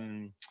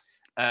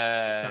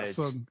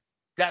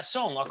that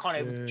song, I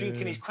kind of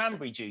drinking his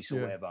cranberry juice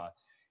or whatever.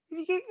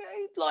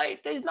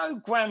 Like, there's no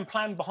grand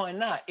plan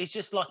behind that. It's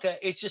just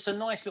a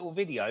nice little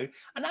video.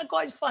 And that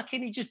guy's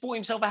he just bought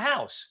himself a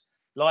house.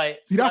 Like,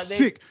 see, that's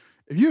sick.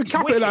 If you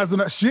capitalize on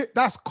that shit,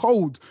 that's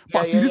cold.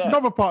 But this is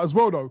another part as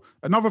well, though.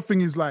 Another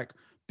thing is like,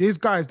 there's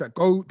guys that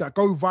go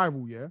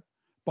viral,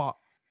 but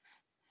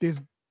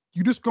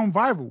you just gone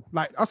viral.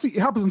 Like, I see it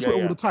happens on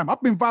Twitter all the time.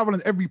 I've been viral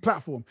on every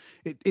platform.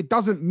 It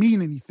doesn't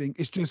mean anything.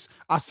 It's just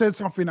I said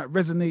something that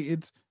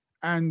resonated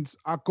and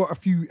I got a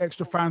few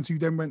extra fans who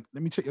then went,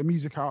 let me check your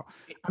music out.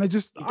 And it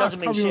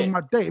doesn't mean shit.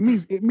 My day.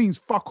 It means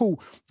fuck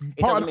all. It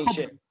doesn't mean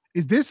shit.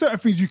 Is there certain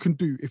things you can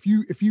do if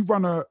you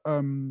run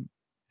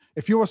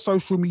if you're a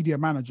social media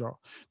manager,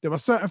 there are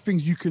certain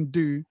things you can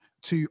do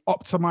to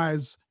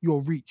optimize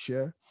your reach,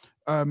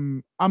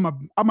 I'm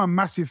a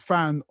massive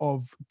fan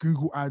of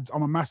Google ads.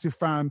 I'm a massive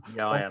fan of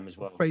I am as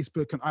well.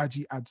 Facebook and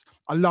IG ads.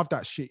 I love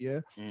that shit,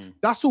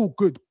 That's all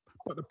good.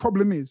 But the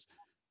problem is,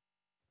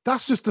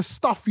 that's just the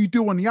stuff you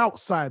do on the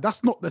outside.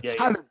 That's not the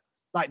talent.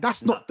 Like,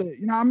 that's not the,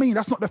 you know what I mean?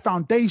 That's not the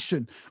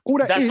foundation.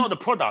 That's not the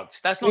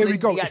product. That's not the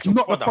actual it's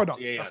not product. The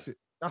product. Yeah.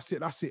 That's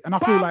it. And I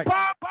feel like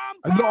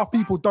a lot of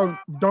people don't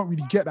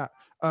really get that.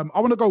 I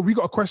want to go, we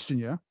got a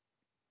question,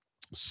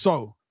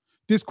 So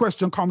this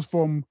question comes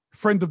from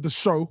friend of the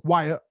show,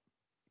 Wyatt.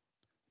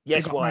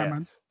 Yes,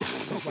 Wyatt.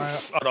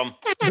 Hold on.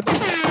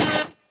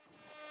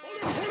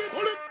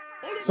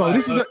 So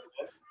this is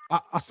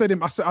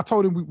I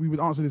told him we would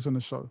answer this on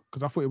the show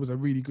because I thought it was a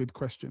really good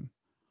question.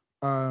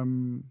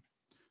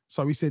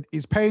 So he said,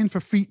 is paying for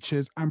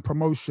features and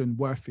promotion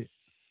worth it?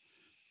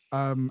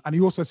 And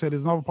he also said,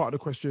 there's another part of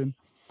the question.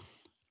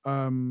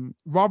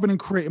 Rather than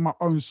creating my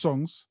own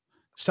songs,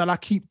 shall I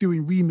keep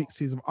doing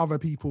remixes of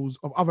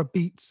other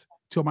beats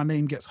till my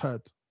name gets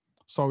heard?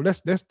 So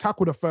let's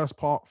tackle the first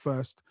part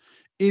first.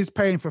 Is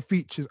paying for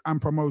features and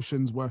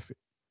promotions worth it?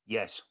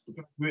 Yes.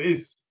 It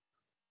is.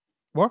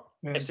 What?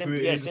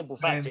 Simple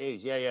fact it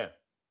is. Yeah.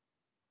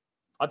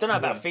 I don't know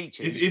about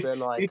features, but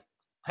like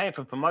paying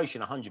for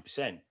promotion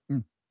 100%.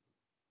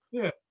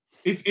 Yeah.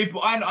 If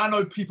I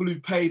know people who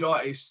paid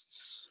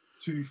artists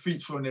to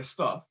feature on their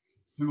stuff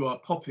who are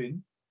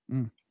popping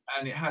and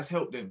it has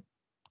helped them.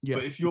 Yeah.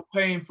 But if you're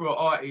paying for an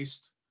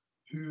artist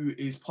who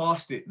is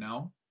past it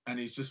now and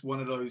is just one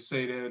of those,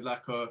 say they're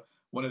like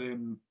one of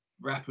them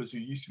rappers who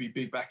used to be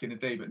big back in the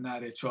day, but now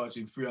they're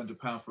charging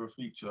 £300 for a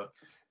feature.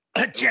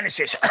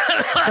 Genesis. You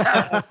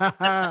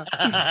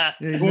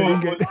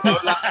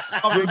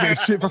get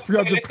shit for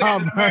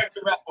 £300, man.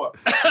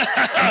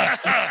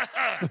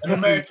 An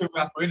American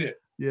rapper, innit?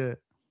 Yeah.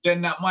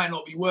 Then that might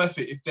not be worth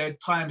it if their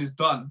time is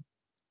done.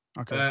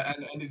 Okay.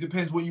 And it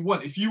depends what you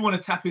want. If you want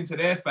to tap into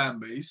their fan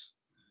base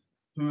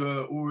who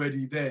are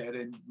already there,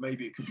 then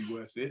maybe it could be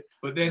worth it.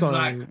 But then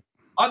like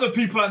other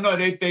people I know,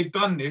 they've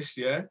done this,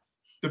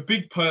 The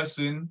big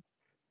person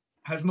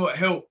has not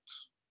helped.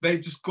 They've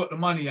just got the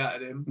money out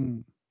of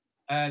them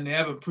and they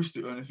haven't pushed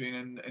it or anything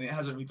and it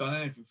hasn't really done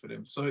anything for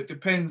them. So it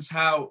depends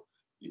how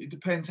you're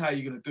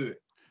going to do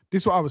it.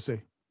 This is what I would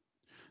say.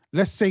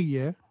 Let's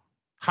say,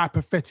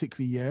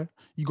 hypothetically,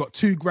 you got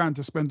 $2,000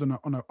 to spend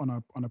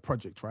on a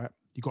project, right?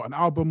 You got an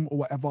album or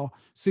whatever,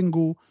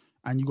 single,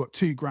 and you got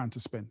 $2,000 to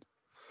spend.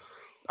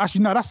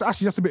 Actually, no, that's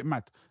a bit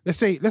mad. Let's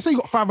say you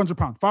got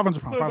 £500.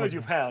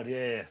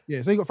 £500,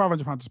 yeah. So you got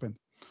 £500 to spend.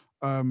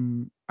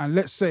 And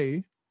let's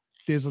say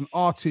there's an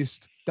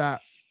artist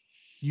that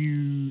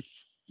you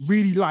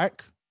really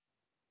like,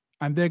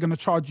 and they're gonna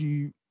charge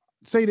you.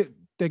 Say that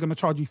they're gonna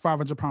charge you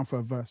 £500 for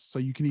a verse. So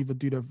you can either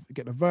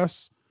get the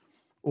verse,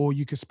 or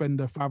you could spend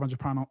the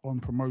 £500 on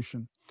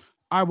promotion.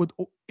 I would,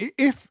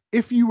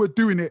 if you were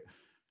doing it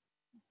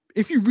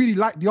if you really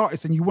like the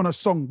artist and you want a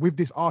song with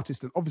this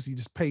artist, then obviously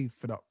just pay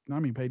for that. You know what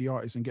I mean? Pay the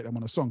artist and get them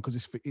on a song because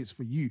it's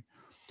for you.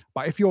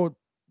 But if your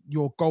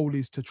goal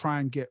is to try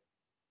and get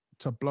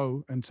to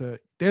blow and to,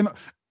 they're not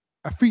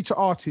a feature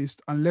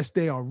artist unless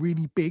they are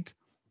really big,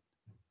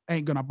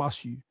 ain't gonna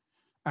bust you.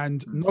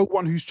 And no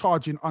one who's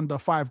charging under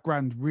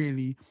 $5,000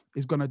 really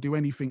is gonna do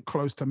anything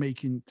close to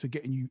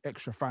getting you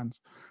extra fans,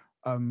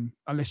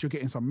 unless you're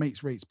getting some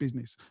mates rates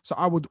business. So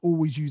I would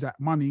always use that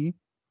money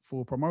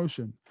for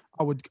promotion.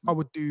 I would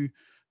do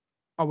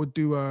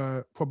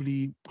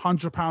probably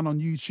 £100 on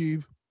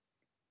YouTube,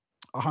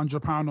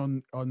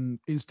 £100 on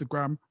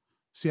Instagram,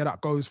 see how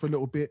that goes for a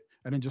little bit,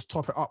 and then just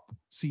top it up.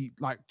 See,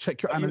 like,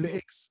 check your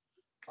analytics.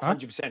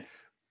 100%.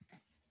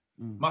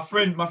 My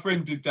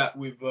friend did that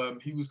with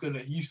he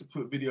used to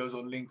put videos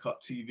on Link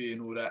Up TV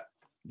and all that,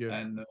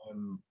 and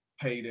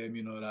pay them,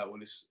 you know, that all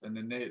this, and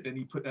then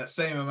he put that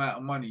same amount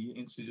of money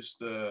into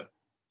just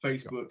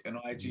Facebook and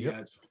IG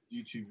ads for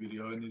YouTube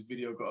video, and his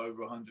video got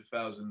over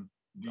 100,000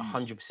 views.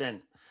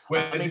 100%.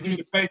 Whereas if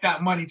you paid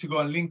that money to go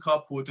and Link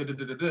Up or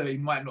he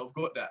might not have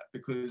got that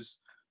because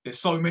there's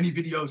so many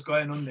videos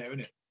going on there,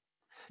 isn't it?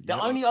 The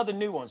only other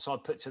nuance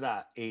I'd put to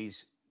that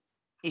is,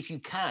 if you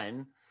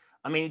can,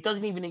 I mean, it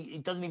doesn't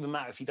even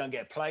matter if you don't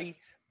get a play,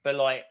 but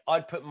like,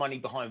 I'd put money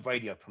behind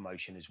radio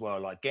promotion as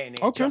well, like getting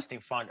it just in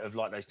front of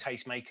like those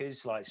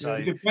tastemakers. Like, so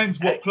it depends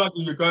what plugger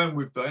you're going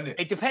with, though, innit?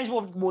 It depends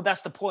well,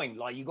 that's the point.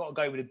 Like, you got to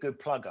go with a good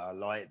plugger.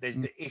 Like,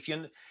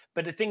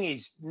 but the thing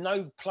is,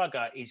 no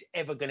plugger is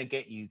ever going to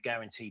get you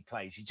guaranteed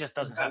plays. It just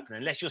doesn't happen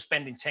unless you're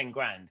spending 10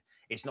 grand.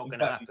 It's not going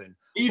to happen.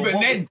 Even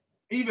then,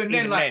 they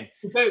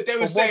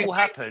were saying what will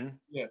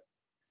happen? Yeah.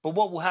 But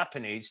what will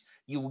happen is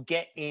you will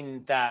get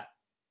in that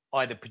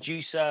either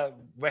producer,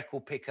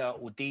 record picker,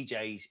 or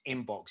DJ's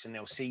inbox, and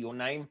they'll see your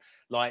name.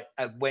 Like,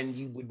 when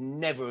you would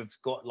never have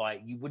got,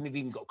 like, you wouldn't have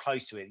even got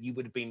close to it. You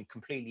would have been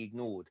completely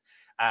ignored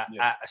at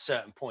a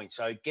certain point.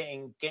 So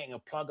getting a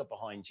plugger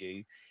behind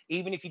you,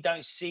 even if you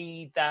don't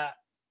see that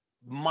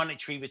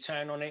monetary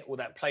return on it or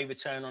that play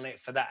return on it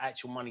for that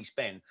actual money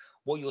spent,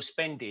 what you're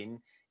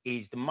spending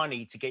is the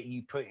money to get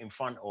you put in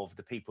front of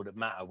the people that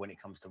matter when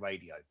it comes to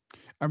radio.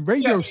 And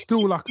radio is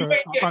still like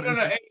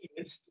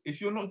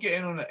if you're not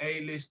getting on an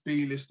A list,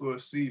 B list, or a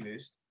C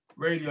list,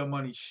 radio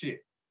money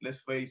shit. Let's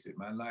face it,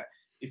 man. Like,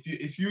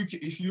 if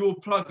your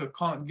plugger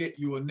can't get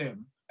you on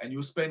them and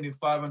you're spending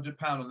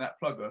 £500 on that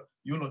plugger,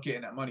 you're not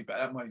getting that money back.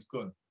 That money's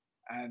gone.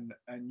 And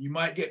you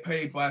might get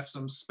paid by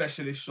some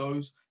specialist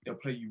shows. They'll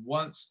play you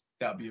once.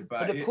 That'll be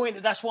about it.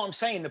 But that's what I'm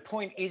saying. The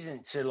point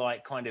isn't to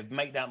like kind of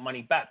make that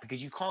money back,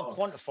 because you can't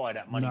quantify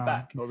that money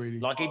back. Not really.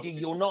 Like,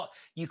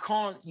 you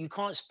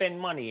can't spend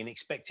money and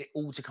expect it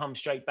all to come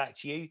straight back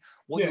to you.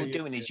 What you're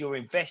doing is you're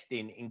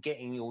investing in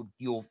getting your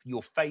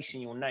face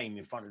and your name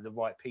in front of the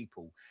right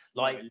people.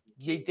 Like,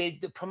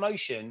 the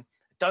promotion.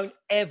 Don't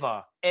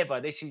ever,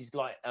 this is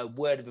like a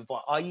word of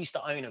advice. I used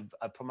to own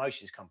a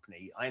promotions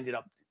company. I ended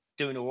up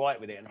doing all right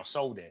with it and I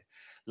sold it.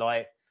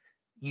 Like,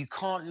 you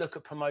can't look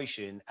at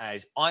promotion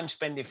as, I'm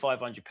spending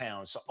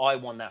 £500, so I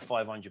want that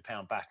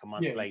 £500 back a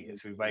month later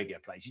through radio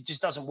plays. It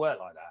just doesn't work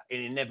like that,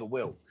 and it never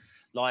will.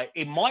 Like,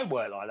 it might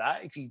work like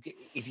that if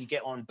you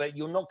get on, but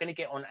you're not going to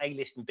get on A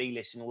list and B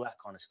list and all that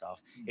kind of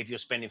stuff if you're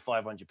spending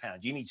 £500.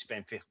 You need to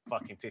spend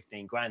fucking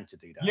 15 grand to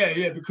do that.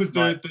 Yeah, because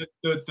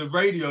the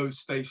radio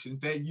stations,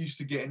 they're used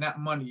to getting that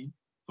money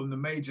from the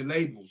major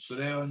labels, so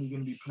they're only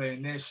going to be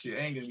playing their shit.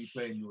 They ain't going to be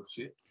playing your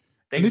shit.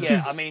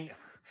 I mean,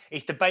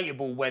 it's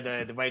debatable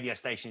whether the radio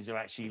stations are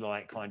actually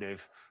like kind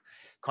of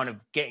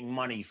getting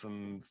money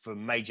from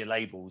major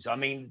labels. I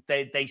mean,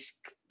 there's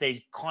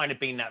kind of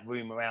been that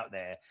rumor out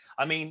there.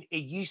 I mean,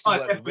 it used to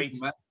work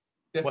with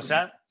What's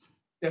that?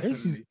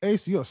 Definitely.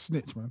 AC, you're a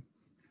snitch, man.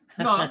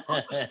 No, I'm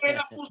not saying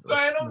that's what's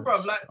going on,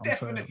 bro. Like,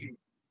 definitely.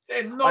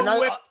 There's no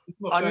way.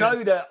 I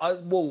know that.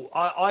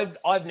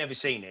 I've never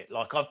seen it.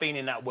 Like, I've been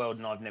in that world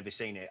and I've never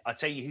seen it. I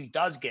tell you who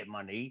does get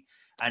money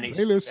and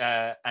it's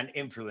and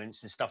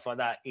influence and stuff like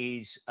that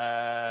is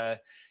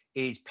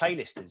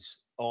playlisters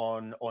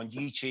on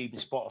YouTube and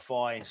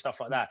Spotify and stuff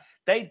like that.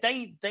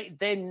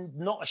 They're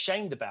not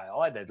ashamed about it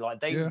either. Like,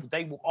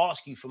 they will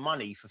ask you for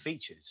money for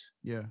features.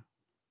 Yeah.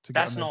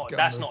 That's not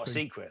a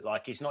secret.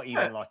 Like, it's not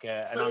even like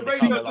an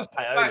undercover like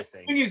payola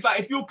thing. The thing is, like,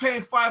 if you're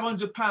paying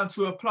 £500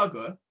 to a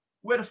plugger,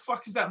 where the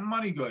fuck is that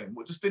money going?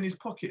 What, just in his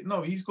pocket?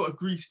 No, he's got to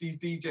grease these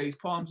DJs'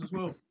 palms as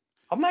well.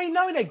 I mean,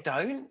 no, they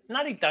don't.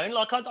 No, they don't.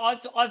 Like,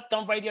 I've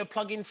done radio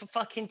plugin for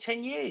fucking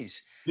 10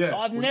 years. Yeah,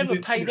 I've never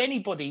paid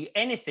anybody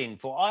anything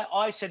for.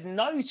 I said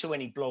no to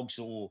any blogs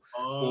or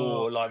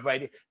like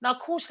radio. Now, of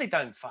course, they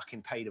don't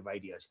fucking pay the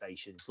radio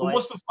stations. Like,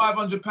 what's the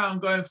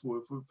 £500 going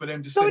for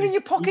them? Just going in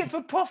your pocket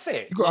for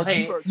profit. You got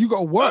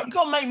to work. You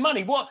got to make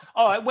money. What?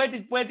 All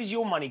right. Where does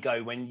your money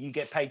go when you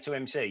get paid to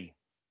MC?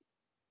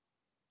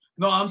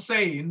 No, I'm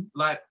saying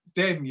like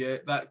them,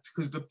 like,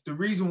 because the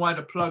reason why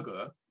the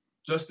plugger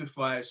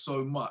justifies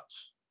so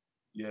much,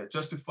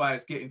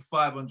 justifies getting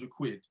 500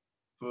 quid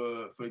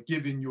for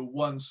giving your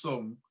one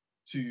song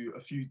to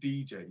a few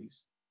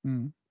DJs,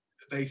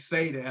 they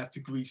say they have to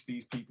grease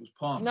these people's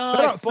palms. No,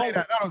 They don't say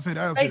that.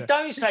 They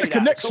don't say that.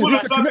 Connection. All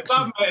It's the connection.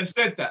 I've met have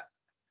said that.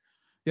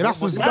 Yeah,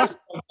 that's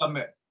I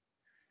met.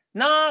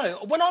 No,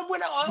 when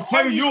I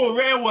Terry, you're a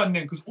rare one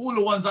then, because all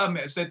the ones I've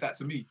met have said that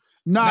to me.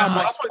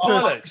 nah.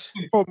 Alex.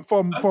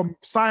 From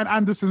Cyan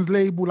Anderson's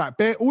label, like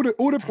all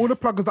the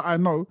pluggers that I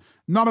know,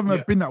 none of them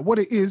have been that. What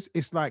it is,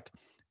 it's like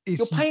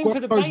You're paying got for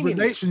the those mailing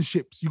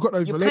relationships. You got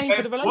those You're relationships.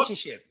 paying for the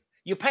relationship.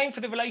 You're paying for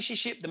the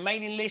relationship, the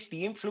mailing list,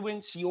 the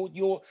influence.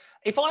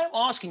 If I'm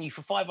asking you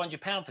for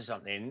 £500 for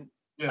something,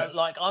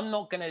 like I'm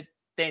not gonna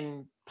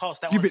then pass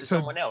that on to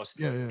someone else.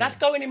 That's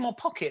going in my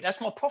pocket.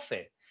 That's my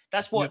profit.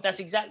 That's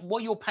exactly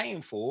what you're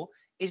paying for.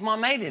 Is my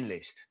mailing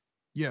list.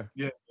 Yeah.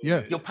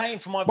 You're paying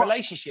for my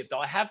relationship that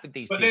I have with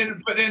these people.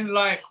 But then,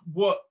 like,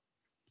 what?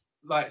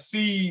 Like,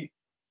 see,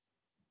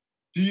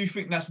 do you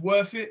think that's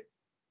worth it?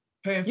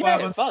 Paying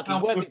fuck, it's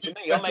worth it to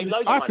me. I made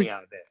loads of money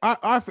out of it.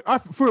 I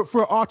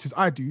for an artist,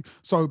 I do.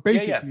 So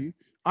basically,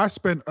 I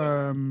spent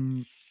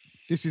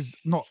this is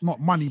not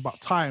money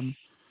but time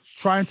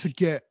trying to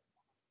get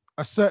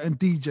a certain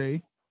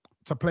DJ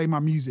to play my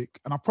music,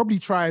 and I've probably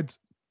tried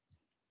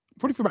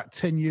for about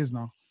 10 years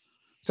now.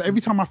 So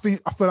every time I feel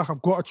like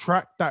I've got a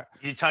track that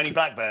is it Tony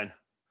Blackburn?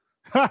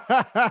 like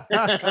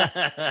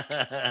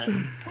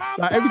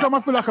every time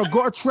I feel like I've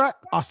got a track,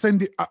 I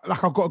send it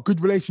like I've got a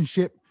good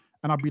relationship,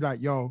 and I'll be like,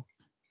 yo,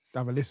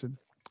 have a listen.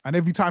 And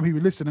every time he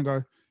would listen and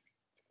go,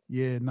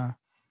 yeah, nah.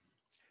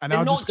 And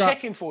they're not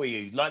checking for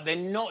you. Like they're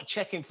not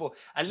checking for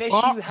unless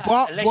you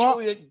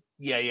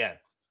have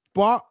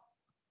But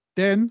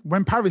then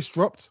when Paris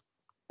dropped,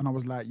 and I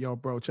was like, yo,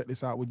 bro, check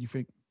this out. What do you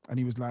think? And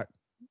he was like,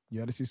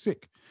 yeah, this is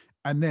sick.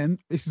 And then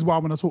this is why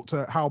when I talk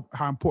to how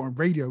important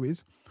radio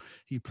is,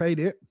 he played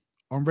it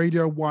on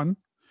Radio 1.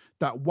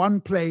 That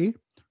one play,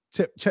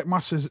 check my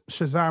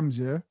Shazams,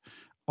 yeah.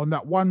 On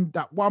that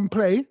one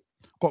play,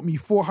 got me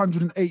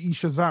 480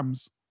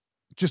 Shazams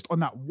just on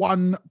that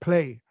one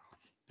play.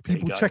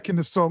 People checking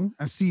the song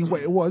and seeing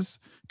what it was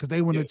because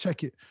they want to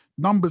check it.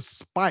 Numbers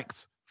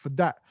spiked for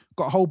that.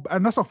 Got a whole,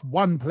 and that's off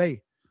one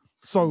play.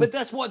 So, but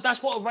that's what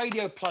a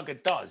radio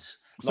plugger does.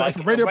 So like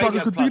if a radio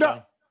plugger could do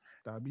that,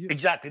 that'd be it.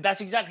 Exactly.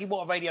 That's exactly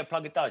what a radio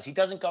plugger does. He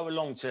doesn't go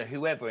along to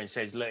whoever and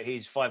says, look,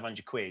 here's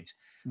 500 quid.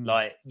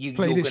 Like you're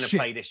going to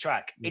play this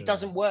track. Yeah. It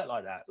doesn't work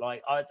like that.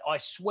 Like I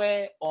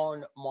swear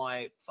on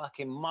my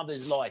fucking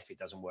mother's life, it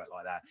doesn't work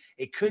like that.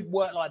 It could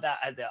work like that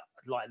at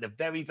the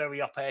very,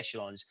 very upper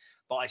echelons,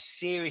 but I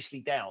seriously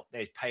doubt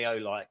there's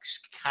payo like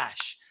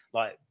cash,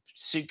 like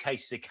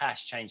suitcases of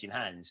cash changing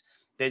hands.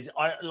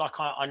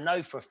 I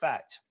know for a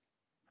fact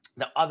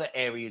that other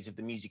areas of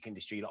the music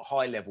industry, like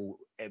high level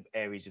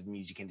areas of the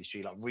music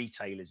industry, like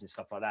retailers and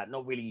stuff like that,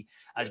 not really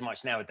as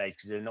much nowadays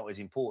because they're not as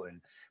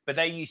important, but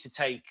they used to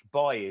take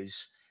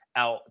buyers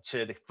out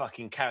to the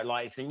fucking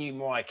like if the new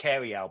Mariah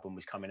Carey album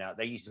was coming out,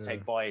 they used to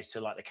take buyers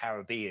to like the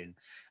Caribbean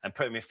and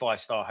put them in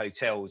 5-star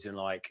hotels, and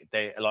like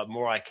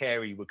Mariah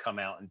Carey would come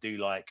out and do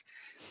like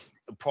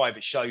a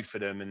private show for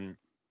them, and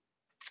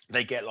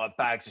they get like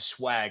bags of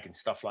swag and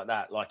stuff like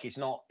that. Like it's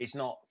not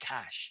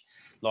cash.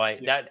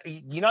 Like that,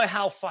 you know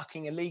how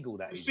fucking illegal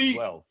that is as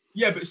well.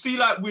 Yeah, but see,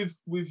 like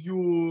with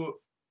your,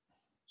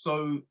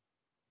 so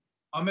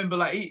I remember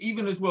like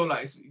even as well,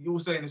 like you're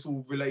saying it's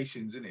all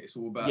relations, isn't it? It's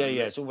all about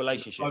it's all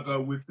relationships.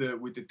 Plugger with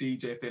the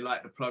DJ if they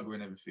like the plugger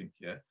and everything.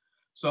 Yeah.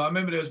 So I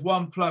remember there was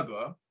one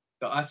plugger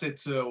that I said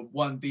to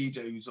one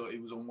DJ he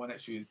was on One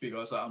Extra, he was big. I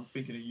was like, I'm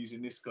thinking of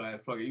using this guy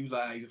plugger. He was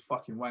like, he's a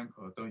fucking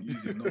wanker. Don't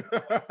use him.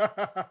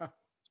 No.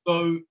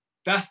 So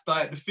that's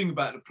like the thing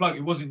about the plug.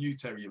 It wasn't you,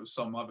 Terry. It was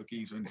some other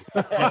geezer.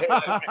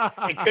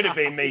 It could have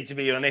been me, to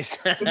be honest.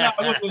 There's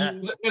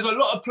a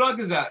lot of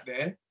pluggers out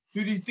there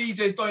who these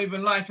DJs don't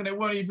even like, and they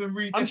won't even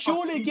read. I'm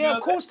sure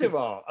of course there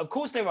are. Of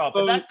course there are.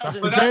 But that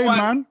doesn't. That's the game,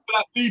 man.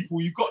 Black people,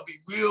 you've got to be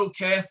real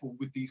careful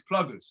with these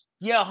pluggers.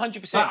 Yeah,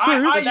 100%.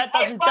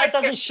 That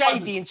doesn't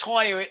shade the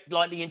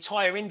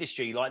entire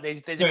industry. Like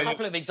there's a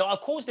couple of examples.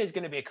 Of course, there's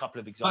going to be a couple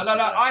of examples.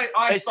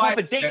 There's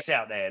proper dicks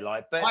out there.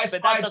 Like, but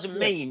that doesn't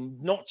mean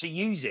not to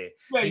use it.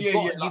 You've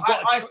got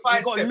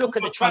to look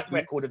at the track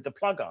record of the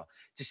plugger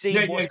to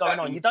see what's going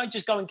on. You don't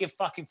just go and give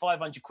fucking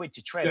 500 quid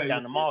to Trev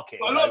down the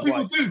market. A lot of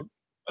people do.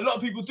 A lot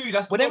of people do.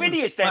 That's they're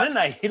idiots then, aren't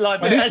they?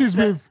 Like, but I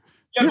sidestepped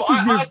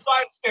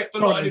a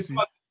lot of this.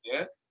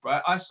 Yeah,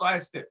 right. I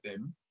sidestepped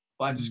them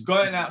by just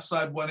going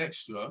outside One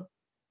Extra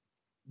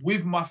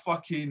with my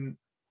fucking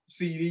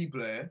CD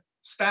player,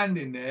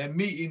 standing there,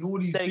 meeting all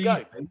these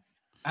DJs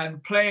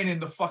and playing in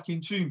the fucking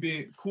tune,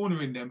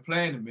 cornering them,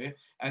 playing them it,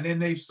 and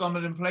then some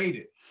of them played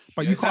it.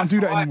 But you can't do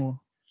that anymore.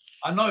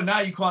 I know now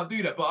you can't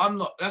do that, but I'm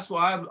not. That's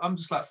why I'm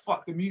just like,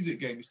 fuck the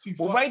music game. It's too.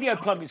 Well, radio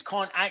pluggers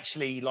can't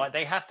actually, like,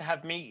 they have to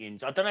have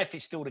meetings. I don't know if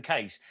it's still the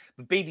case,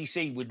 but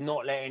BBC would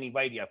not let any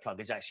radio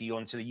pluggers actually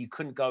onto you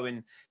couldn't go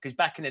in, because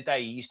back in the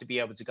day you used to be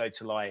able to go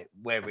to like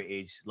wherever it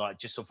is, like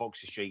just off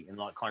Oxford Street, and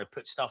like kind of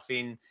put stuff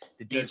in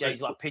the DJs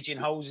like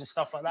pigeonholes and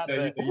stuff like that.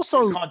 But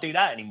also, you can't do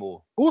that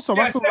anymore. Also,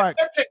 I feel like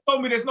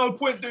told me there's no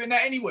point doing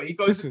that anyway. He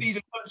goes to DJ,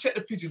 check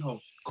the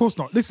pigeonholes. Of course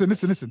not.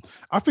 Listen.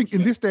 I think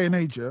in this day and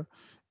age,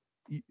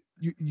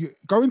 you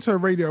go into a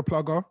radio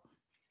plugger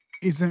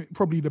isn't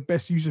probably the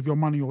best use of your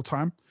money or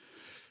time,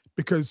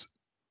 because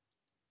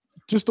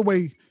just the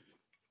way,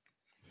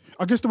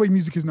 I guess the way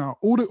music is now,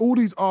 all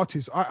these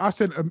artists, I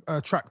sent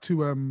a track to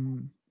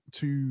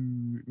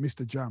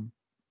Mr. Jam,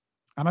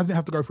 and I didn't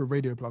have to go for a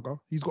radio plugger.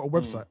 He's got a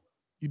website.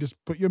 You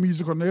just put your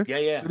music on there,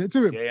 send it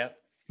to him.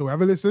 He'll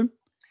have a listen.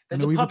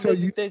 There's and a he'll tell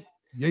you.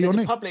 There's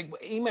a public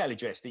email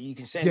address that you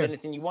can send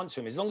anything you want to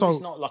him. As long as it's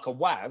not like a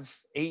WAV,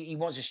 he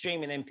wants to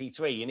stream an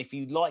MP3, and if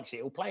he likes it,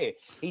 he'll play it.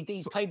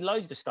 He's played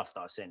loads of stuff that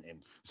I sent him.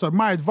 So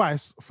my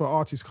advice for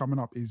artists coming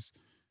up is,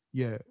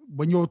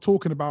 when you're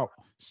talking about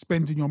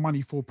spending your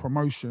money for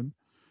promotion,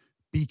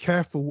 be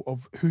careful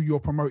of who you're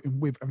promoting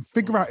with and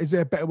figure out, is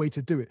there a better way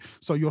to do it?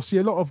 So you'll see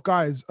a lot of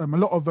guys, a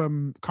lot of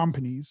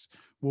companies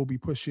will be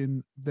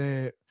pushing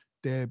their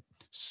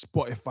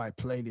Spotify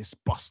playlist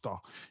buster.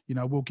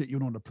 We'll get you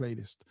on the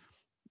playlist.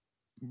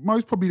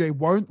 Most probably they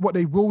won't. What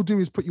they will do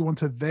is put you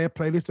onto their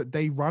playlist that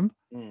they run,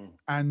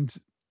 and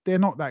they're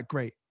not that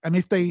great. And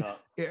if they,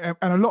 and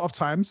a lot of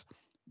times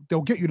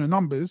they'll get you the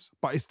numbers,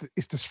 but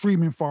it's the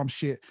streaming farm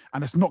shit,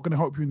 and it's not going to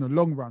help you in the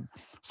long run.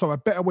 So a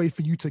better way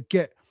for you to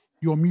get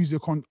your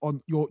music on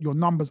your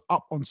numbers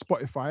up on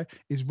Spotify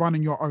is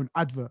running your own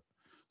advert.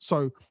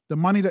 So the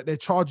money that they're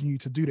charging you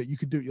to do that, you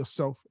could do it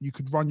yourself. You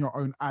could run your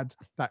own ad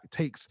that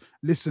takes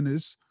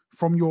listeners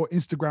from your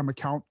Instagram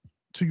account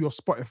to your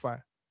Spotify.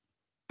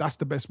 That's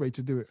the best way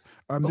to do it.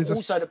 But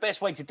also the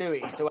best way to do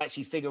it is to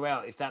actually figure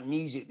out if that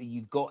music that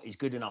you've got is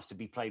good enough to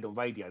be played on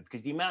radio,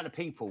 because the amount of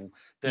people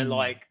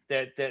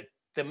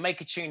that make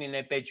a tune in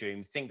their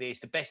bedroom, think that it's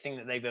the best thing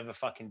that they've ever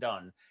fucking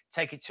done,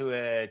 take it to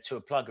a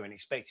plugger and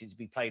expect it to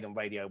be played on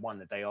Radio 1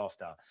 the day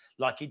after.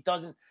 Like, it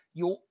doesn't,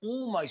 you're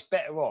almost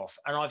better off.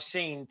 And I've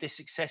seen this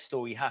success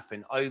story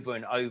happen over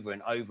and over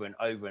and over and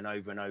over and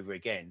over and over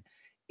again,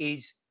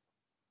 is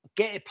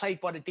get it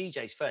played by the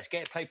DJs first,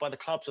 get it played by the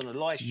clubs, on the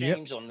live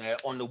streams, on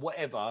the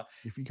whatever.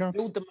 If you can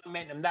build the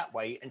momentum that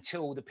way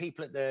until the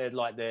people at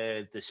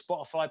the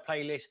Spotify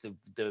playlist,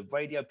 the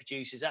radio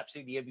producers,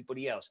 absolutely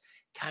everybody else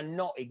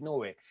cannot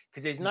ignore it,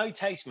 because there's no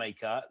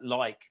tastemaker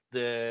like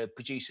the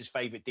producer's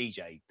favorite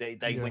DJ.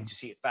 They went to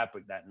see at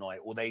Fabric that night,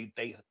 or they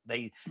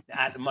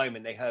at the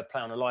moment they heard play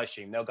on a live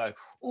stream. They'll go,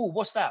 oh,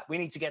 what's that? We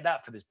need to get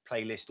that for this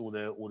playlist or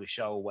the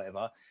show or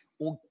whatever.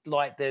 Or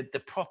like the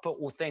proper,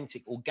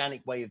 authentic,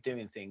 organic way of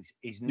doing things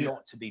is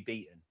not to be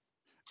beaten.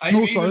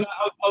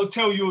 I'll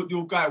tell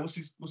your guy, what's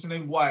his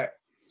name, Wyatt.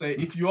 So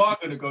if you are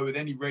going to go with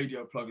any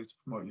radio plugger to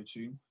promote your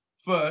tune,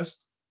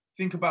 first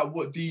think about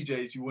what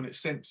DJs you want it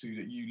sent to,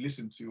 that you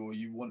listen to, or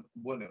you want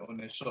it on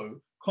their show.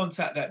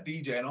 Contact that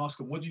DJ and ask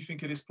him, what do you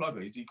think of this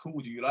plugger? Is he cool?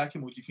 Do you like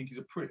him, or do you think he's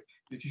a prick?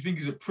 If you think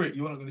he's a prick,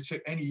 you're not going to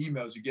check any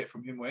emails you get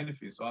from him or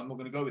anything. So I'm not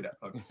going to go with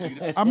that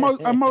plugger.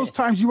 and most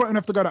times you won't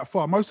have to go that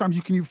far. Most times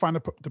you can even find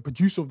the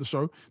producer of the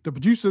show. The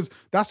producers,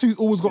 that's who's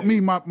always got me.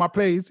 My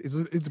plays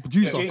is the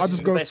producer. I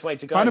just go, best way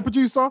to go, find a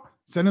producer,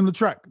 send him the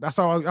track. That's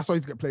how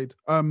he's get played.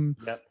 There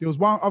was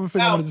one other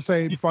thing I wanted to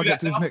say before I get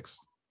to this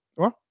next.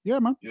 What? Yeah,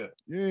 man.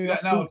 Yeah.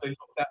 Now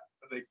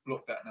they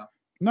blocked that now.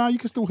 No, you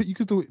can still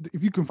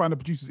if you can find the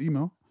producer's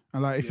email,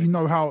 and like if you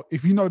know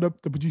the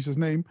producer's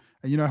name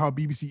and you know how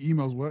BBC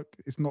emails work,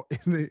 it's not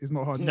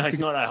hard. No, it's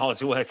not that hard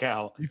to work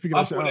out. You figure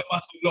that shit out. They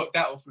must have locked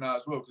that off now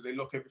as well, because they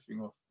lock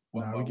everything off.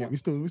 We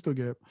still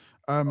get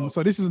it.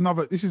 So this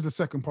is the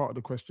second part of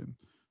the question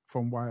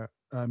from Wyatt.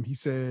 He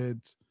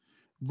said,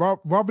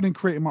 rather than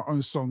creating my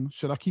own song,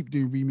 should I keep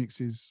doing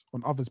remixes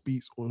on others'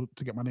 beats, or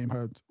to get my name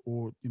heard,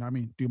 or you know what I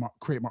mean,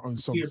 create my own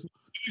songs?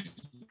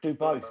 Do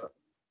both.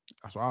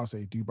 That's what I'll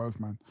say. Do both,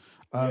 man.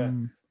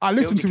 I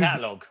listen to his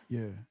catalog.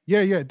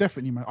 Yeah,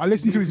 definitely, man. I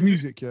listen to his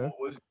music. Yeah.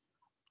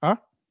 Huh?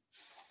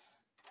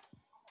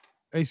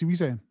 AC, what you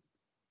saying?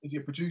 Is he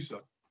a producer?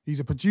 He's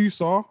a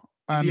producer.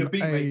 Is he a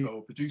beat maker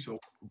or producer?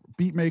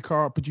 Beat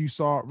maker,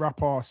 producer,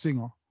 rapper,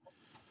 singer.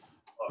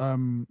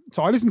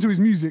 So I listened to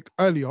his music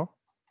earlier,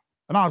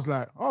 and I was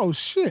like, "Oh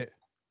shit,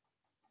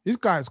 this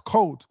guy's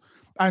cold."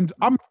 And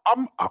I'm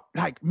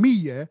like me,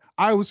 yeah.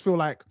 I always feel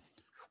like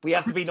we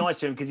have to be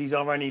nice to him because he's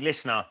our only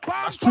listener.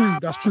 That's true.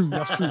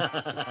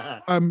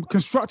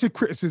 Constructive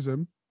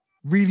criticism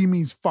really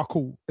means fuck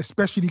all,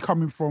 especially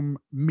coming from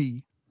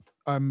me.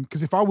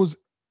 Because if I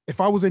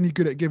was any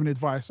good at giving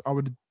advice, I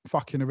would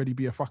fucking already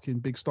be a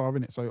fucking big star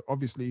in it. So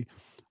obviously,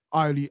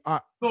 I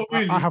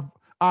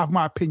have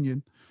my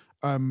opinion.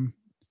 I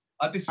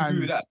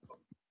disagree with that.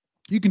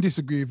 You can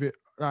disagree with it.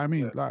 I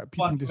mean, like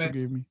people can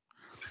disagree with me.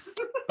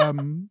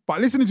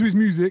 But listening to his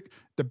music,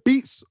 the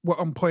beats were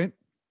on point.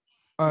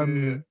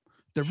 The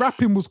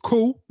rapping was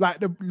cool.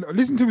 Like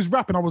listening to his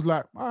rapping, I was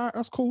like, all right,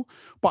 that's cool.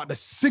 But the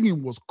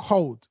singing was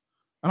cold.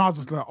 And I was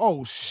just like,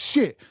 oh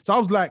shit. So I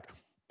was like,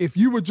 if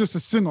you were just a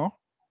singer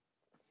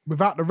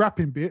without the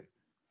rapping bit,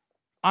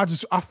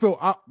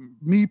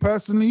 me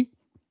personally,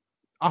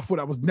 I thought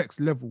that was next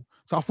level.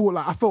 So I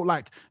felt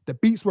like the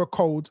beats were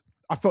cold.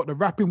 I felt the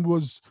rapping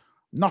was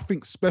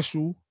nothing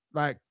special.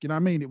 Like, you know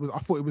what I mean? I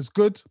thought it was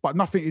good, but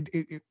nothing,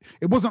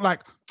 it wasn't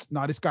like,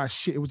 nah, this guy's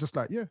shit. It was just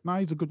like, yeah, nah,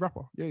 he's a good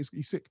rapper. Yeah,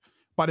 he's sick.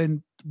 But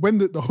then when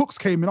the hooks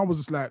came in, I was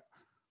just like,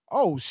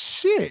 oh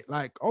shit,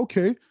 like,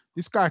 okay,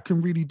 this guy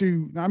can really do,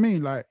 you know what I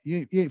mean? Like,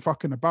 he ain't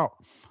fucking about.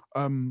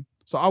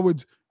 So I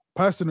would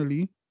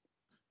personally,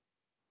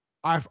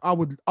 I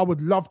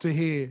would love to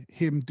hear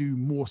him do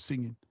more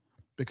singing,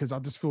 because I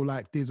just feel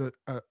like there's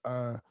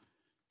a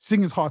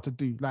singing's hard to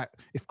do. Like,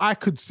 if I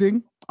could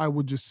sing, I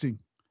would just sing.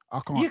 I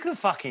can't. You can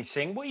fucking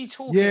sing. What are you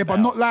talking Yeah, about?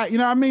 but not like, you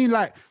know what I mean?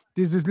 Like,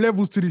 there's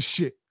levels to this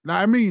shit.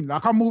 Like, I mean,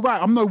 like, I'm all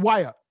right. I'm no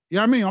Wyatt. You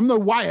know what I mean? I'm no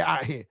Wyatt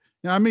out here. You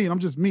know what I mean? I'm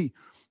just me.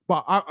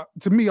 But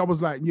to me, I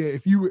was like, yeah,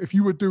 if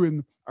you were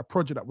doing a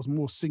project that was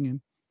more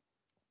singing,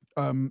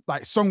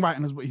 like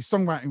songwriting, his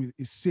songwriting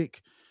is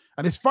sick.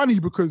 And it's funny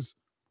because,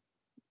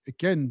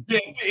 again, yeah,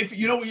 if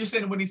you know what you're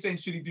saying when he's saying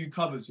should he do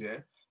covers, yeah,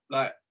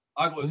 like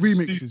I got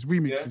remixes,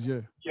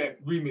 yeah,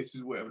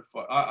 remixes, whatever the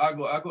fuck.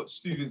 I got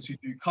students who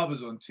do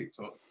covers on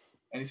TikTok,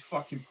 and it's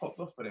fucking popped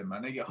off for them,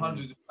 man. They get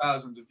hundreds of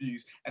thousands of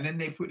views, and then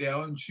they put their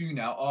own tune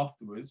out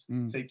afterwards.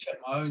 Say, check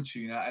my own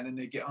tune out, and then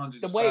they get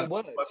hundreds. The way it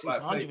works, it's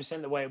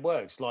 100% the way it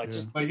works. Like,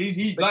 just but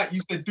he like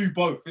you said, do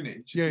both,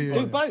 innit?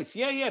 Do both.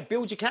 Yeah.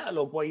 Build your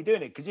catalogue while you're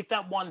doing it, because if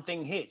that one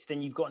thing hits,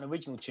 then you've got an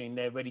original tune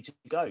there ready to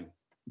go.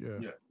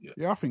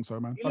 Yeah, I think so,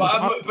 man. But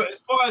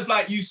as far as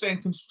like you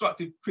saying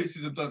constructive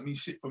criticism don't mean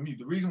shit from you,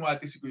 the reason why I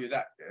disagree with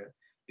that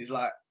is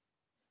like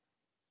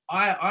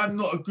I'm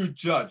not a good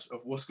judge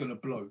of what's gonna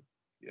blow.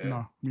 Yeah.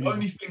 No, the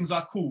only things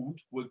I called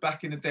was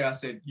back in the day. I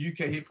said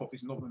UK hip hop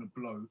is not gonna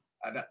blow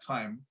at that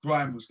time.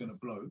 Grime was gonna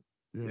blow.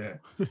 Yeah.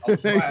 I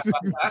was right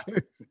about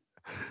that.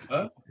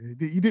 Huh?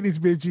 You didn't need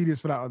to be a genius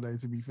for that one, though,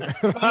 to be fair.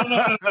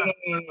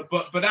 No.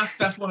 But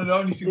that's one of the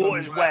only things.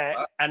 Water's wet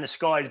and the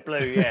sky's blue.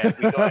 Yeah,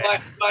 we got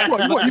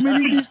it. What you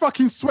mean these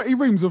fucking sweaty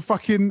rooms of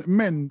fucking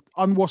men,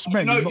 unwashed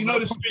men? You know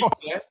the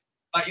streets, yeah.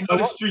 Like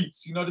the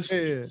streets. You know the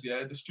streets,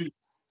 yeah. The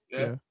streets,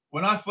 yeah.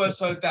 When I first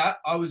heard that,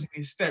 I was in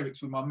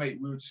hysterics with my mate.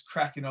 We were just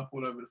cracking up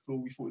all over the floor.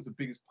 We thought it was the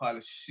biggest pile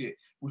of shit.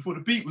 We thought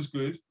the beat was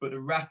good, but the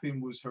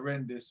rapping was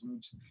horrendous.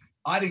 And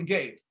I didn't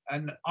get it.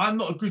 And I'm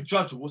not a good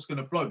judge of what's going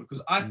to blow,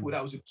 because I thought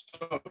that was a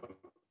joke.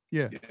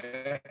 Yeah.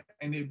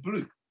 And it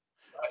blew.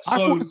 I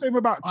thought the same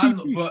about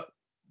TV. But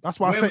that's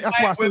why I say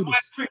this. When my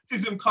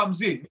criticism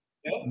comes in,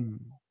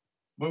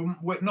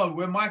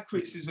 when my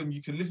criticism,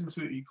 you can listen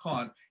to it, you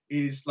can't,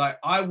 is like,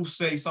 I will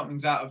say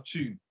something's out of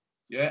tune.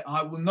 Yeah,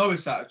 I will know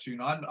it's out of tune.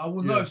 I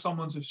will know if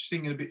someone's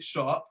singing a bit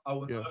sharp. I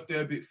will know if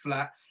they're a bit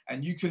flat.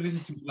 And you can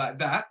listen to me like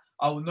that.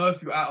 I will know if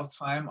you're out of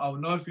time. I will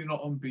know if you're not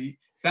on beat.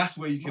 That's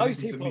where you can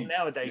listen to me. Most people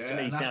nowadays, to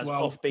me, sounds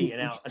offbeat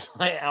and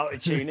out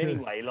of tune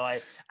anyway.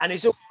 Like, and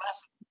it's all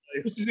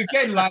massive. This is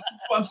again like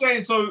what I'm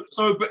saying.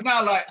 But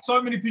now, like,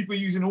 so many people are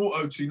using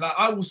auto tune. Like,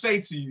 I will say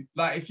to you,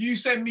 like, if you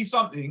send me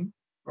something,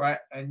 right,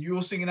 and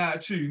you're singing out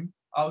of tune,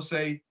 I'll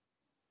say,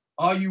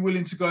 are you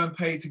willing to go and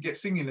pay to get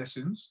singing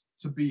lessons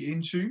to be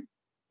in tune?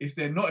 If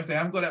they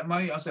haven't got that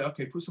money, I say,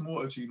 okay, put some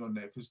auto tune on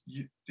there, because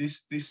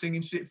this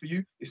singing shit for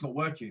you, it's not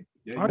working.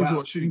 Yeah, I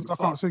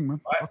can't sing,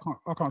 man. Right?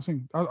 I can't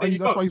sing. That's why I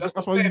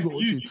use auto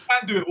tune. You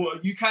can do it.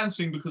 You can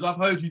sing, because I've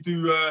heard you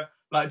do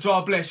like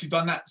Jar Bless. You've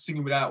done that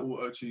singing without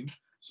auto tune.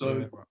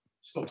 So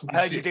stop talking.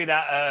 I heard you do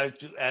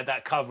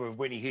that cover of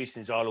Whitney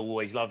Houston's "I'll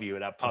Always Love You"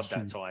 at that pub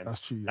that time.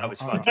 That's true. That was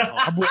fucking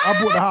hot. I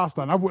bought the house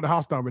down. I bought the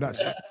house down with that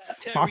shit.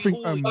 But I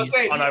think wrong one.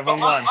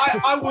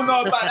 I will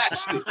know about that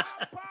shit.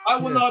 I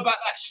will know about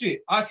that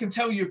shit. I can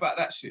tell you about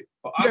that shit.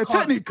 But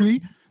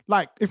technically,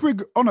 like, if we're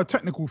on a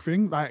technical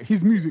thing, like,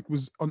 his music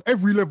was on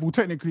every level.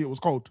 Technically, it was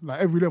cold.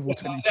 Like, every level,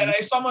 technically.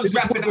 If someone's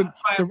rapping,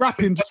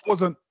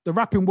 the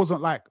rapping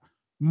wasn't like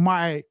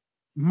my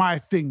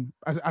thing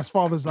as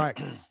far as like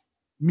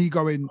me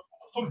going,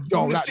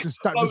 yo, that just.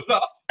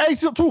 Hey,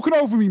 stop talking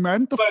over me,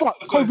 man. The fuck,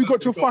 Kobe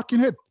got your fucking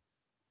head.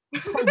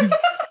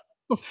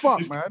 The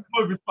fuck, man.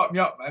 Kobe fucked me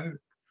up, man.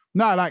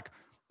 Nah, like,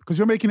 because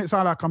you're making it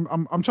sound like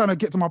I'm trying to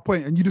get to my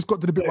point, and you just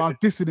got to the bit where I was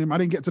dissing him. I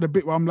didn't get to the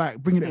bit where I'm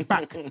like bringing it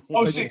back.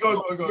 Shit,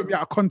 go. Get me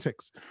out of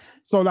context.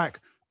 So like,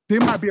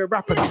 there might be a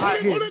rapper that I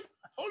hear.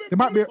 There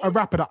might be a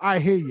rapper that I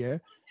hear, yeah,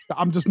 that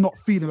I'm just not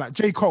feeling. Like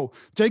J. Cole.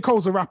 J.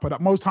 Cole's a rapper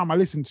that most time I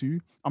listen to,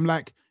 I'm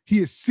like, he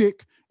is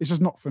sick. It's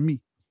just not for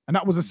me. And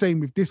that was the same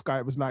with this guy.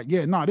 It was like,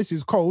 yeah, nah, this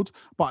is cold,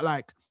 but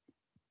like,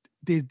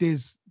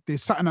 there's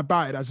something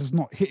about it that's just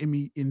not hitting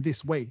me in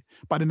this way.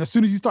 But then as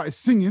soon as he started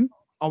singing,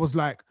 I was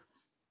like,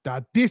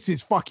 that this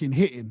is fucking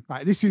hitting.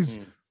 Like, this is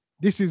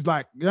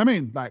like, you know what I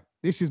mean? Like,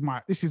 this is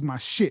my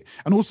shit.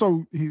 And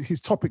also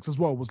his topics as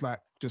well was like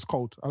just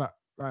cold. I like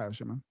that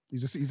shit, man.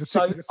 He's a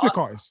sick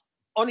artist.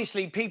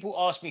 Honestly, people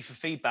ask me for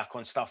feedback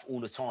on stuff all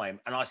the time,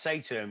 and I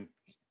say to them,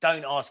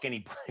 don't ask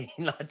anybody.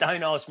 Like,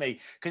 don't ask me,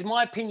 because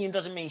my opinion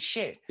doesn't mean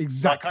shit.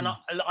 Exactly. Like,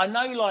 I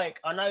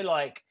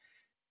know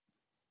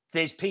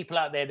there's people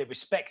out there that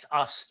respect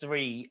us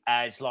three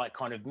as like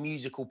kind of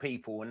musical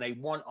people, and they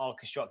want our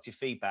constructive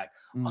feedback.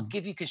 I'll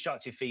give you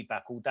constructive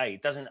feedback all day.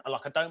 It doesn't,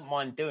 like, I don't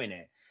mind doing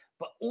it,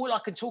 but all I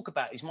can talk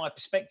about is my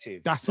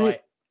perspective. That's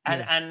it.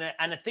 And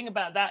the thing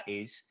about that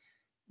is,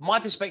 my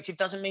perspective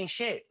doesn't mean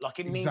shit. Like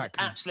it means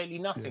absolutely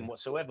nothing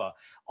whatsoever.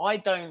 I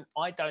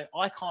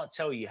can't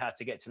tell you how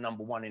to get to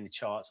number one in the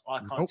charts. I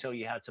can't tell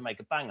you how to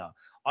make a banger.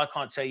 I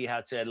can't tell you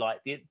how to,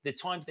 like, the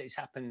times that it's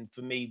happened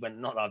for me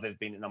when not that I've ever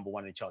been at number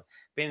one in the charts,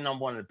 been at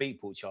number one in the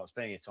Beatport charts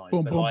plenty of times.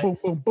 Boom, but boom, like, boom,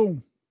 boom,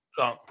 boom.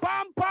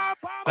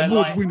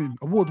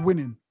 Award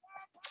winning.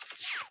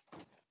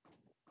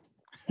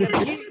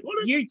 Yeah,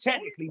 you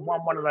technically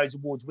won one of those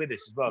awards with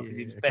us as well, because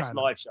it was best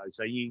live show,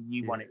 so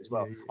you won it as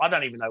well. I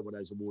don't even know what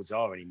those awards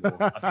are anymore.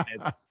 I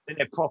think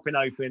they're propping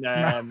open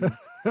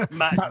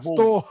Matt's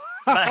store.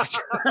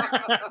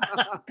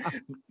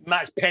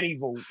 Matt's penny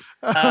vault.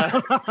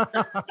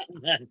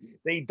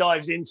 He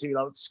dives into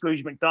like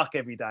Scrooge McDuck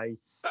every day.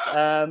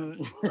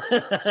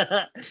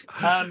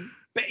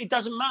 But it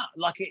doesn't matter.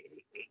 Like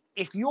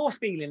if you're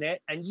feeling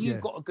it and you've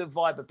got a good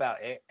vibe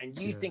about it and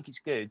you think it's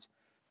good,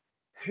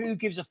 who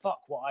gives a fuck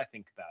what I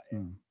think about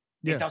it?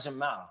 It doesn't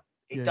matter.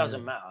 It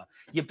doesn't matter.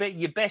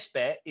 Your best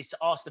bet is to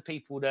ask the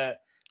people that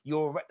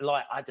you're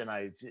like, I don't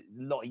know, a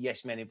lot of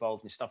yes men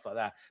involved and stuff like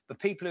that. But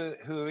people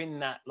who are in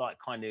that, like,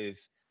 kind of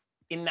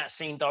in that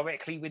scene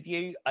directly with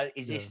you,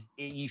 this,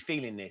 are you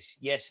feeling this?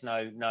 Yes,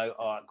 no.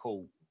 All right,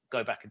 cool.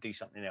 Go back and do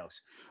something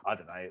else. I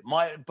don't know.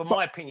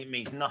 My opinion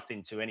means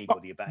nothing to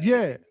anybody about it.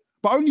 Yeah,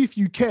 but only if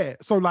you care.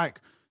 So like,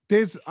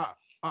 there's,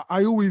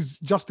 I always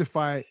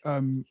justify,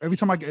 every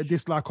time I get a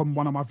dislike on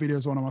one of my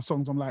videos or one of my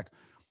songs, I'm like,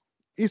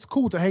 it's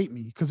cool to hate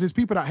me, because there's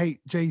people that hate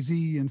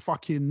Jay-Z and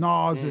fucking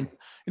Nas and,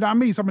 you know what I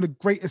mean? Some of the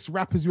greatest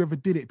rappers who ever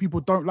did it, people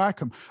don't like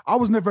them. I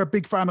was never a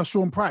big fan of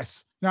Sean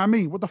Price. You know what I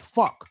mean? What the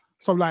fuck?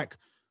 So like,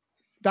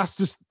 that's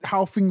just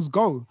how things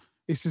go.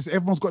 It's just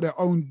everyone's got their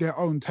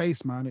own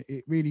taste, man.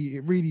 It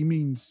really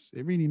means.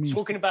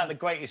 Talking about the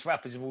greatest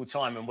rappers of all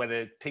time and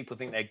whether people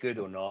think they're good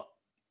or not,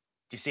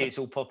 do you see it's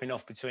all popping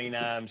off between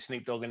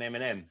Snoop Dogg and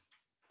Eminem?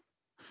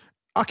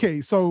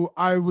 Okay, so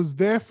I was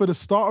there for the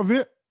start of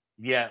it.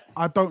 Yeah.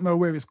 I don't know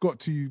where it's got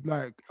to.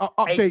 Like,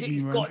 update me,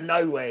 It's man. got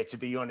nowhere, to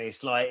be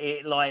honest. Like,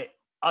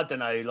 I don't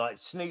know, like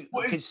Snoop.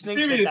 Because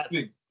Snoop said that.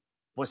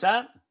 What's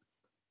that?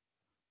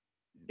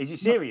 Is it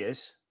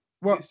serious?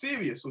 Well, is it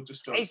serious or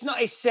just joke? It's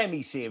not. It's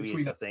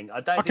semi-serious, I think.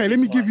 I don't. Okay, let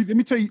me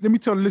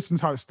tell the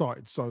listeners how it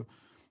started. So,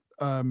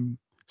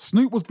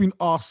 Snoop was being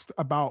asked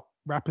about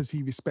rappers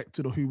he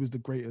respected or who was the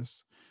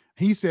greatest.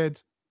 He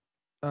said,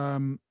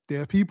 there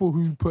are people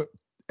who put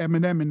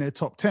Eminem in their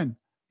top 10.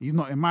 He's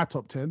not in my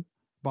top 10,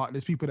 but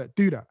there's people that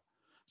do that.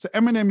 So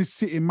Eminem is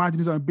sitting, minding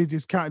his own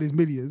business, counting his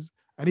millions,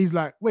 and he's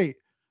like, wait,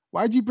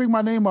 why'd you bring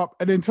my name up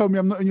and then tell me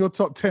I'm not in your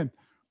top 10?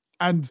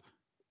 And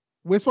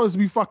we're supposed to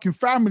be fucking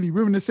family.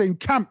 We're in the same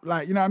camp.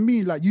 Like, you know what I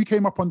mean? Like, you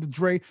came up under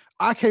Dre.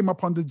 I came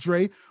up under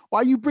Dre. Why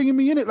are you bringing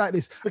me in it like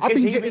this?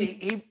 Because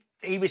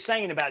he was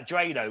saying about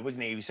Dre, though,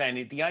 wasn't he? He was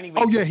saying the only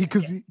reason... Oh, yeah,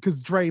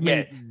 because Dre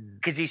made...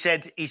 Because he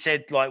said,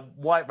 like,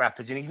 white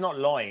rappers, and he's not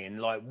lying,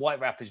 like, white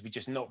rappers were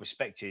just not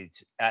respected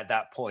at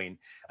that point.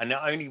 And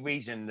the only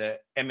reason that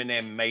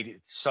Eminem made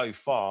it so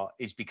far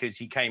is because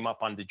he came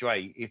up under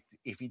Dre.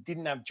 If he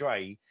didn't have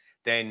Dre,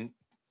 then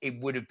it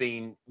would have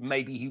been,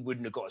 maybe he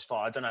wouldn't have got as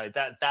far. I don't know.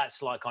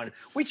 That's like kind of,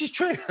 which is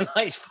true.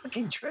 Like, it's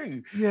fucking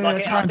true. Yeah,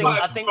 like,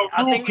 I think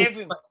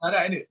everyone like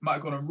that, innit? Might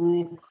have gone on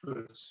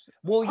Raucous.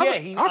 Well,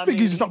 yeah, I think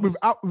he's just up with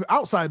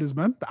outsiders,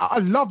 man. I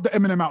love the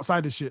Eminem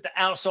outsiders shit. The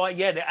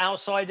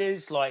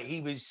outsiders. Like,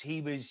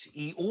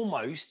 he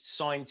almost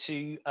signed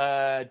to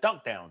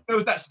Duck Down. There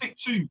was that sick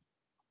tune.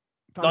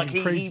 Like,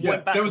 he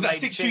went back. There was that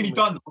sick tune he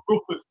done for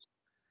Raucous.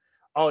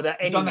 Oh, that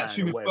he done that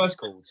tune with First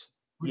called.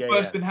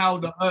 Thurston Howe,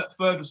 the Hurt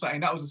Third or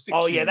something. That was a sick.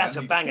 Oh yeah, that's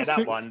a banger.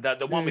 That one,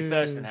 the one with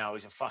Thurston Howe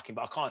is a fucking.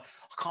 But I can't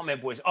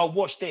remember what it's. Oh,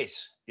 Watch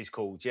This is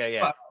called.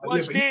 Yeah.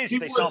 Watch This.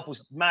 They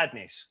samples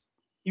madness.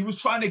 He was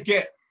trying to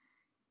get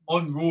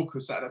on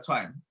Raucous at the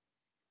time.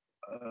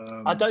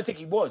 I don't think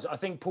he was. I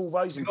think Paul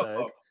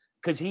Rosenberg,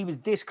 because he was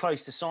this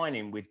close to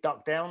signing with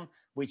Duck Down,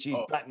 which is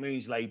Black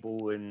Moon's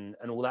label and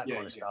all that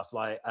kind of stuff.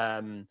 Like,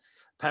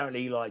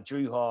 apparently, like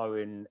Drew Har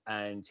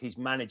and his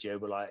manager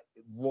were like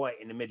right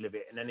in the middle of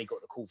it, and then he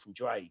got the call from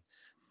Dre.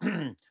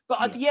 But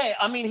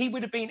I mean, he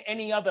would have been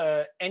any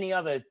other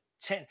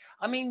 10.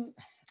 I mean,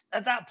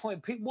 at that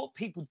point, what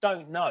people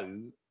don't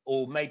know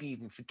or maybe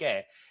even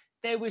forget,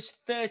 there was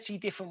 30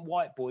 different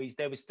white boys,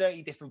 there was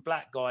 30 different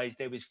black guys,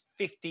 there was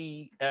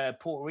 50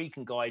 Puerto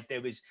Rican guys. They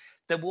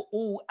were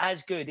all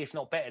as good, if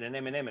not better, than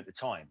Eminem at the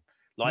time.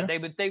 Like there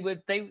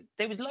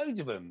was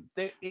loads of them.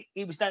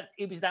 It was that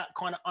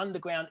kind of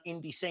underground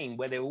indie scene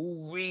where they're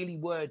all really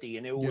wordy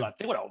and they're all like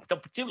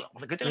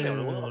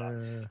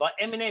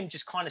Eminem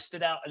just kind of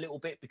stood out a little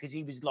bit because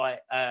he was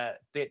like a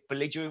bit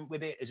belligerent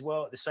with it as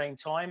well at the same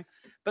time.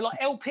 But like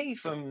LP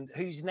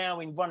who's now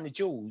in Run the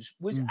Jewels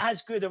was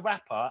as good a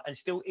rapper and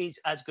still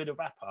is as good a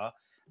rapper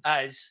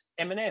as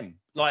Eminem.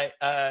 Like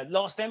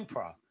Last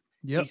Emperor.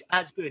 Yep. He's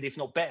as good, if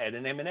not better,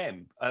 than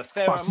Eminem. But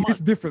see, this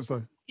is different,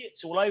 though.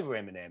 It's all over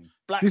Eminem.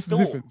 This is the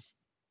difference.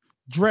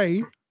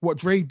 What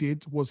Dre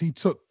did was he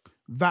took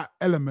that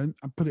element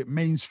and put it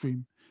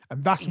mainstream,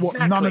 and that's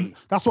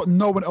what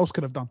no one else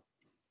could have done.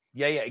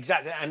 Yeah,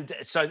 exactly. And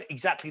so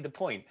exactly the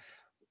point.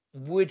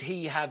 would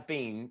he have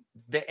been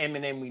the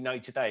Eminem we know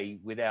today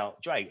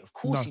without Dre? Of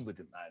course he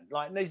wouldn't, man.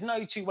 Like, there's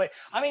no two way.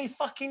 I mean,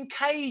 fucking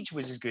Cage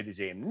was as good as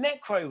him.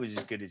 Necro was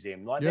as good as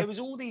him. Like, there was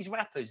all these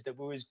rappers that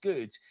were as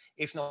good,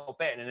 if not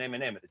better, than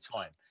Eminem at the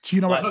time.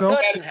 Chino like, XL?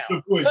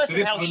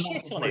 Kirsten Howe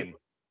shit on him.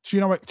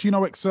 Chino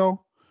XL?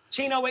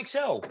 Chino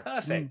XL,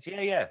 perfect.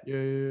 Yeah.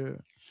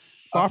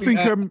 But I think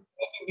I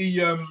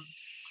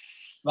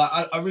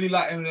really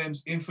like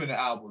Eminem's Infinite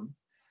album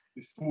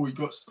before he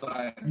got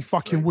signed. You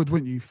fucking would,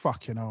 wouldn't you?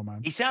 Fucking hell,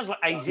 man. He sounds like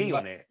AZ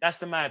on it. That's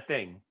the mad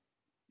thing.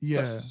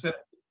 Yeah.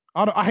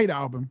 I hate that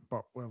album,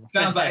 but whatever.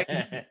 Sounds like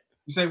AZ.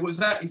 You say, what's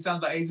that? He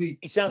sounds like AZ.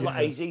 He sounds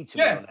like AZ to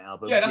me on the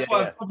album. Yeah, that's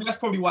why. That's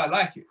probably why I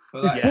like it.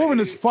 It's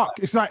boring as fuck.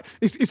 It's like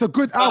it's a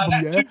good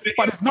album,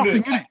 but there's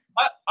nothing in it.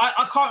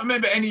 I can't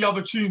remember any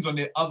other tunes on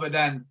it other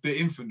than The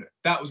Infinite.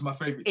 That was my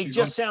favorite. It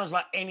just sounds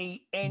like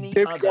any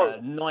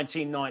other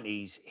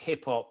 1990s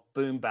hip hop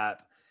boom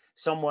bap.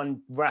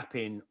 Someone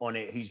rapping on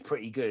it who's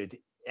pretty good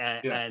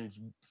and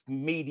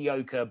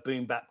mediocre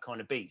boom bap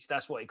kind of beats.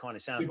 That's what it kind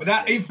of sounds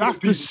like. That's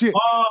the shit.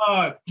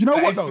 You know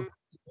what though?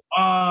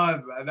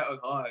 Man, that was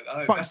hard.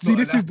 But see,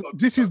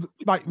 this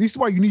is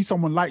why you need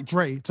someone like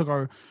Dre to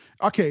go,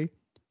 okay,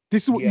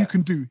 this is what you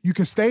can do. You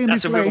can stay in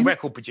this lane. That's a real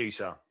record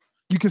producer.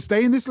 You can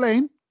stay in this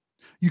lane.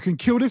 You can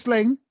kill this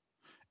lane,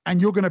 and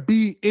you're gonna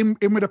be in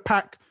with a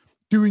pack,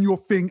 doing your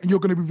thing, and you're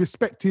gonna be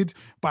respected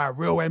by a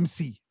real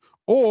MC.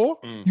 Or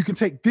you can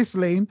take this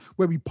lane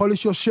where we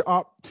polish your shit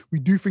up, we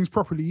do things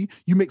properly,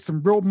 you make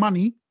some real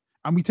money,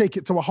 and we take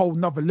it to a whole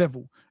nother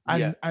level.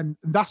 And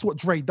that's what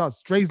Dre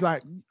does. Dre's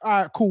like, all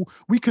right, cool.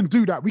 We can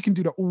do that. We can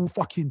do that all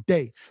fucking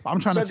day. But I'm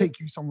trying to take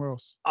you somewhere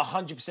else.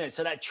 100%.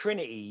 So that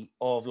trinity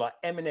of like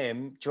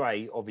Eminem,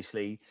 Dre,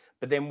 obviously,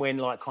 but then when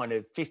like kind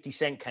of 50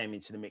 Cent came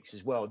into the mix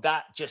as well,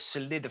 that just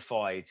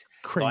solidified.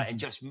 Crazy. Like,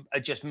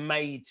 and just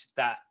made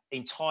that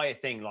entire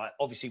thing, like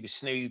obviously with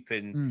Snoop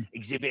and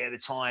Exhibit at the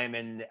time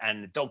and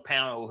the Dog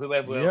Pound or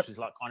whoever else was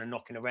like kind of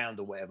knocking around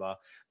or whatever,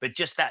 but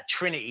just that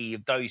trinity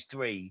of those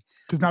three.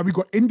 Because now we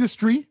got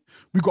industry,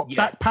 we got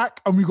backpack,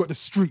 and we got the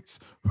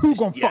streets. Who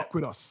gonna fuck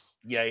with us?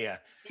 Yeah.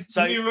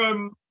 So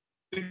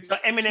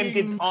Eminem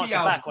did answer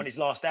back on his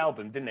last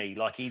album, didn't he?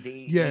 Like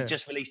he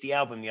just released the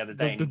album the other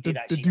day, and he did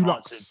actually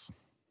deluxe.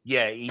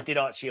 He did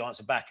actually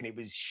answer back, and it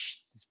was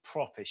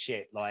proper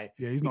shit. Like,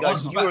 he's not.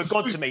 Goes, you're a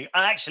god to me.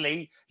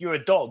 Actually, you're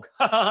a dog.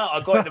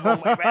 I got it the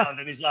wrong way around,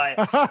 and it's like,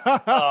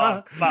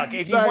 oh, fuck.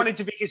 If you wanted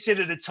to be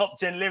considered a top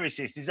 10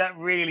 lyricist, is that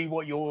really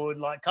what you're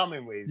like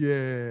coming with?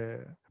 Yeah,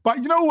 but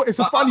you know what? It's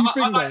a funny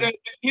thing. Like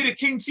he had a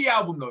King T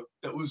album though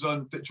that was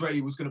on that Dre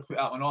was going to put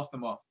out on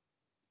Aftermath.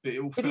 But it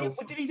all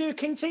did he do a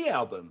King T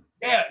album?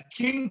 Yeah,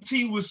 King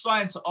T was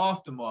signed to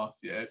Aftermath.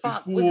 Yeah,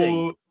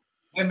 before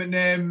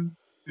Eminem,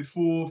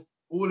 before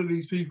all of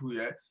these people.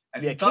 Yeah.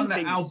 And he done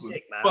that album,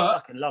 sick, man. I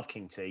fucking love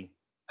King T.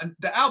 And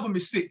the album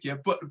is sick, yeah.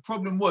 But the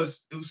problem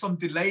was it was some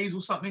delays or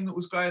something that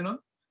was going on.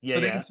 Yeah,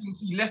 so then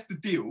he left the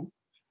deal,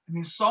 and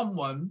then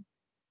someone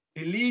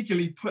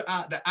illegally put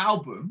out the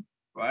album,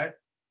 right,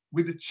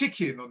 with a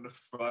chicken on the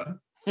front,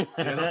 like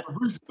a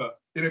rooster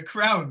in a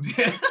crown.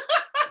 Yeah.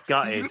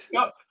 Got it.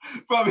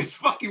 Bro, it's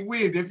fucking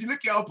weird. If you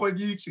look it up on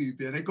YouTube,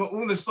 they got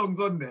all the songs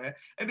on there,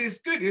 and it's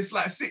good. It's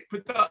like sick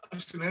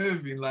production and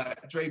everything,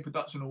 like Dre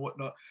production or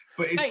whatnot.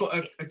 But it's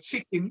got a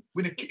chicken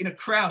in a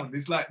crown.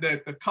 It's like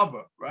the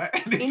cover, right?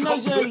 In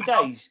those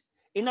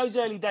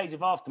early days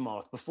of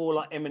Aftermath, before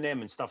like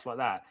Eminem and stuff like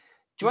that,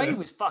 Dre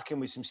was fucking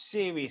with some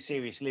serious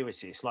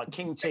lyricists like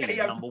King T,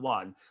 number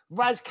one,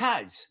 Raz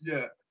Kaz,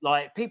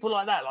 like people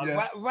like that,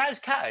 like Raz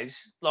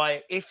Kaz,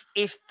 like if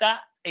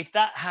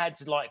that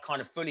had like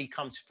kind of fully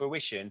come to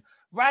fruition,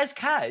 Raz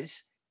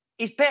Kaz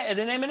is better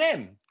than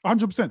Eminem.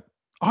 100%.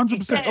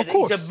 100%. Of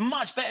course. He's a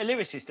much better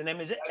lyricist than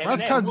Eminem.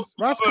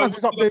 Raz Kaz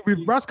is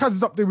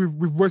up there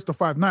with Royce the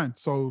 5'9".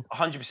 So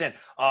 100%.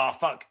 Oh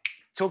fuck.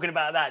 Talking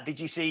about that, did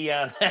you see?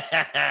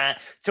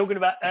 Talking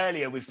about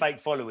earlier with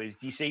fake followers,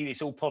 do you see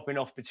this all popping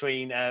off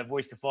between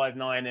Voice to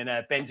 5'9" and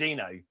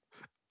Benzino?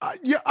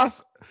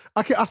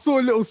 I saw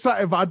a little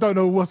something, but I don't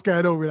know what's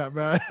going on with that,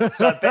 man.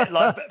 So I bet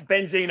like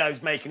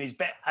Benzino's making his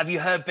bet. Have you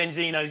heard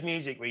Benzino's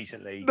music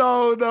recently?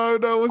 No.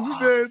 What's he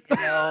doing?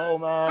 No,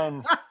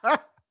 man.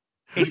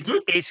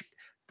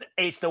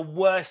 It's the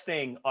worst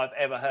thing I've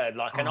ever heard.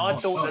 Like, and I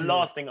thought the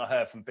last thing I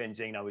heard from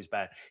Benzino was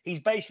bad. He's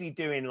basically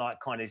doing like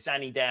kind of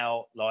Zannied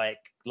out, like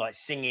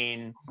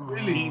singing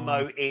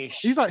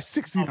emo-ish. He's like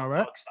 60 now,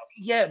 right? Stuff.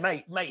 Yeah,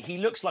 mate. He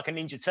looks like a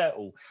Ninja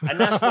Turtle, and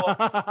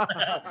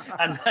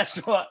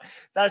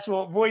that's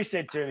what Roy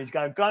said to him. He's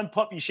going, go and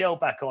pop your shell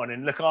back on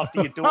and look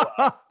after your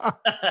daughter.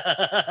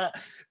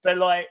 But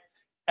like,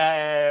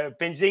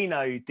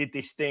 Benzino did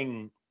this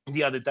thing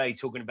the other day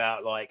talking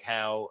about like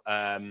how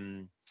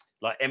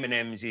like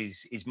Eminem's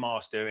his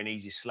master and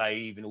he's his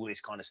slave and all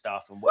this kind of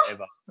stuff and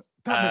whatever.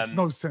 That makes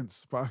no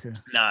sense, but okay.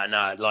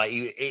 No, like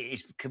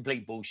it's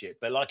complete bullshit.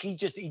 But like he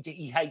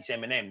hates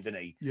Eminem, doesn't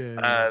he?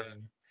 Yeah.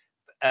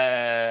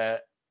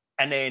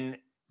 And then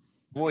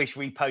Royce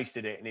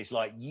reposted it, and it's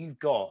like, you've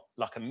got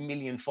like 1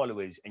 million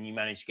followers and you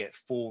managed to get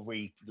 4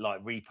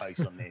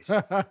 reposts on this.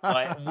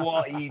 Like,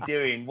 what are you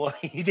doing? What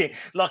are you doing?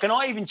 Like, and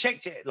I even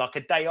checked it like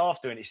a day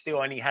after, and it still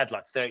only had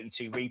like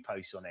 32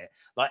 reposts on it.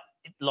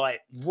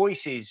 Like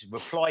Royce's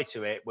reply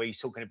to it, where he's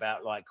talking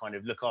about like kind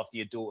of look after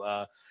your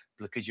daughter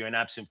because you're an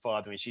absent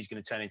father and she's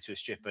going to turn into a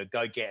stripper.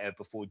 Go get her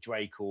before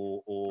Drake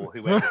or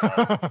whoever.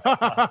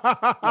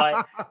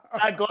 Like,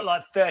 that got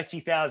like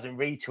 30,000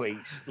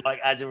 retweets. Like,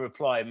 as a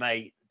reply,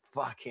 mate.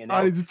 Fucking hell.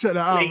 I need to check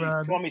that out,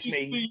 man. Promise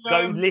me,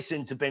 go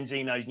listen to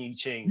Benzino's new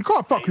tune. You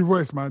can't fuck with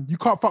Royce, man. You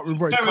can't fuck with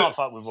Royce. You can't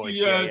fuck with Royce,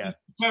 yeah.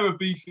 Terror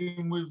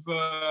beefing with,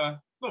 not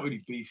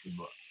really beefing,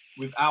 but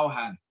with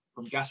Alhan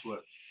from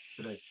Gasworks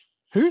today.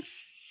 Who?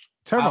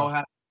 Terror?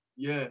 Alhan,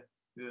 yeah.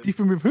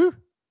 Beefing with who?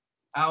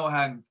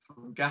 Alhan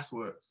from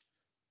Gasworks.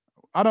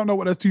 I don't know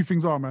what those two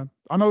things are, man.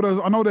 I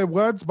know their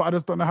words, but I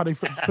just don't know how they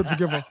put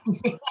together.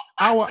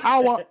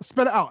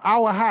 Spell it out.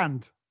 Our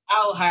hand.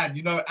 Alhan,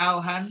 you know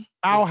Alhan?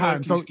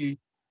 Alhan. So,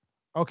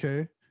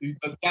 okay. Who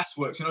does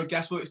Gasworks? You know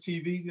Gasworks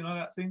TV? You know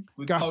that thing?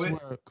 With Gasworks.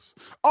 Poet?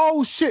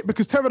 Oh shit!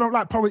 Because Terror don't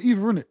like Poet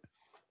either, innit?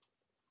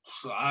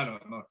 So, I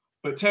don't know.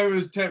 But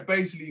Terror's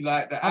basically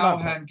like the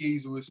Alhan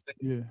geezer was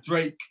saying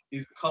Drake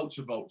is a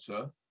culture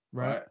vulture,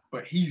 right?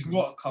 But he's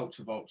not a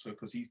culture vulture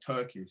because he's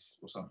Turkish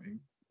or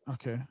something.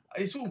 Okay.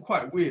 It's all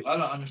quite weird. I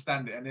don't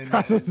understand it. And then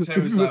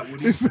Terror's like, well,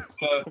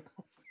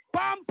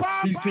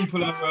 these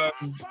people are.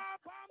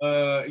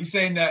 He's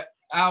saying that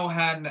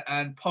Alhan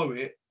and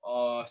Poet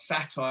are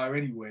satire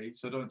anyway,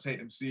 so don't take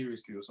them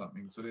seriously or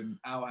something. So then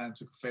Alhan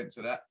took offense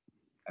to that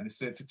and it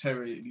said to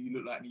Terror, you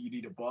look like you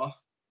need a bath.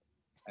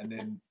 And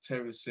then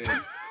Terror said,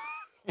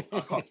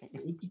 go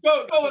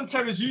on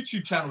Terror's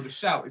YouTube channel to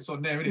shout. It's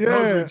on there, isn't it?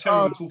 Yeah.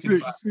 Terror talking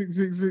about Sick.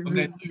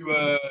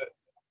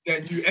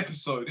 their new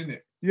episode, isn't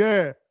it?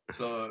 Yeah.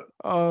 So.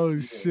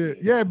 Shit.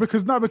 Yeah,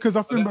 because I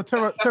think about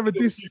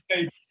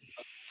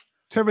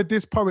Terror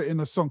diss Poet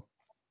in a song.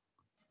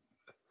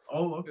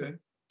 Oh, okay.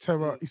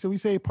 Terror. So we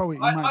say Poet.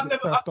 I've met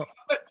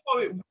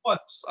Poet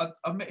once.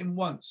 I met him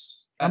once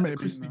at the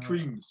Krispy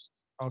Kremes.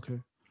 Okay.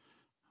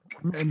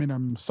 I met him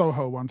in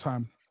Soho one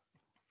time.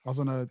 I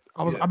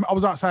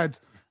was outside.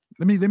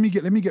 Let me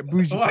get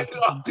bougie.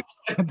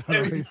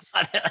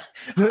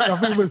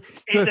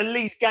 It's the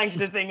least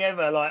gangster thing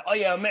ever. Like, oh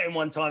yeah, I met him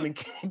one time in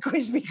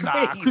Krispy Kremes.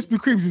 Nah, Krispy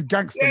Kremes is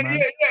gangster, man.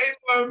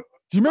 Yeah.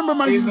 Do you remember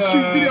man used to shoot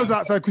videos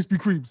outside Krispy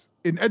Kremes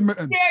in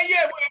Edmonton?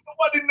 Yeah. The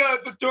one in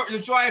the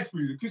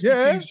drive-through.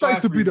 That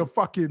used to be the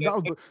fucking. That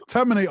was the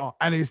Terminator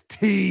and his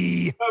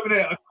tea.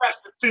 Terminator,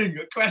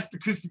 across the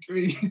Krispy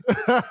Kreme.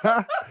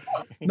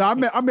 No, I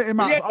met him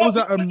out. I was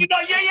at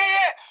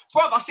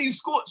Bro, I seen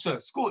Scorcher.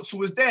 Scorcher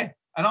was there,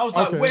 and I was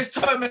like, "Where's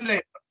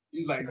Terminator?" He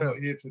was like, "Not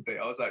here today."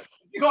 I was like,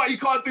 "You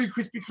can't do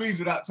Krispy Kremes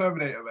without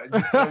Terminator, man."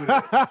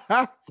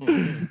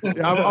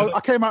 I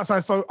came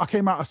outside. So I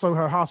came out of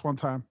Soho House one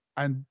time.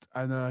 And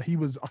he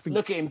was, I think.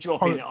 Look at him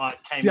dropping. I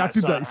did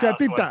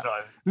that.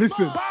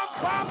 Listen,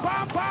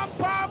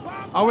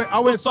 I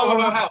went Soho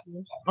House.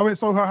 I went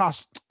Soho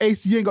House.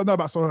 Ace, you ain't got to know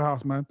about Soho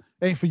House, man.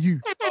 It ain't for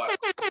you.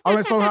 I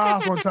went Soho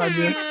House one time,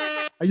 yeah.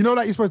 And you know,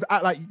 like you're supposed to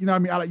act like, you know what I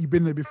mean, act like you've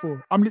been there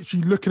before. I'm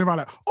literally looking around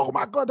like, oh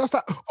my God, that's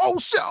that. Oh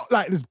shit.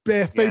 Like there's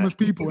bare famous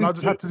people. And I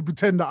just had to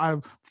pretend that I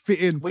fit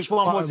in. Which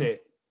one was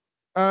it?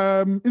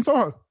 In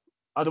Soho.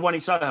 Oh, the one in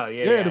Soho,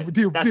 yeah. That's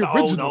the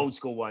original. old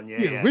school one,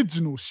 The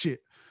original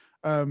shit.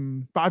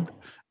 But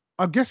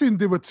I'm guessing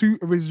there were 2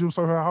 original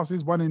Soho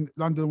houses, one in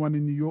London, one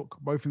in New York,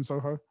 both in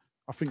Soho.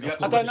 I think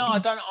that's I don't know.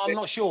 I'm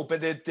not sure.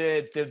 But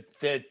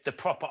the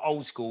proper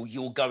old school,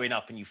 you're going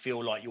up and you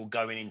feel like you're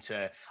going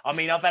into. I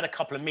mean, I've had a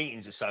couple of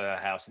meetings at Soho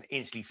House and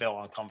instantly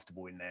felt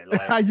uncomfortable in there.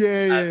 Like,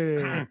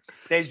 yeah.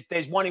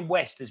 There's one in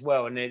West as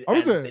well, and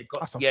is there?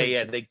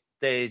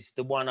 There's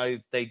the one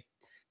they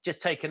just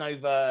taken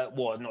over.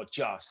 Well, not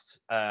just.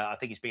 I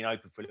think it's been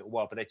open for a little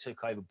while, but they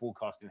took over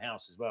Broadcasting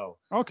House as well.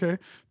 Okay,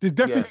 there's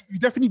definitely you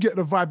definitely get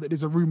the vibe that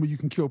there's a room where you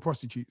can kill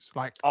prostitutes.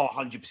 Like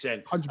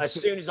 100%. As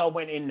soon as I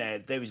went in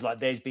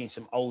there's been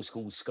some old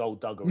school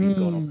skullduggery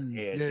gone on in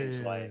here since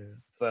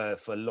for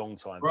a long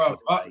time. Bro,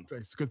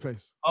 it's a good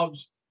place.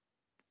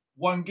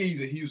 One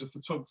geezer, he was a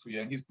photographer,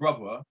 and his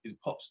brother is a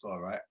pop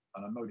star, right?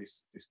 And I know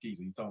this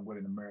geezer, he's done well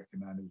in America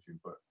now and everything,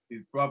 but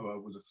his brother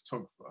was a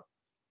photographer.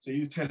 So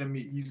he was telling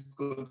me he's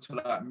gone to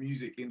like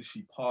music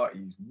industry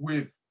parties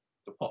with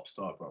the pop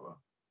star brother.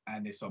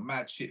 And there's some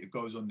mad shit that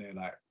goes on there.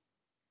 Like,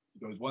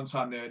 he goes, one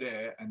time they're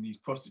there and these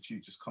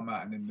prostitutes just come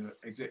out and then the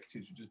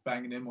executives were just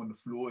banging them on the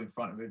floor in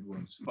front of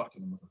everyone, just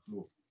fucking them on the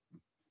floor.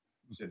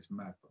 He said it's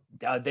mad,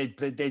 bro.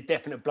 There's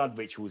definite blood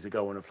rituals that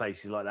go on in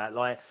places like that.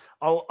 Like,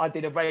 I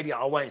did a radio,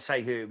 I won't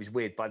say who, it was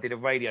weird, but I did a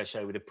radio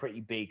show with a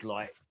pretty big,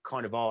 like,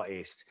 kind of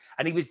artist.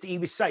 And he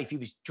was safe. He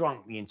was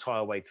drunk the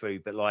entire way through.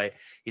 But, like,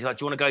 he's like,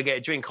 do you want to go get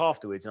a drink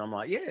afterwards? And I'm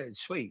like, yeah,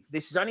 sweet.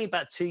 This is only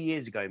about 2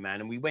 years ago, man.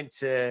 And we went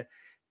to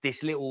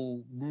this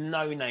little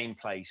no-name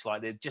place,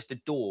 like, just a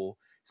door.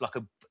 It's like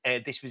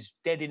this was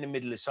dead in the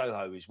middle of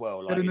Soho as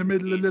well. Like, dead in the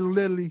middle of Little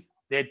Lily.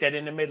 they're dead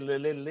in the middle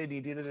of Little Liddy,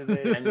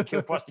 and you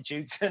kill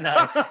prostitutes.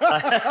 No.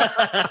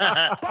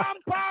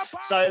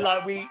 So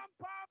like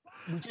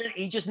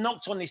he just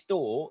knocked on this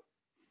door.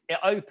 It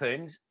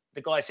opened.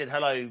 The guy said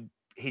hello,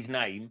 his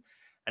name,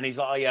 and he's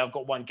like, "Oh yeah, I've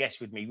got one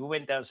guest with me." We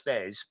went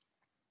downstairs,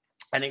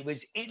 and it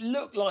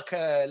looked like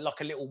a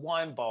little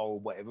wine bar or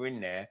whatever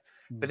in there,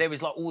 but there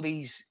was like all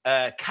these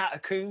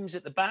catacombs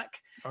at the back,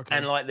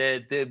 and like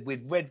the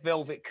with red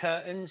velvet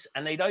curtains,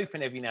 and they'd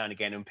open every now and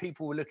again, and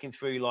people were looking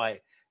through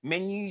like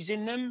menus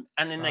in them,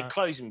 and then they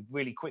close them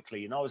really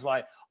quickly. And I was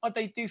like, "Oh,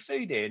 they do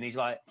food here?" And he's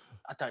like,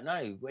 "I don't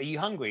know. Are you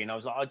hungry?" And I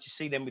was like, "I just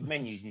see them with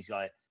menus." And he's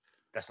like,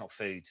 "That's not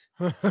food."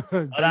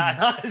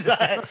 I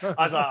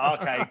was like,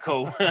 okay,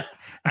 cool.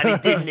 And he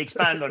didn't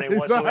expand on it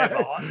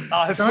whatsoever.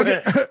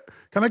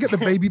 Can I get the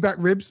baby back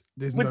ribs?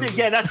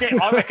 Yeah, that's it.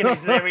 I reckon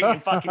they're eating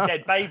fucking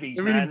dead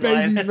babies, man.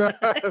 Babies, man.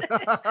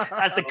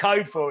 That's the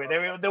code for it.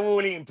 They're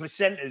all eating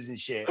placentas and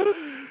shit.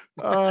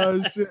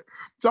 Shit.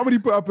 Somebody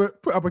put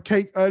up a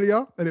cake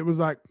earlier, and it was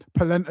like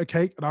polenta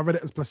cake, and I read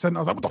it as placenta.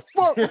 I was like,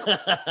 what the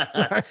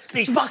fuck?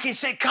 These fucking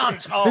sick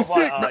cunts. Oh, right.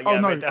 Sick.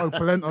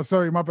 Polenta.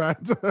 Sorry, my bad.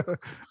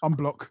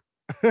 Unblock.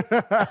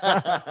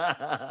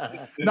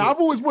 Now I've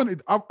always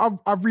wanted.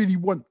 I really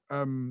want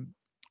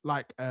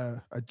like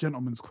a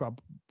gentleman's club,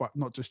 but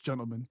not just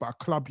gentlemen, but a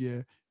club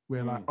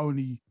where like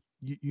only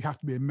you have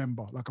to be a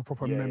member, like a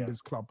proper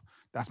members club.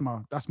 That's my.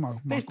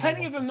 There's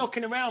plenty of them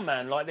knocking around,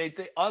 man. Like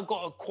I've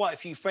got quite a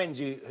few friends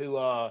who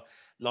are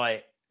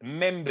like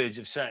members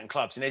of certain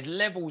clubs, and there's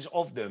levels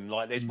of them.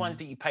 Like there's ones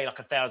that you pay like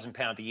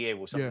 £1,000 a year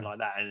or something like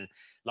that, and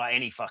like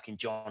any fucking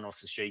John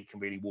off the street can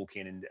really walk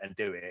in and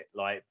do it.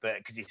 Like, but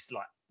because it's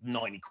like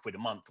 90 quid a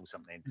month or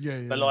something.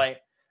 But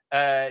like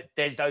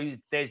there's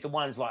the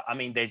ones like, I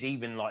mean, there's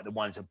even like the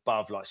ones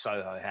above like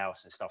Soho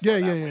House and stuff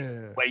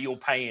where you're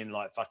paying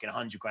like fucking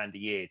 100 grand a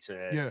year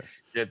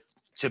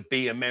to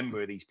be a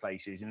member of these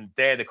places, and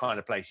they're the kind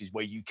of places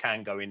where you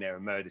can go in there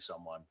and murder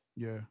someone.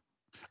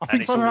 I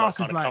think Soho House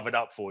is like covered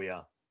up for you.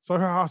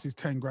 Soho House is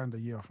 10 grand a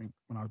year, I think.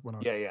 When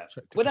I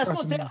checked. Well, that's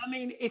not. I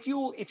mean, if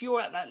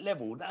you're at that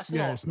level, it's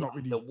not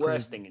really the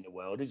worst thing in the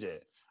world, is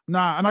it?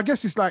 Nah, and I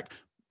guess it's like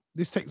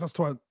this takes us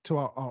to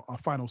our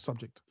final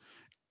subject.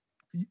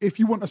 If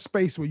you want a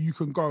space where you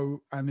can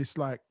go and it's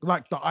like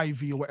the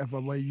Ivy or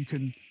whatever, where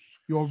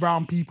you're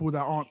around people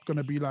that aren't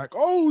gonna be like,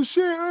 oh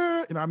shit, you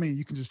know what I mean?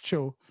 You can just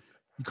chill.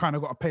 You kind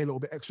of got to pay a little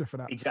bit extra for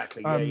that.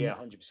 Exactly.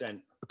 100%.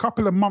 A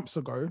couple of months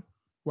ago,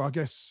 well, I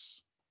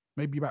guess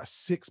maybe about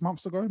 6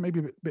 months ago, maybe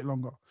a bit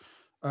longer.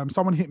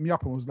 Someone hit me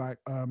up and was like,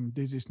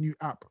 "There's this new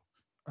app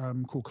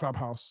called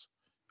Clubhouse.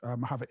 I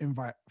have an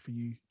invite for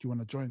you. Do you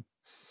want to join?"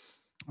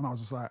 And I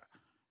was just like,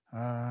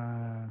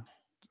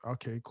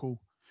 "Okay, cool."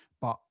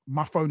 But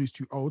my phone is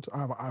too old. I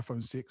have an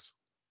iPhone 6,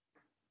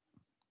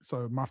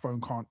 so my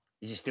phone can't.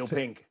 Is it still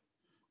pink?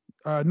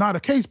 Nah, the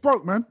case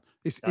broke, man.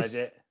 Is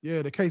it?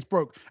 Yeah, the case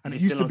broke, and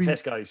it used still to be on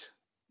Tesco's.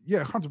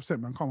 Yeah,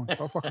 100%, man. Come on,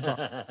 don't fuck it up.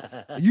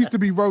 It used to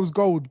be rose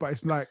gold, but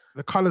it's like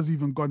the color's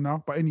even gone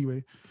now. But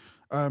anyway,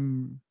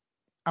 and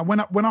when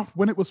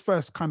it was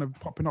first kind of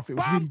popping off, it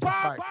was really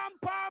just like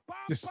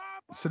just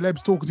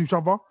celebs talking to each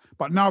other.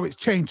 But now it's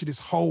changed to this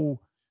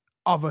whole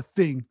other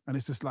thing, and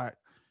it's just like,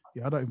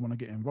 I don't even want to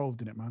get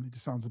involved in it, man. It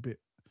just sounds a bit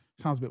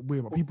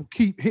weird. But people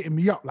keep hitting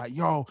me up like,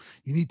 "Yo,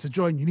 you need to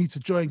join,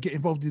 get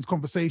involved in these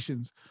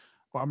conversations."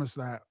 But I'm just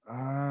like,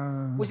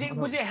 was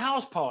it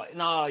house party?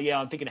 No,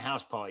 I'm thinking a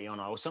house party,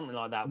 or something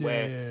like that,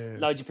 where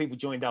loads of people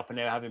joined up and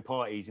they were having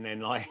parties, and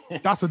then like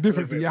that's a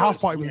different thing. Yeah, house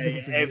party was a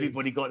different thing.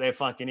 Everybody got their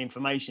fucking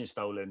information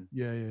stolen.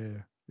 Yeah.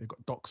 They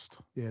got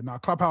doxed. Yeah, now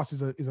Clubhouse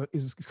is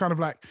it's kind of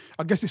like,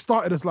 I guess it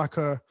started as like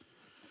a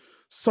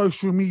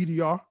social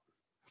media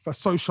for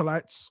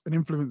socialites and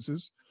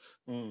influencers,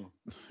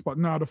 but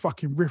now the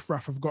fucking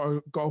riffraff have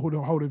got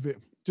a hold of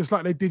it. Just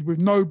like they did with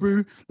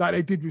Nobu, like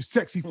they did with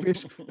Sexy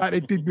Fish, like they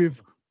did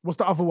with, what's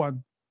the other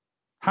one?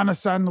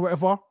 Hannah-san or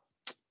whatever.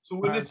 So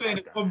when they're saying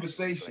a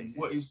conversation,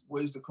 what is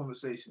the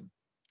conversation?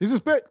 It's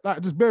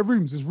just bare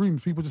rooms. There's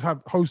rooms. People just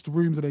host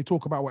rooms and they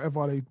talk about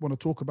whatever they want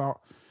to talk about.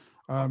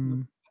 I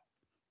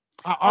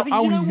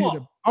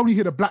only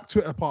hear the black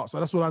Twitter part, so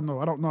that's what I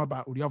know. I don't know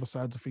about all the other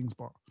sides of things,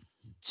 but.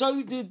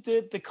 So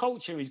the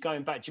culture is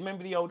going back. Do you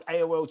remember the old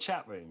AOL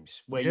chat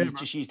rooms where you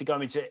just used to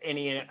go into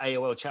any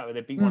AOL chat where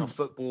there'd be one on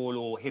football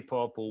or hip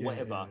hop or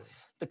whatever? Yeah.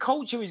 The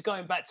culture is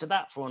going back to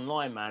that for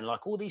online, man.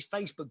 Like all these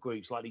Facebook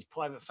groups, like these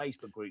private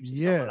Facebook groups and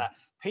stuff like that.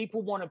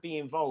 People want to be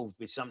involved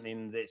with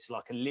something that's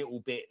like a little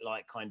bit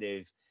like kind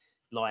of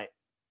like,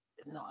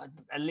 not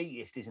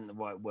elitist isn't the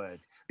right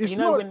word. It's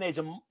when there's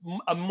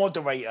a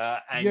moderator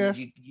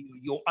and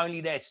you're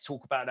only there to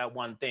talk about that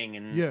one thing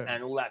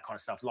and all that kind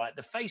of stuff. Like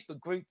the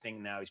Facebook group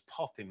thing now is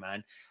popping,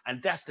 man.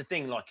 And that's the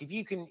thing. Like if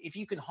you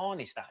can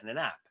harness that in an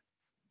app,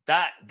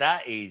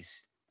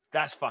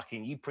 that's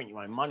fucking, you print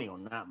your own money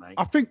on that, mate.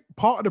 I think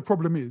part of the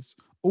problem is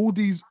all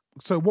these.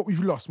 So what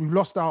we've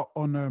lost out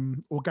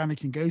on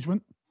organic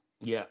engagement.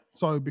 Yeah.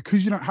 So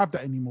because you don't have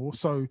that anymore,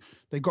 so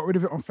they got rid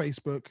of it on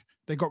Facebook,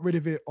 they got rid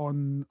of it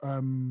on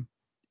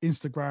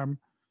Instagram,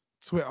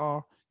 Twitter.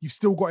 You've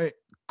still got it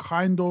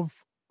kind of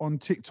on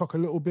TikTok a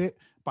little bit,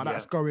 but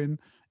that's going.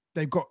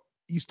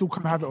 You still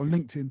kind of have it on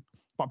LinkedIn,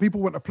 but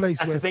people want a place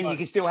That's where the thing. You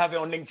can still have it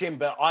on LinkedIn,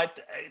 but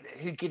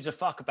who gives a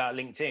fuck about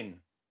LinkedIn?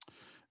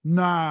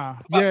 Nah,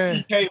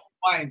 VK or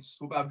Minds.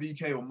 What about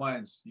VK or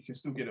Minds? You can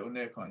still get it on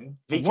there, can't you?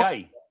 VK.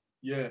 What?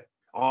 Yeah.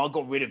 Oh, I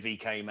got rid of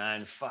VK,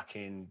 man.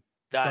 Fucking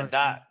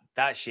that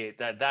shit.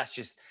 That's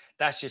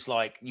just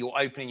like you're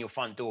opening your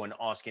front door and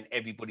asking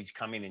everybody to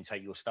come in and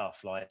take your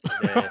stuff. Like,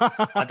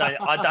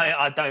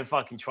 I don't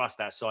fucking trust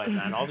that site,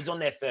 man. I was on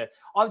there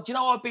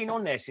I've been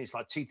on there since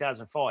like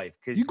 2005.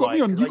 Because you got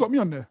me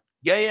on there.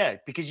 Yeah,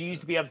 because you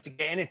used to be able to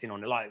get anything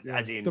on it, like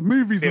as in the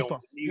movies film, and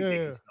stuff, music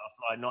and stuff,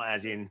 like not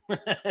as in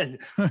weapons,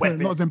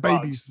 not as in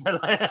babies.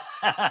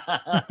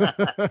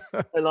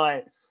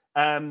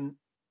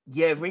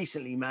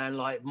 Recently, man,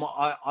 like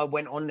I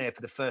went on there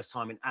for the first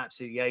time in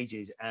absolutely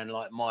ages, and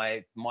like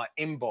my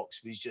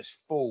inbox was just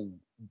full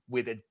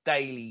with a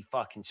daily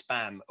fucking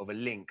spam of a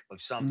link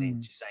of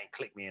something just saying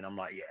click me, and I'm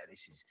like, yeah,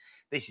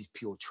 this is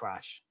pure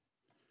trash.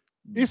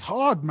 It's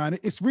hard, man.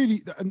 It's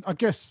really, and I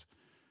guess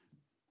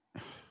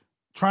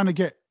trying to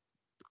get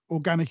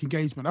organic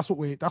engagement. That's what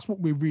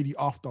we're really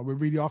after. We're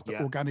really after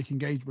organic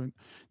engagement,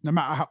 no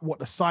matter what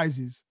the size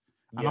is.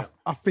 And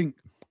I think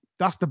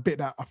that's the bit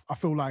that I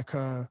feel like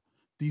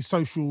these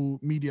social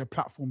media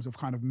platforms have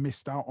kind of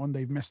missed out on.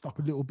 They've messed up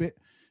a little bit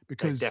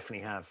because they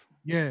definitely have.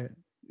 Yeah.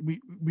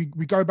 We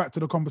go back to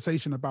the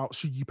conversation about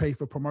should you pay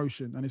for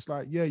promotion, and it's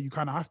like, yeah, you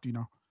kind of have to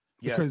now.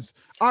 Because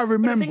I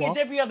remember. But the thing is,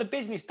 every other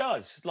business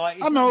does. Like,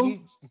 it's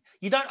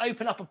you don't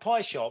open up a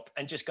pie shop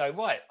and just go,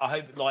 right, I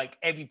hope like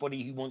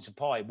everybody who wants a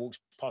pie walks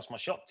past my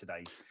shop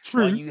today.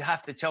 True. Like, you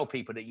have to tell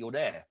people that you're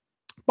there.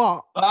 But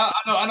I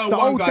know the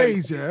one old guy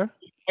days,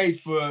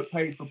 paid for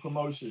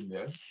promotion,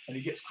 and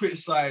he gets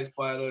criticised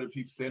by a load of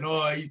people saying,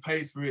 oh, he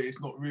pays for it,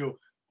 it's not real.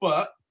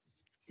 But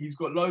he's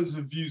got loads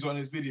of views on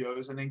his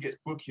videos and then gets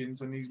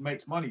bookings and he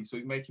makes money. So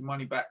he's making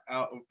money back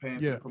out of paying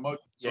for promotion.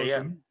 So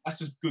that's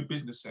just good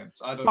business sense.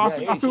 I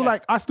feel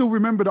like I still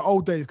remember the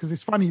old days because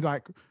it's funny,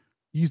 like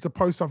you used to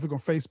post something on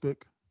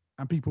Facebook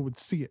and people would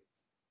see it.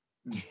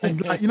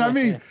 And like, you know what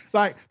I mean?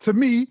 Like to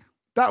me,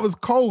 that was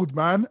cold,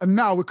 man. And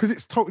now because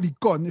it's totally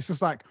gone, it's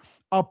just like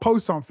I'll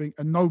post something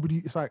and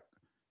it's like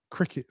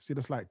crickets. You're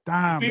just like,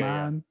 damn,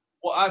 man.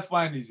 What I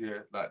find is,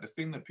 like the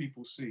thing that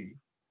people see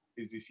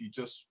is if you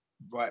just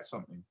write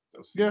something,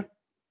 they'll see it.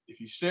 If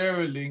you share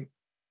a link,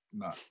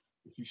 nah.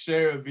 If you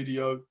share a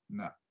video,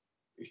 nah.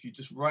 If you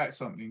just write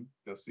something,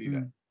 they'll see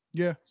that.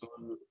 Yeah. So,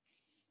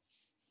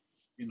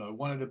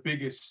 one of the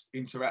biggest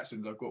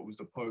interactions I got was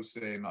the post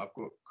saying I've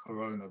got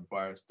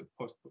coronavirus,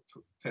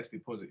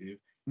 tested positive.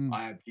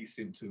 I had these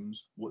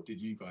symptoms. What did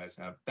you guys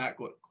have? That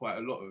got quite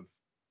a lot of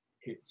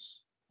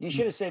hits. You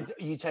should have said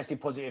you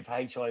tested positive for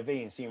HIV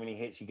and see how many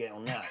hits you get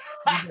on that.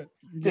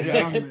 Do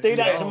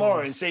that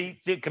tomorrow and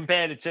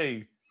compare the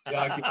two.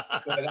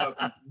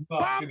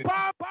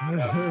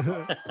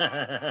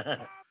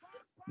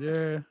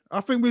 Yeah,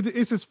 I think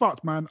it's just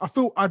fucked, man.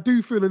 I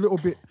do feel a little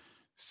bit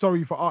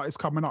sorry for artists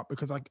coming up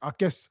because I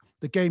guess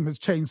the game has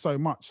changed so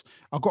much.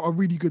 I got a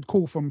really good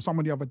call from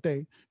someone the other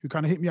day who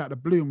kind of hit me out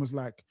of the blue and was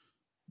like,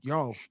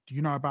 yo, do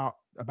you know about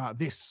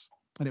this?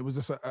 And it was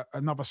just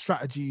another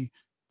strategy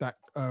that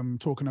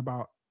talking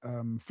about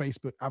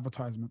Facebook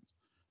advertisements.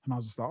 And I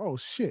was just like, oh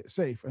shit,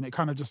 safe. And it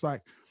kind of just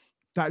like,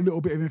 that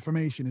little bit of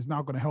information is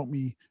now going to help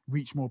me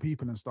reach more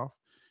people and stuff.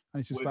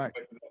 And it's just like,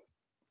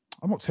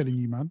 I'm not telling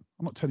you, man.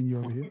 I'm not telling you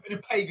over here. You've been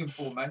a pagan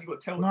for, man. You got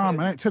to tell. Nah,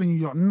 man, I ain't telling you.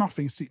 You're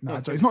nothing.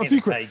 Nah, it's not a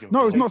secret.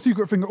 No, it's not a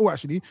secret thing at all.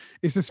 Actually,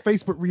 it's this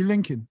Facebook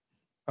relinking.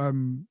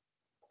 And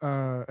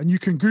you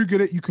can Google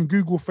it. You can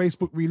Google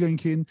Facebook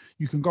relinking.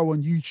 You can go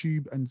on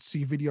YouTube and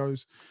see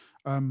videos.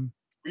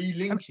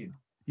 Relinking.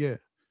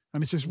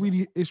 And it's just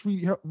really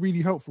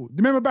helpful.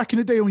 Remember back in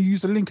the day when you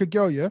used to link a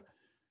girl, yeah?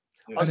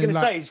 I was going to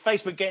say, is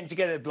Facebook getting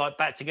together, like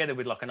back together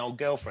with like an old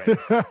girlfriend?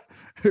 Well,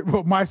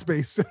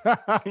 MySpace.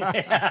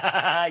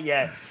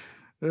 Yeah.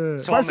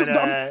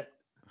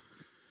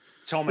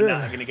 Tom and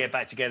Nat are going to get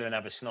back together and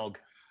have a snog.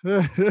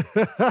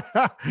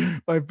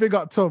 Like, big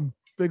up Tom,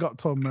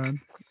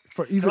 man.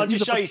 Can I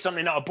just show you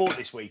something that I bought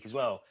this week as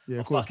well? Yeah,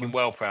 I'm fucking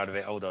well proud of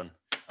it. Hold on.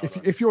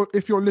 If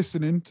you're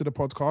listening to the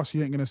podcast,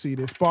 you ain't going to see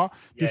this, but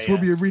this will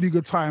be a really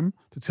good time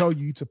to tell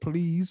you to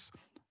please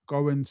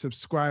go and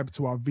subscribe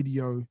to our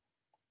video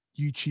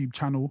YouTube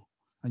channel,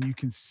 and you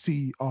can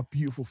see our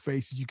beautiful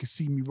faces. You can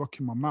see me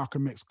rocking my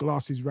Malcolm X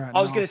glasses right now.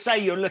 I was going to say,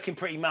 you're looking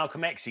pretty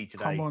Malcolm X-y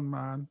today. Come on,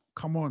 man.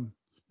 Come on. You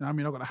know what I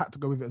mean? I've got a hat to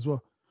go with it as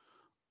well.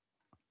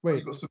 Wait.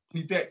 You got some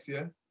mini decks,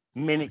 yeah?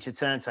 Miniature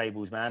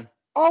turntables, man.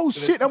 Oh,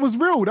 shit. That was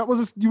real.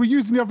 You were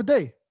using the other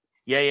day.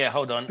 Yeah.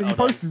 Hold on. You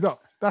posted it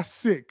up. That's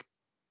sick.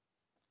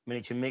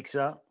 Miniature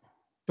mixer.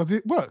 Does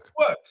it work?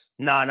 Works.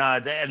 No.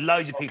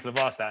 Loads of people have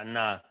asked that, and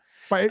no.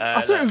 But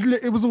I swear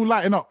it was all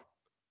lighting up.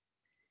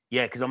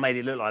 Yeah, because I made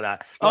it look like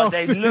that. Like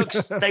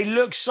they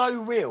look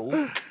so real.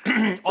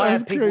 I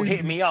had people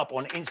hitting me up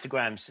on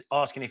Instagram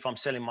asking if I'm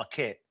selling my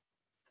kit.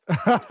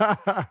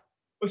 Well,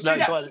 see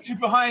that picture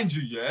behind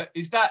you, yeah?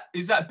 Is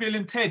that Bill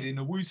and Ted in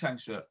a Wu-Tang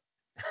shirt?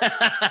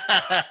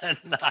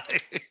 No.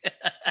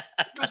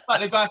 Looks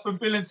like the guy from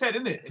Bill and Ted,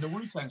 isn't it? In the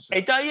Wu-Tang show.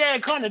 It does, yeah,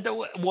 kind of.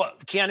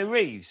 What, Keanu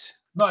Reeves?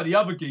 No, the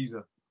other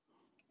geezer.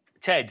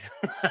 Ted.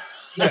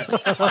 Yeah.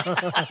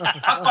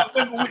 I can't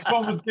remember which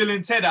one was Bill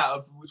and Ted out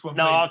of which one.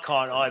 No, I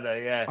can't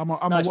either, yeah.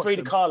 It's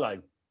Frida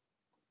Kahlo.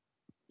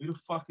 Who the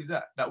fuck is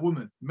that? That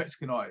woman,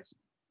 Mexican eyes.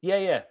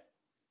 Yeah.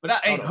 But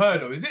that ain't her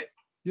though, is it?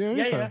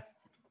 Yeah.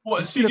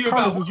 What? She knew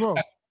about as well.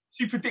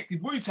 She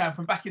predicted Wu-Tang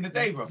from back in the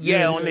day, bro.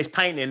 Yeah, on this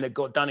painting that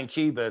got done in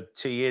Cuba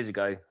 2 years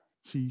ago.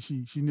 She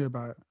knew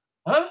about it.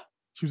 Huh?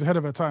 She was ahead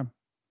of her time.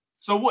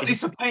 So what?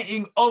 It's a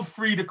painting of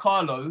Frida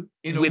Kahlo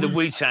with a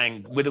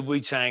Wu-Tang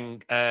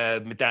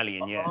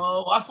medallion. Yeah.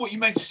 Oh, I thought you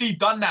meant she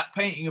done that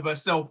painting of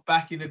herself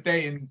back in the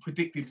day and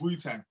predicted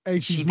Wu-Tang.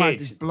 AC's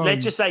mind is blown.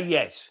 Let's just say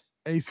yes.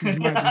 AC's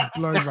mind is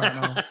blown right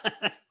now.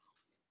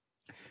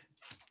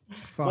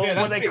 What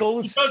are they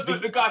called? She does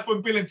look the guy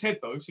from Bill and Ted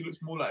though. She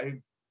looks more like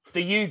him.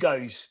 The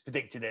Yugos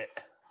predicted it.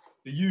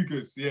 The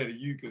Yugas, yeah, the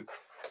Yugas.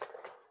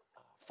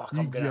 Fuck,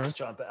 I'm gonna have to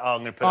try and put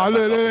that back up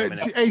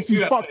look.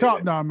 AC's fucked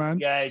up now, man.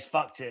 Yeah, he's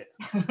fucked it.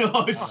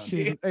 Oh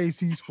shit.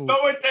 AC's fault. No,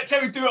 wait,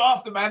 Terry, do it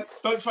after, man.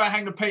 Don't try and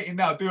hang the painting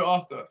now. Do it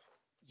after.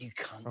 You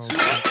cunt.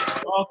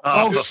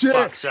 Oh shit.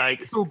 Fuck's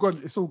sake. It's all gone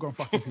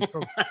fucking. It's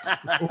all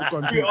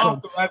gone. Do it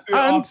after,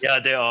 man. Yeah,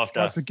 do it after.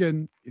 Once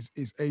again,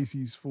 it's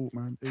AC's fault,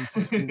 man.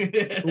 AC's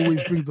fault.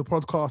 Always brings the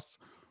podcast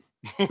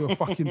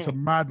to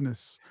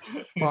madness.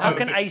 But how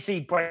can AC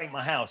break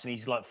my house and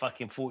he's like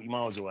fucking 40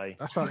 miles away?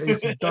 That's how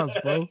AC does,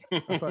 bro.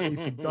 That's how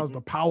AC does.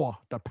 The power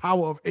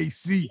of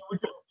AC.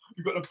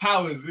 You got the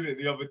powers, in it,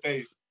 the other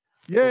day.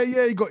 Yeah.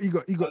 He got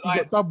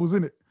doubles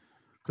in it.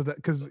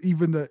 Because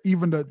even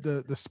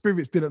the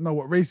spirits didn't know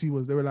what race he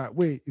was. They were like,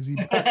 wait, is he?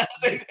 They're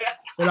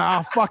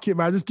like, fuck it,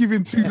 man. Just give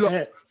him 2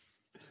 lots.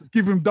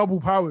 Give him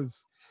double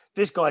powers.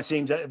 This guy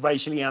seems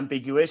racially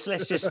ambiguous.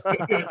 Let's just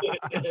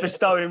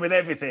bestow him with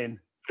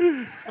everything.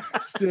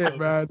 Shit,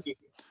 man.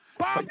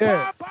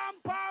 Yeah.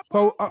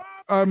 So,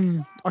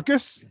 I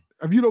guess,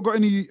 have you not got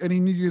any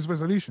New Year's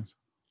resolutions?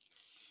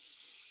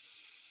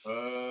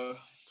 Do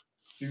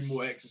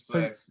more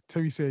exercise.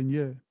 Terry saying,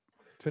 yeah.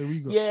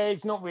 Yeah,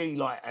 it's not really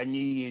like a New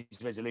Year's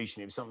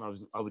resolution. It was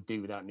something I would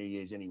do without New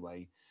Year's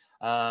anyway.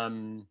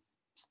 But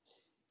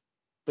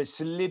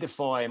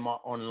solidify my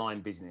online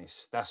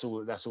business. That's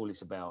all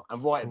it's about.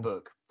 And write a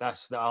book. I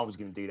was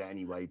going to do that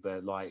anyway.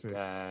 But like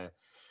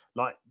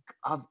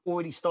I've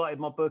already started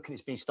my book and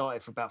it's been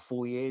started for about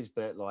 4 years.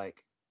 But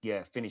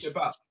finished.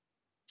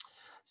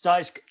 So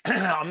it's,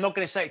 I'm not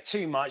going to say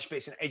too much, but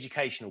it's an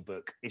educational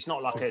book. It's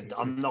not like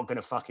I'm not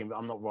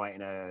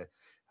writing a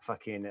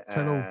fucking.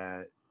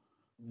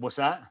 What's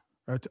that?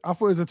 I thought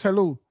it was a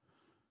tell-all.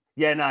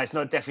 Yeah, no, it's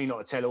definitely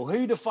not a tell-all.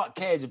 Who the fuck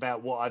cares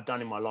about what I've done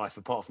in my life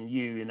apart from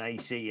you and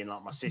AC and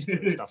like my sister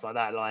and stuff like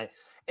that?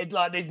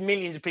 There's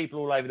millions of people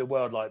all over the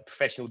world, like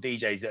professional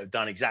DJs that have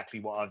done exactly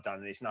what I've done,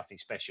 and it's nothing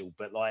special.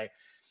 But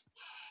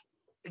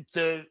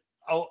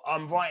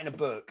I'm writing a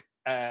book,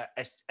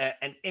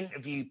 an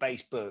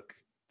interview-based book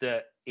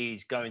that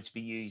is going to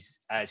be used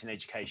as an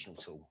educational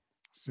tool.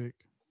 Sick.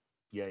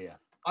 Yeah.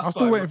 I'm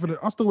still waiting for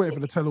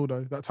the tell-all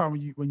though. That time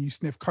when you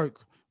sniff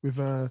coke with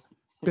Bill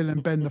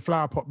and Ben, the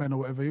flower pot men or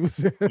whatever he was.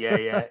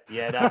 Yeah.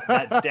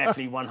 That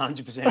definitely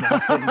 100%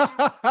 happens.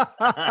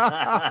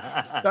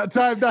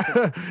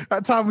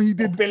 that time when you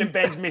did Bill and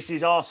Ben's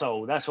Mrs.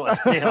 Arsehole. That's what I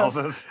think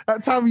of.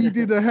 That time when you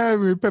did the hair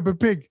with Peppa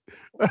Pig.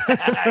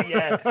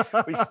 Yeah,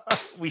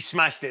 we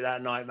smashed it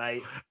that night,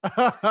 mate.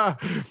 I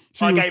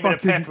gave her a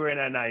pepper in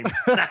her name.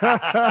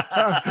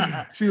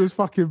 She was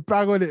fucking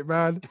bang on it,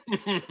 man.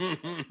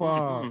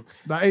 Wow.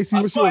 That AC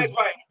was yours.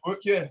 Book,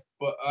 yeah,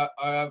 but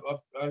I've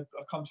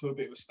come to a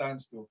bit of a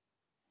standstill.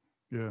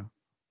 Yeah.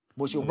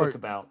 What's your book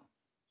about?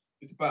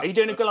 It's about. Are you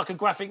doing a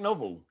graphic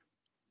novel?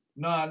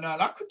 No,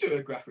 I could do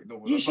a graphic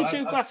novel. You should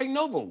do a graphic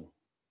novel.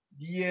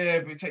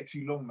 Yeah, but it takes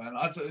too long, man.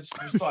 I just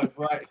started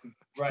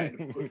writing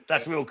the book.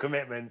 That's real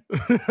commitment.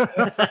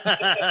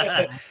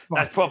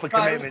 That's proper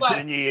commitment to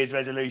the New Year's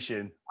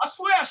resolution. I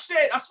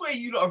swear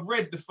you lot have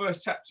read the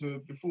first chapter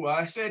before.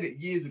 I shared it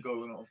years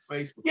ago on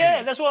Facebook.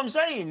 Yeah, that's what I'm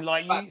saying.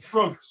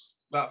 Frogs,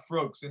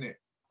 innit?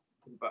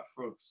 It's about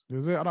frogs.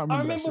 Is it? I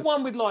remember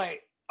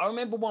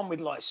one with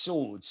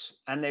swords,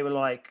 and they were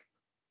like.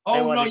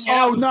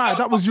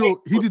 That was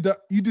your. You did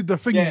the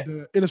thing,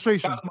 the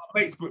illustration. That was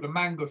my mate's book, the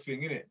manga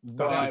thing, innit?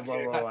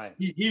 Right.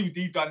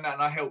 He done that,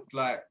 and I helped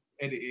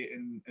edit it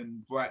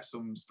and write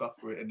some stuff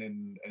for it, and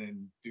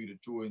then do the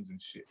drawings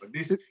and shit. But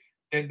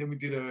then we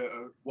did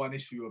a one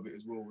issue of it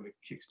as well with a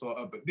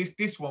Kickstarter. But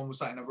this one was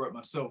something I wrote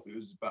myself. It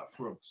was about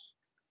frogs.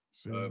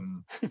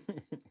 Living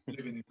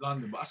in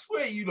London, but I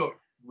swear you lot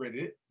read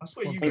it. I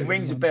swear you. It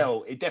rings a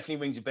bell. It definitely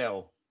rings a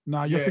bell.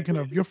 Nah, you're thinking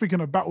of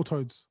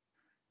Battletoads.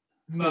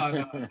 No.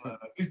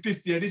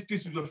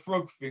 This was a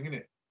frog thing,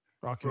 innit?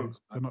 Okay, frogs,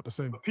 they're not the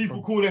same. But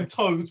people call them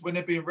toads when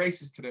they're being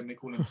racist to them. They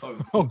call them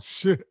toads. Oh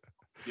shit!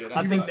 Yeah,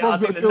 I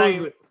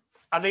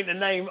think the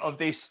name of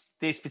this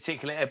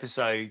particular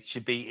episode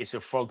should be "It's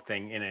a Frog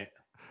Thing," innit?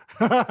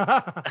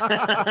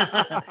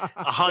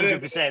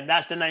 100%.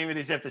 That's the name of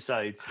this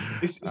episode.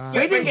 We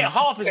didn't get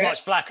half as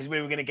much flack as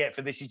we were going to get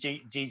for This Is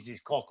Jesus'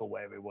 Cock or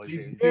whatever it was.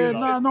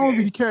 No one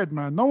really cared,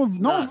 man. No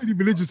one's really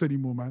religious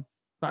anymore, man.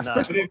 Like,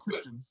 especially not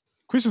Christians.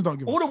 Christians don't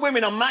give all the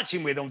women I'm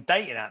matching with on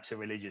dating apps are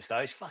religious, though.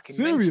 It's fucking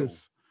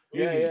serious.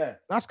 Mental. Yeah.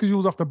 That's because you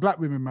was after black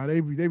women, man.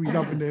 They be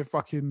loving their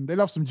fucking. They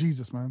love some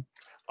Jesus, man.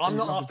 I'm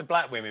not after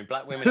black women.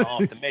 Black women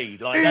are after me.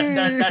 Like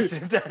that's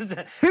hit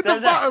the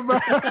button,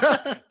 man.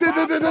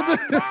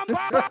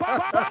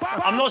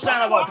 I'm not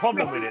saying I've got a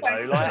problem with it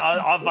though. Like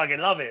I fucking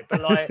love it,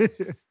 but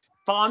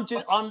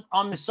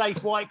I'm the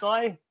safe white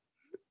guy.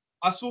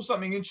 I saw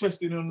something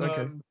interesting on.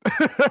 Okay.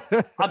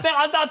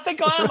 I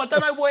think I am. I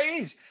don't know what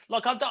it is.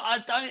 Like I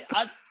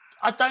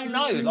don't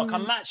know. Like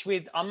I'm matched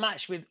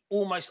with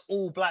almost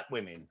all black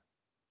women.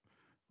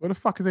 What the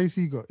fuck has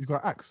AC got? He's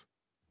got an axe.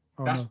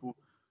 Oh, Dashboard.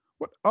 No.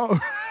 What? Oh.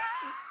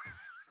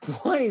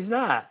 What is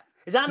that?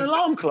 Is that an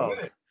alarm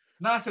clock?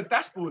 No, it's a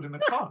dashboard in the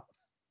car.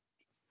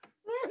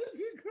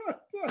 Why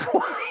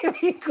have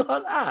you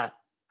got that?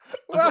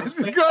 Why has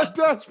he got a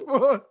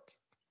dashboard?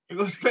 It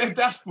was a spare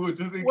dashboard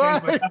just in case my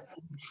dashboard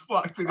was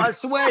fucked. I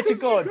swear to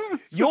God,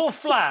 your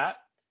flat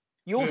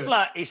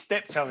is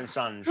Steptoe and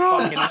Sons.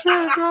 Oh,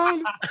 shit,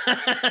 man.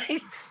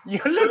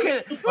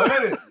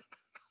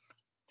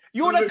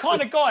 You're the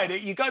kind of guy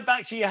that you go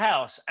back to your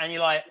house and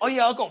you're like, oh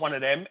yeah, I got one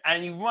of them,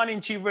 and you run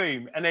into your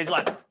room and there's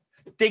like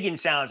digging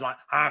sounds like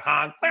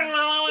that,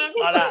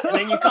 and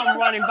then you come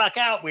running back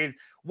out with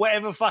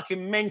whatever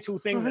fucking mental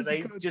thing that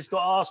they just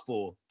got asked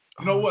for.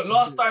 You know what?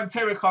 Last time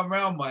Terry come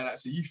round mine,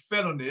 actually, you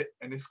fell on it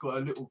and it's got a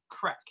little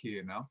crack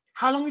here now.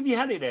 How long have you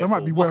had it there? That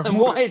might be worth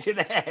more. Why is it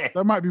there?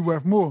 That might be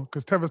worth more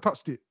because Trevor's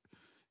touched it.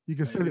 You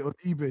can sell it on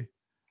eBay.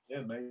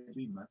 Yeah,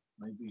 maybe, man.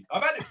 Maybe.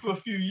 I've had it for a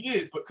few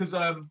years, but because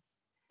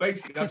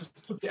basically I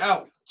just took it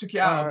out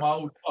of my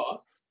old car,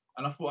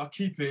 and I thought I'd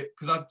keep it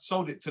because I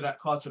sold it to that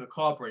car to the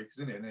car breakers,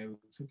 innit? And they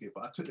took it,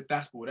 but I took the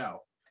dashboard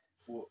out.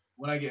 But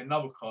when I get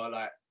another car,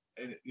 like,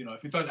 you know,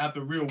 if it don't have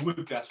the real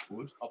wood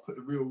dashboard, I'll put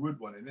the real wood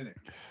one in, innit?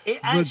 It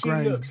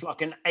actually looks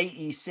like an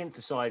 80s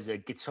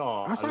synthesizer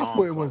guitar. That's what I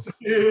thought it was.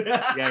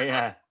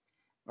 Yeah.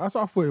 That's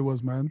what I thought it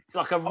was, man. It's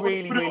like a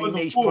really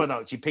niche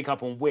product you pick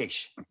up on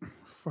Wish. I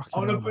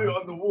want to put it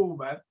on the wall,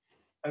 man.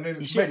 And then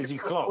you should as you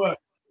clock.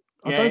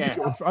 I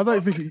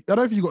don't think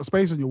you got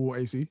space on your wall,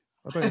 AC.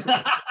 I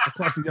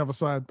can't see the other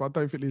side, but I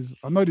don't think there's.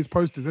 I know there's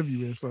posters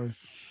everywhere, so.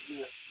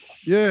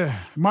 Yeah,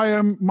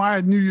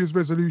 my New Year's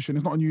resolution,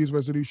 it's not a New Year's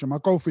resolution. My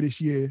goal for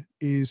this year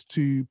is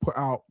to put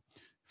out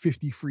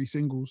 53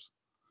 singles.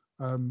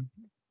 So I'm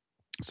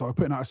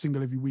putting out a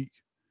single every week.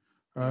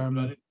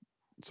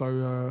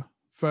 So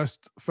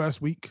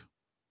first week,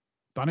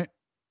 done it.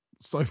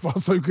 So far,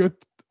 so good.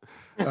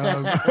 We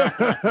got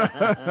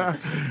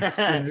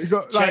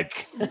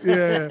check.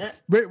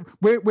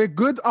 We're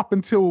good up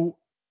until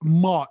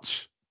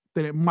March.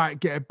 Then it might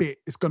get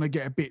it's gonna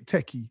get a bit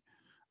techie.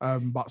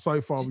 But so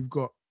far we've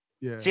got.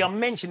 Yeah. See, I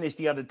mentioned this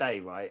the other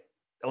day, right?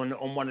 On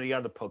one of the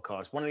other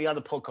podcasts. One of the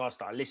other podcasts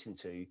that I listened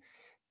to,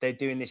 they're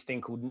doing this thing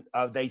called,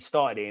 they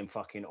started it in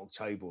fucking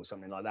October or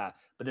something like that.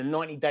 But the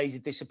 90 Days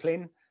of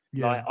Discipline,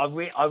 like I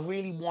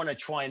really want to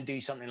try and do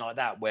something like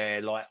that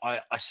where like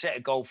I set a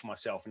goal for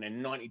myself and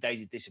then 90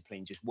 days of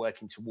discipline, just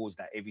working towards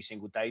that every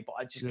single day. But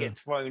I just get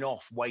thrown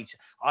off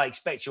I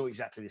expect you're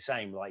exactly the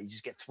same. Like you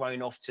just get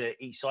thrown off to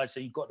each side.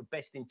 So you've got the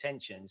best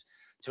intentions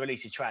to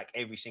release a track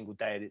every single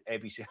day,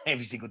 every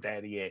single day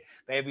of the year,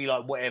 but every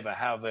like whatever,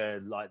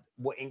 however, like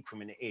what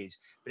increment it is.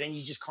 But then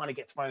you just kind of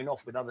get thrown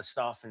off with other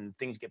stuff and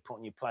things get put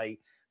on your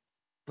plate.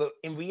 But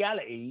in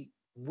reality,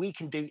 we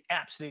can do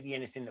absolutely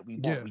anything that we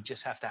want. Yeah. We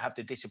just have to have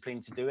the discipline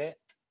to do it.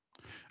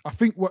 I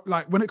think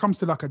when it comes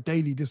to like a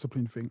daily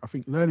discipline thing, I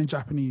think learning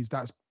Japanese,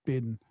 that's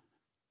been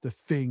the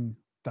thing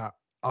that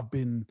I've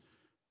been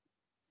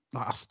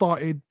like, I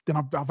started, then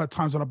I've had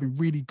times when I've been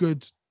really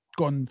good,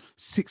 gone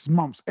 6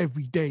 months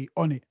every day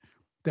on it.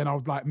 Then I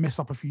would like mess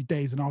up a few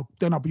days and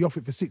I'll be off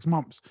it for 6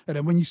 months. And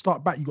then when you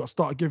start back, you got to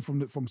start again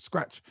from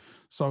scratch.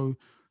 So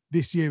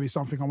this year is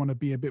something I want to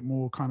be a bit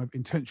more kind of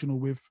intentional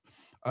with.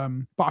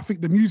 But I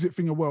think the music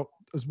thing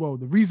as well,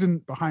 the reason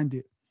behind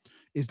it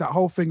is that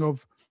whole thing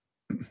of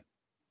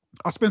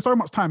I spend so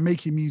much time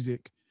making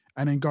music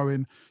and then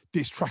going,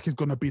 this track is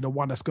going to be the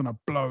one that's going to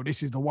blow.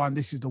 This is the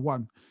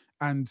one.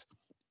 And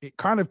it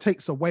kind of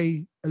takes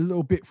away a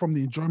little bit from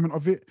the enjoyment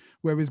of it.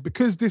 Whereas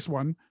because this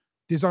one,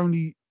 it's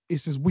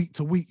just week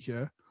to week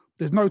here.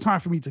 There's no time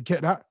for me to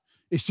get that.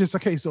 It's just a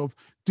case of,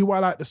 do I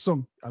like the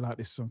song? I like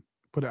this song.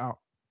 Put it out.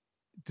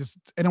 Does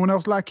anyone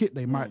else like it?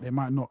 They might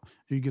not.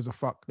 Who gives a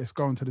fuck? Let's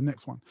go on to the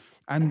next one.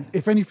 And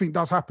if anything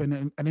does happen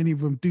and any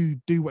of them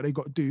do what they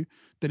got to do,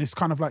 then it's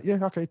kind of like, yeah,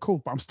 okay,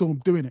 cool. But I'm still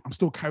doing it. I'm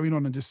still carrying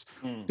on and just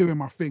doing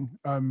my thing.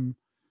 And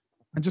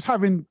just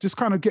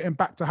kind of getting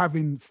back to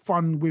having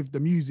fun with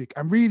the music.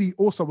 And really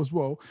also as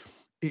well,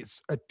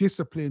 it's a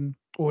discipline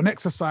or an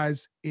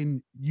exercise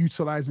in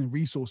utilizing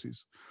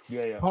resources.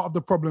 Yeah. Part of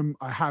the problem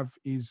I have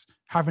is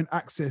having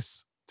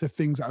access to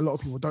things that a lot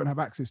of people don't have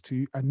access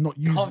to and not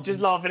use. I'm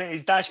just laughing at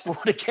his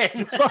dashboard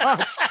again.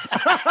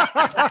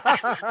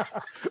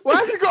 Why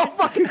has he got a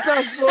fucking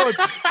dashboard?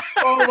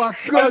 Oh my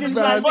God,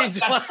 man.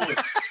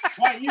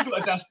 Why you got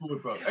a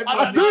dashboard, bro?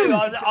 I do.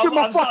 It's in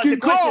my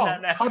fucking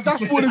car. My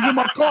dashboard is in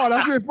my car.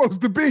 That's where it's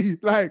supposed to be.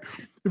 Like,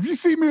 if you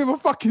see me with a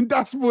fucking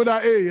dashboard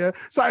out here, yeah,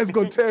 something's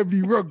gone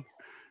terribly wrong.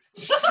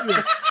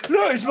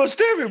 No, it's my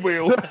steering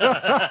wheel.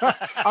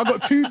 I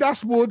got 2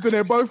 dashboards and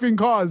they're both in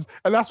cars,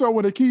 and that's where I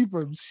want to keep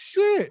them.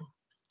 Shit.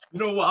 You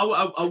know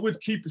what? I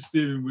would keep a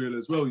steering wheel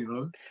as well. You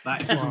know,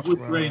 like it's a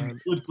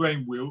wood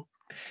grain wheel.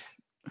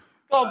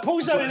 Oh, pull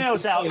something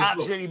else out,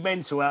 absolutely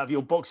mental, out of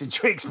your box of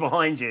tricks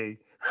behind you.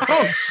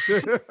 Oh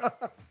shit.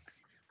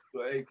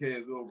 Got AK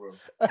as well, bro.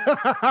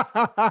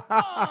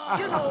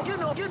 You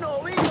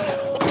know, we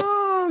know.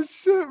 Oh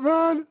shit,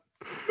 man.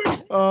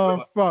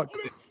 Oh fuck.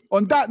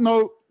 On that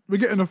note, we're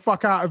getting the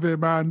fuck out of here,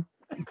 man.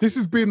 This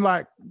has been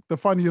like the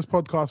funniest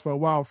podcast for a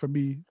while for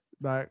me.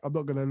 Like, I'm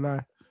not gonna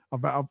lie.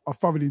 I've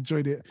thoroughly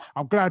enjoyed it.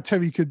 I'm glad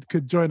Terry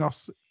could join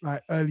us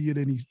like earlier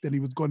than he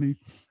was gonna.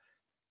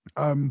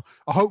 I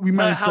hope we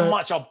managed. How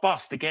much I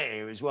bust to get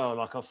here as well.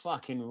 Like I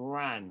fucking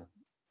ran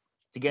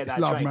to get that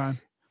train. Man.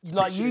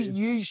 Like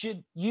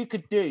you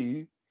could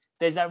do.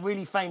 There's that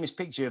really famous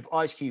picture of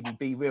Ice Cube and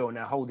Be Real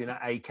now holding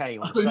that AK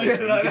on the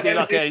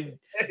sofa.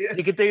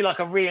 You could do like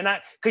a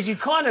reenact because you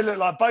kind of look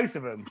like both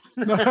of them.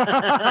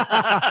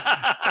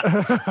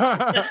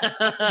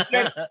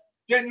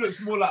 Jen looks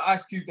more like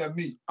Ice Cube than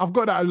me. I've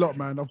got that a lot,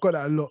 man. I've got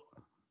that a lot.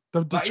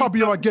 The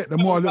chubbier I get, the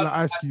more I look like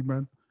Ice Cube,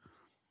 man.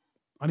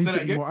 I need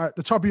to eat more.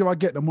 The chubbier I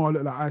get, the more I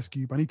look like Ice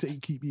Cube. I need to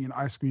keep eating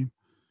ice cream.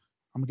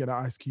 I'm gonna get that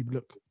Ice Cube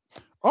look.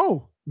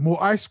 Oh,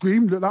 more ice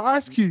cream, look like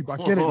Ice Cube. I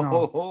get it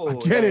now. I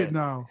get it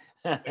now.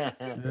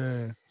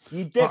 Yeah.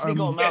 You definitely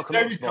got a Malcolm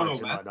X vibe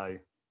tonight, though.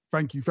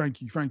 Thank you.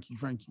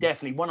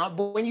 Definitely.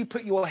 When you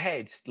put your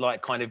head,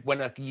 like kind of,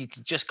 when you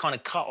just kind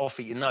of cut off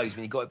at your nose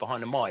when you got it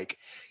behind the mic,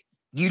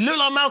 you look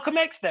like Malcolm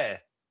X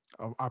there.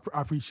 I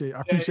appreciate it.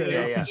 I appreciate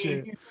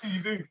it.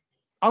 You do.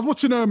 I was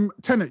watching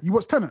Tenet. You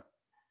watch Tenet?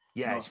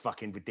 Yeah, it's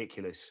fucking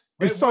ridiculous.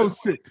 It's so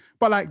sick.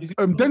 But like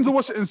Denzel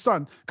Washington's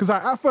son, because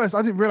at first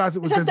I didn't realize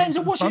it was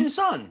Denzel Washington's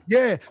son.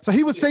 Yeah. So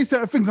he would say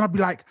certain things and I'd be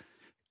like,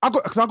 I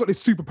got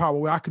this superpower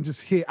where I can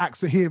just hear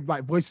accents, hear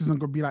like voices and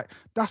go be like,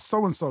 that's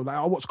so and so. Like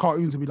I watch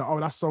cartoons and be like, oh,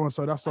 that's so and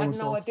so, that's so and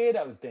so. I had no idea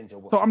that was Denzel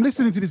Washington. So I'm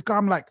listening to this guy,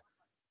 I'm like,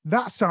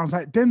 that sounds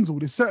like Denzel.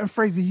 There's certain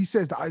phrases he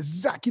says that are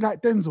exactly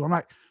like Denzel. I'm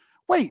like,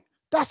 wait,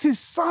 that's his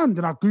son.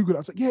 Then I Googled it. I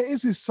was like, yeah, it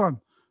is his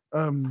son.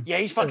 Yeah,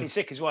 he's fucking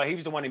sick as well. He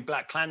was the one in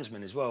Black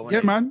Klansman as well,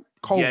 wasn't he? Man.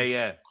 Cole.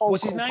 Yeah.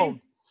 What's his name? Cole.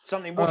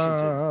 Something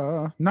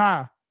Washington.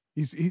 Nah.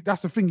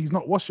 That's the thing. He's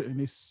not Washington.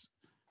 He's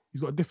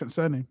got a different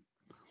surname.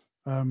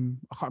 I can't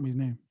remember his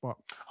name, but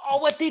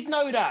I did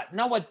know that.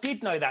 No, I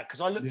did know that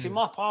because I looked him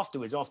up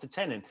afterwards after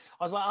Tenet.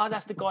 I was like, oh,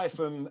 that's the guy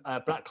from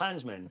Black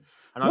Klansman.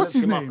 And what's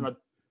his name?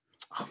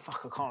 I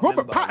can't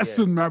Robert remember.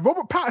 Pattinson, man.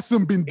 Robert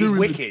Pattinson been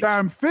doing the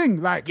damn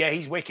thing. Like, yeah,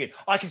 he's wicked.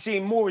 I can see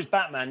him more as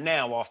Batman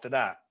now after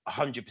that.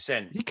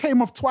 100%. He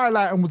came off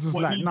Twilight and was just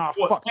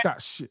fuck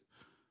that shit.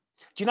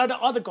 Do you know the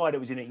other guy that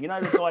was in it? You know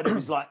the guy that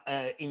was like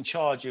in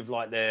charge of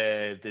like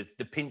the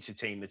pincer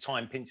team, the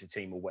time pincer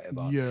team or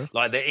whatever. Yeah.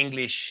 Like the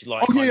English,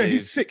 like. Oh yeah,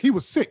 he's sick. He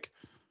was sick.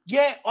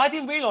 Yeah, I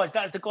didn't realise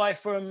that's the guy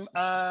from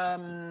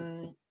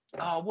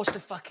what's the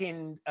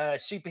fucking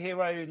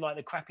superhero, like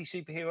the crappy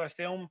superhero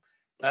film?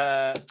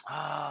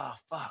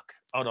 Fuck.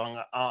 Hold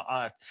on,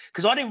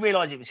 because I didn't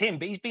realise it was him,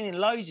 but he's been in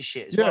loads of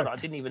shit as well that I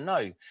didn't even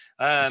know.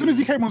 As soon as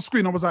he came on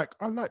screen, I was like,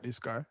 I like this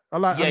guy. I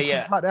like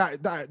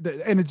that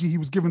the energy he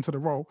was given to the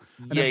role.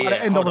 And then by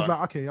the end, I was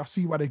like, okay, I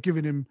see why they're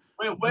giving him.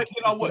 Where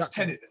can I watch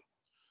Tenet?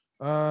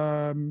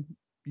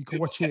 You can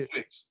watch it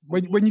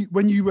when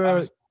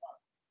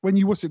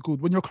you what's it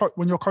called? When your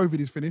COVID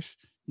is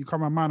finished, you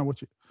come around mine and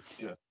watch it.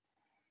 Yeah.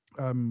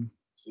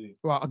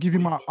 Well,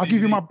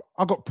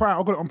 I got Prime.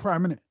 I got it on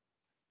Prime, innit?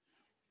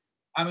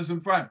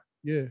 Amazon Prime.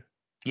 Yeah.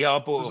 Yeah, I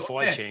bought it off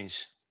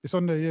iTunes. It's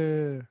on there,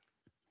 yeah.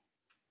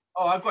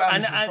 Oh, I've got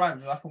Amazon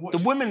Prime. I can watch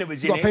the woman that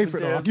was in it. You got to pay for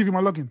it, though. I'll give you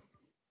my login.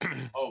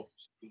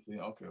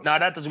 Okay. No,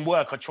 that doesn't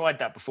work. I tried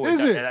that before.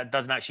 Is it? That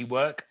doesn't actually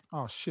work.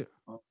 Oh, shit.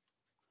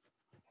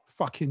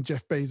 Fucking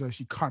Jeff Bezos,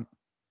 you cunt.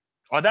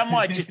 Oh, that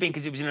might have just been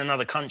because it was in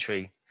another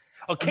country.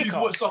 Oh, Kick-Ass.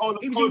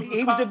 He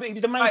was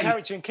the main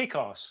character in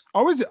Kick-Ass.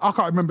 Oh, is it? I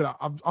can't remember that.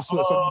 I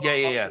saw something.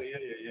 Yeah.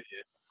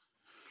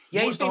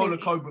 Yeah, he's the whole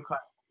of Cobra Kai.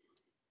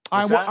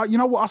 You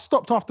know what? I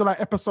stopped after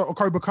like episode of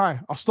Cobra Kai.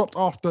 I stopped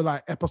after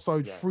like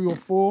episode 3 or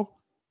 4.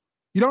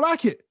 You don't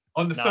like it?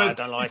 On the third, I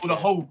don't like it. The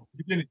whole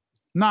beginning.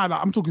 Nah,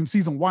 I'm talking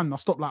season 1. I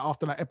stopped like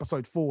after like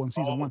episode 4 on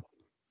season 1.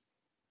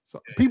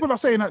 So people are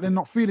saying that they're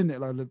not feeling it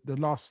like the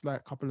last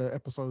like couple of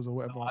episodes or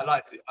whatever. No, I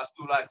liked it. I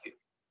still like it.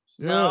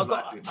 Yeah, I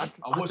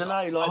watched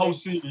the whole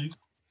series.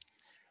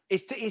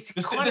 It's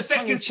kind of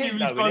tongue in cheek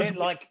though, isn't it?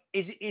 Like,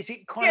 is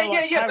it kind of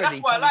like parody?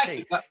 That's why I like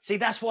it. See,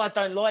 that's why I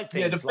don't like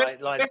things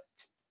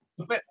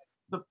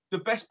the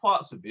best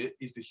parts of it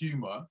is the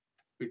humour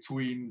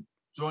between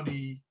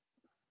Johnny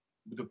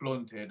with the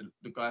blonde hair,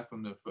 the guy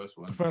from the first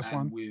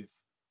one, with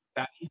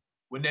Danny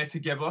when they're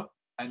together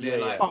and they're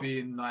like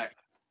being like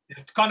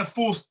they're kind of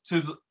forced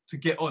to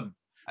get on.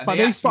 And but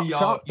they fucked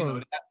up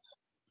though.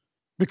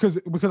 Because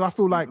I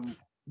feel like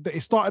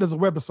it started as a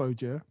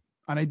webisode, yeah,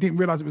 and they didn't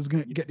realize it was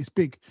going to get this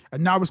big,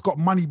 and now it's got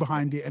money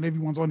behind it, and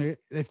everyone's on it.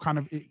 They've kind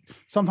of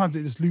sometimes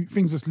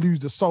things just lose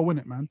the soul in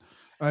it, man.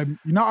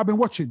 You know, I've been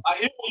watching. I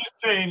hear what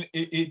you're saying.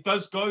 It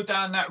does go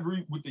down that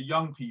route with the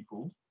young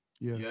people,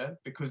 yeah,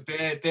 because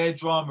their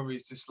drama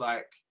is just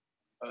like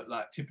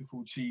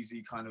typical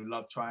cheesy kind of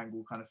love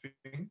triangle kind of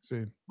thing.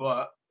 Same.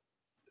 But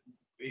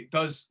it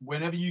does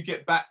whenever you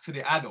get back to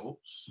the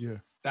adults. Yeah,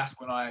 that's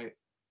when I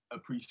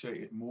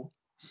appreciate it more.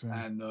 Same.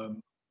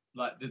 And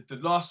like the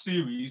last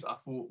series I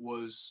thought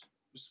was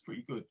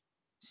pretty good.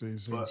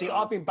 See,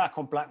 I've been back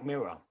on Black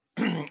Mirror.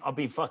 I've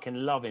been fucking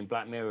loving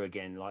Black Mirror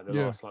again, like the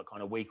last like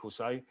kind of week or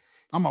so.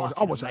 I'll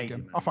watch that again.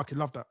 Man. I fucking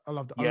love that. I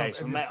love that. Yeah,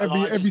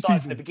 every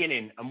season. At the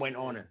beginning and went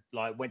on and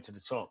like went to the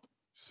top.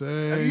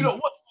 Same. Have you not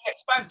watched The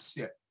Expanse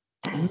yet?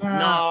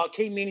 No, I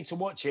keep meaning to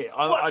watch it.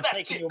 I've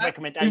taken your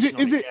recommendation.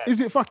 Is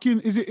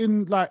it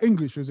in like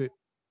English or is it?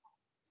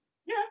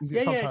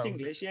 It's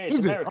English. Yeah, it's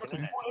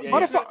American. Okay.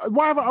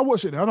 Why haven't I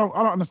watched it? I don't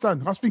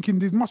understand. I was thinking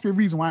there must be a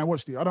reason why I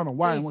watched it. I don't know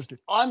why I watched it.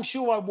 I'm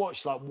sure I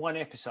watched like one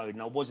episode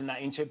and I wasn't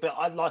that into it, but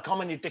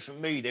I'm in a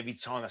different mood every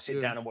time I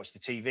sit down and watch the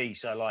TV.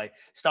 So like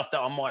stuff that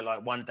I might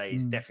like one day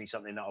is definitely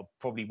something that I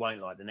probably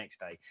won't like the next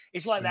day.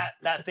 It's like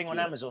that thing on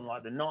Amazon,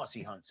 like the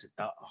Nazi hunters.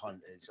 I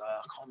can't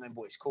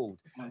remember what it's called.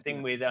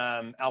 Thing with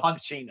Al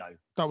Pacino.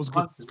 That was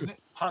good.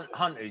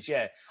 Hunters,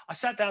 yeah. I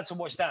sat down to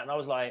watch that and I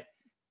was like,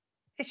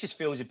 this just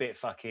feels a bit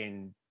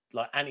fucking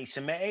like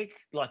anti-Semitic.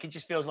 Like it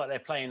just feels like they're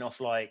playing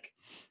off like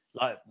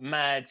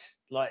mad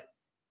like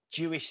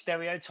Jewish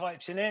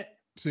stereotypes in it.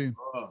 See.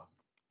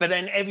 But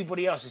then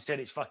everybody else has said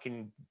it's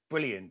fucking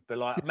brilliant. But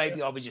like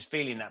maybe I was just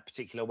feeling that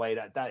particular way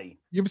that day.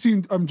 You ever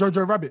seen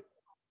Jojo Rabbit?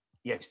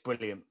 Yeah, it's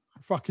brilliant.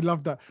 I fucking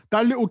love that.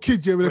 That little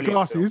kid here with the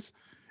glasses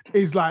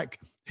is like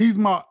he's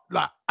my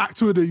like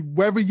actor of the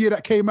whatever year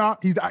that came out.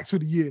 He's the actor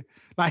of the year.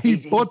 Like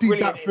he's bodied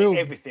that film.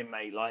 Everything,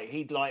 mate. Like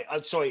he'd like.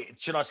 I'm sorry.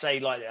 Should I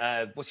say like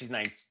what's his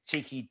name?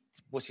 Tiki.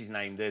 What's his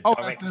name? The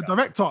director. The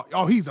director.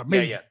 Oh, he's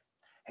amazing.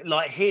 Yeah.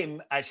 Like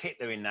him as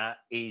Hitler in that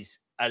is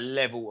a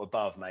level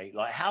above, mate.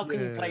 Like how can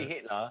you play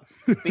Hitler,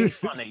 be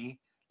funny,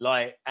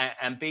 like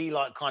and be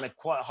like kind of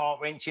quite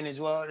heart-wrenching as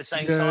well at the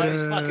same time?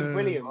 It's fucking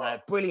brilliant,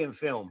 man. Brilliant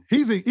film.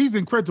 He's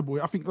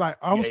incredible. I think like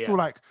I always feel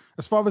like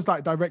as far as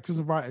like directors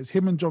and writers,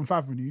 him and Jon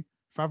Favreau.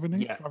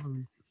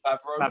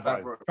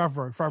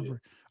 Favreau.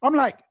 I'm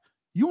like,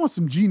 you want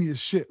some genius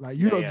shit. Like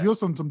you're on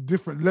some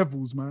different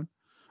levels, man.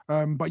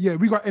 But yeah,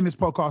 we got to end this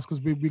podcast because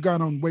we're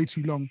going on way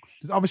too long.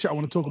 There's other shit I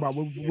want to talk about.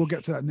 We'll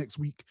get to that next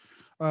week.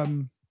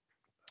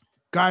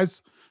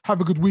 Guys,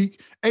 have a good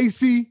week.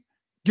 AC,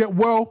 get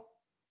well.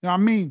 You know what I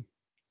mean?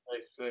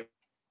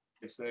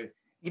 Safe.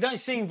 You don't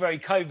seem very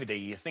COVID-y.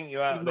 You think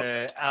you're out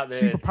there.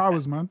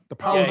 Superpowers, man. The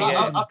powers.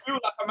 I feel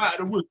like I'm out of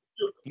the woods.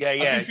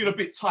 I do feel a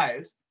bit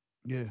tired.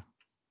 Yeah.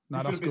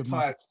 No, that's good.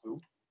 Tired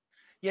still.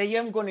 Yeah, you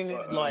haven't gone in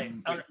like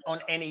on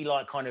any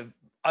like kind of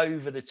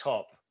over the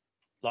top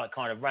like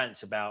kind of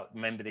rants about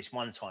remember this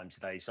one time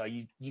today. So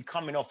you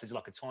coming off as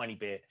like a tiny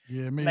bit.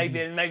 Yeah, maybe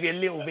a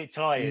little bit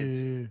tired.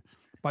 Yeah.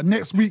 But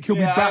next week he'll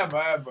be back.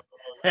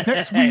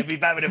 Next week he'll be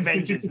back with a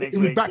vengeance next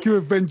week. He'll be back here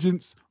with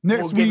vengeance.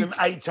 Next week. We'll give him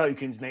 8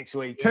 tokens next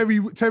week. Terry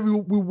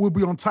will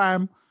be on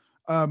time.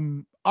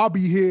 I'll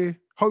be here.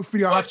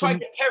 Hopefully I'll have some.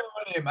 Get Terry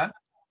on here, man.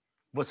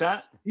 What's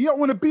that? He don't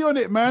want to be on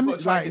it, man.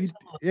 Like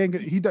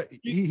he don't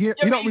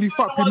really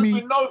fuck with me.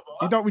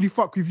 He don't really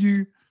fuck with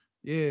you.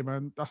 Yeah,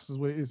 man. That's just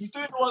what it is. He's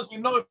doing the ones we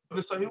know,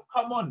 so he'll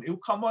come on. He'll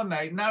come on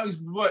now. Now he's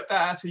worked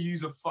out how to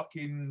use a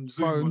fucking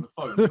Zoom on the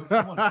phone.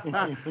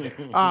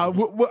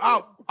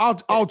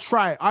 I'll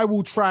try. I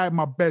will try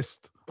my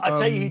best. I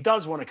tell you, who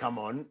does want to come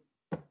on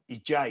is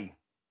Jay.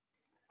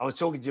 I was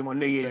talking to him on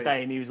New Year's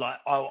Day, and he was like,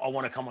 I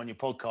want to come on your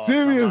podcast."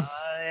 Serious?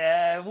 Like,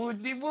 yeah,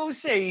 we'll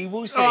see.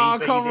 Oh,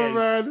 come on,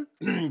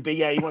 man. But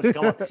yeah, he wants to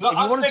come on. If you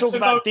want to talk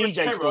about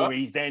DJ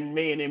stories, then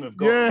me and him have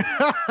got.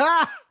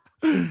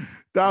 Yeah.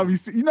 That'll be.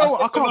 You know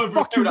what? I can't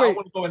fucking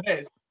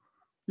wait.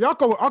 Yeah,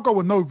 I'll go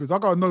with Novas. I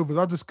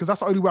just because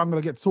that's the only way I'm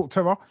gonna get to talk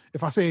Terror.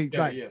 If I say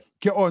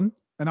get on,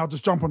 and I'll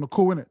just jump on the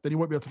call, innit? Then you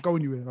won't be able to go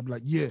anywhere. I'll be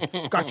like, yeah,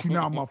 got you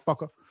now,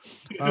 motherfucker.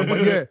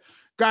 But yeah.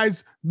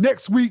 Guys,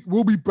 next week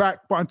we'll be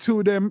back. But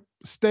until then,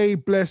 stay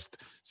blessed,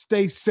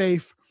 stay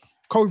safe.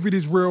 COVID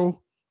is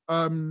real.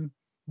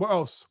 What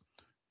else?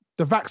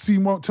 The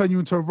vaccine won't turn you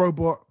into a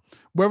robot.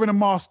 Wearing a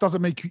mask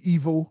doesn't make you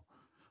evil.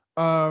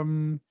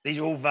 These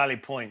are all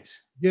valid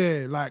points.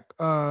 Yeah, like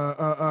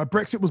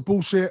Brexit was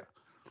bullshit.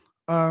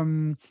 If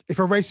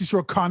a racist,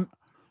 you're a cunt.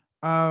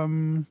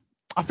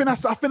 I think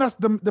that's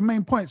the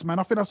main points, man.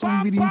 I think that's all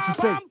we really need to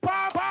say.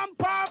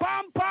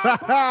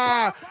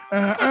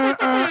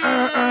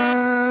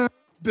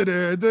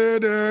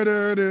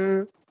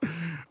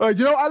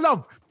 You know what I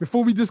love?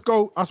 Before we just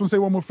go, I just want to say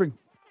one more thing.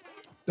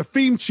 The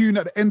theme tune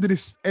at the end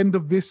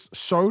of this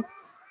show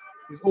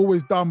is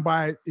always done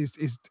by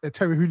is a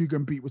Terry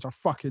Hooligan beat, which I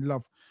fucking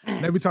love.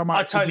 And every time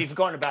I totally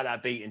forgotten about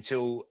that beat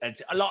until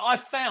like I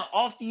found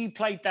after you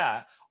played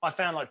that, I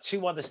found like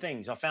 2 other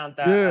things. I found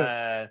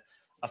that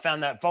I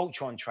found that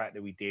Voltron track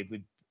that we did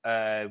with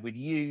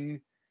you,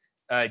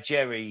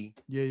 Jerry,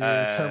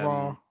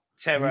 Terror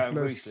and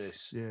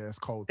Ruthless. Yeah, it's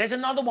cold. There's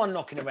another one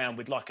knocking around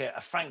with like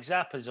a Frank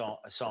Zappa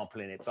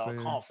sample in it, but I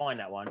can't find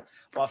that one.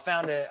 But I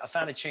found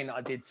a tune that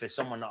I did for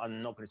someone that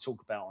I'm not going to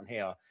talk about on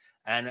here,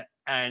 and you're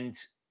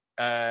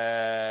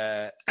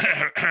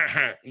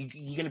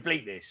going to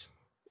bleep this.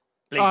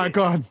 All right,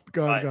 go on.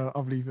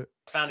 I'll believe it.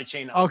 I found a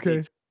tune.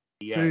 Okay.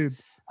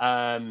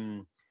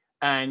 And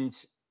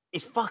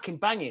it's fucking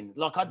banging.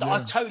 Like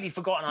I've totally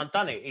forgotten I'd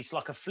done it. It's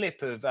like a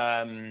flip of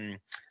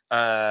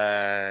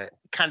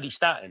Candy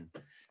Staten.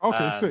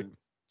 Okay, sick.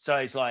 So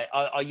it's like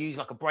I use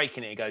like a break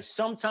in it. It goes,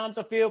 sometimes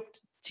I feel,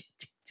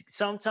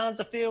 sometimes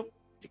I feel,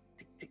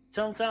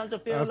 sometimes I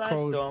feel That's like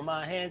cold. throwing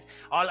my hands.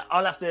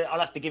 I'll have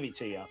to give it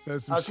to you. I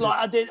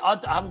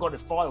haven't got the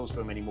files for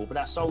them anymore, but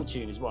that soul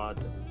tune as well.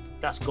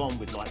 That's gone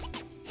with like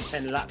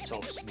 10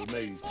 laptops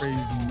removed. Crazy,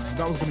 man.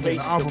 That was gonna be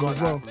the album as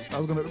well.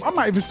 I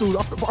might even still.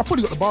 I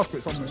probably got the bars for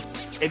it somewhere.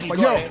 If you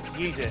got it,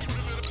 use it.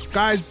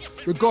 Guys,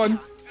 we're gone.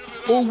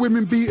 All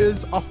women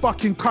beaters are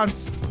fucking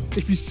cunts.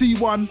 If you see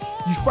one,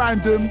 you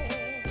find them,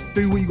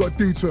 do what you got to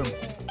do to them.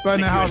 Burn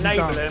their houses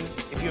down.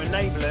 If you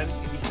enable them,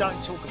 if you don't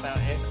talk about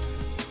it,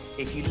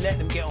 if you let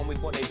them get on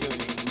with what they're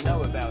doing and you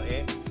know about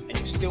it, and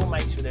you're still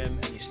mates with them,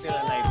 and you're still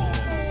enabling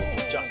them,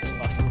 you're just as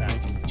fucking bad,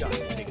 you're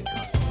just as big a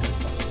cunt.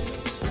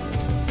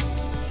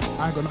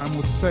 I ain't got nothing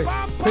more to say.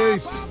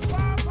 Peace.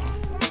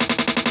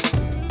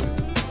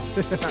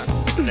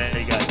 There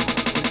you go.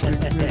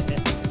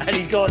 And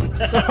he's gone.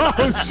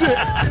 Oh shit!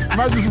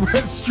 Man just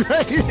went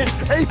straight.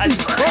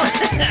 AC's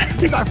crying.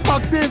 He's like,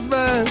 fuck this,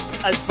 man.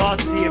 As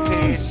fast as he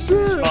appeared, as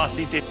fast as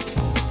he did.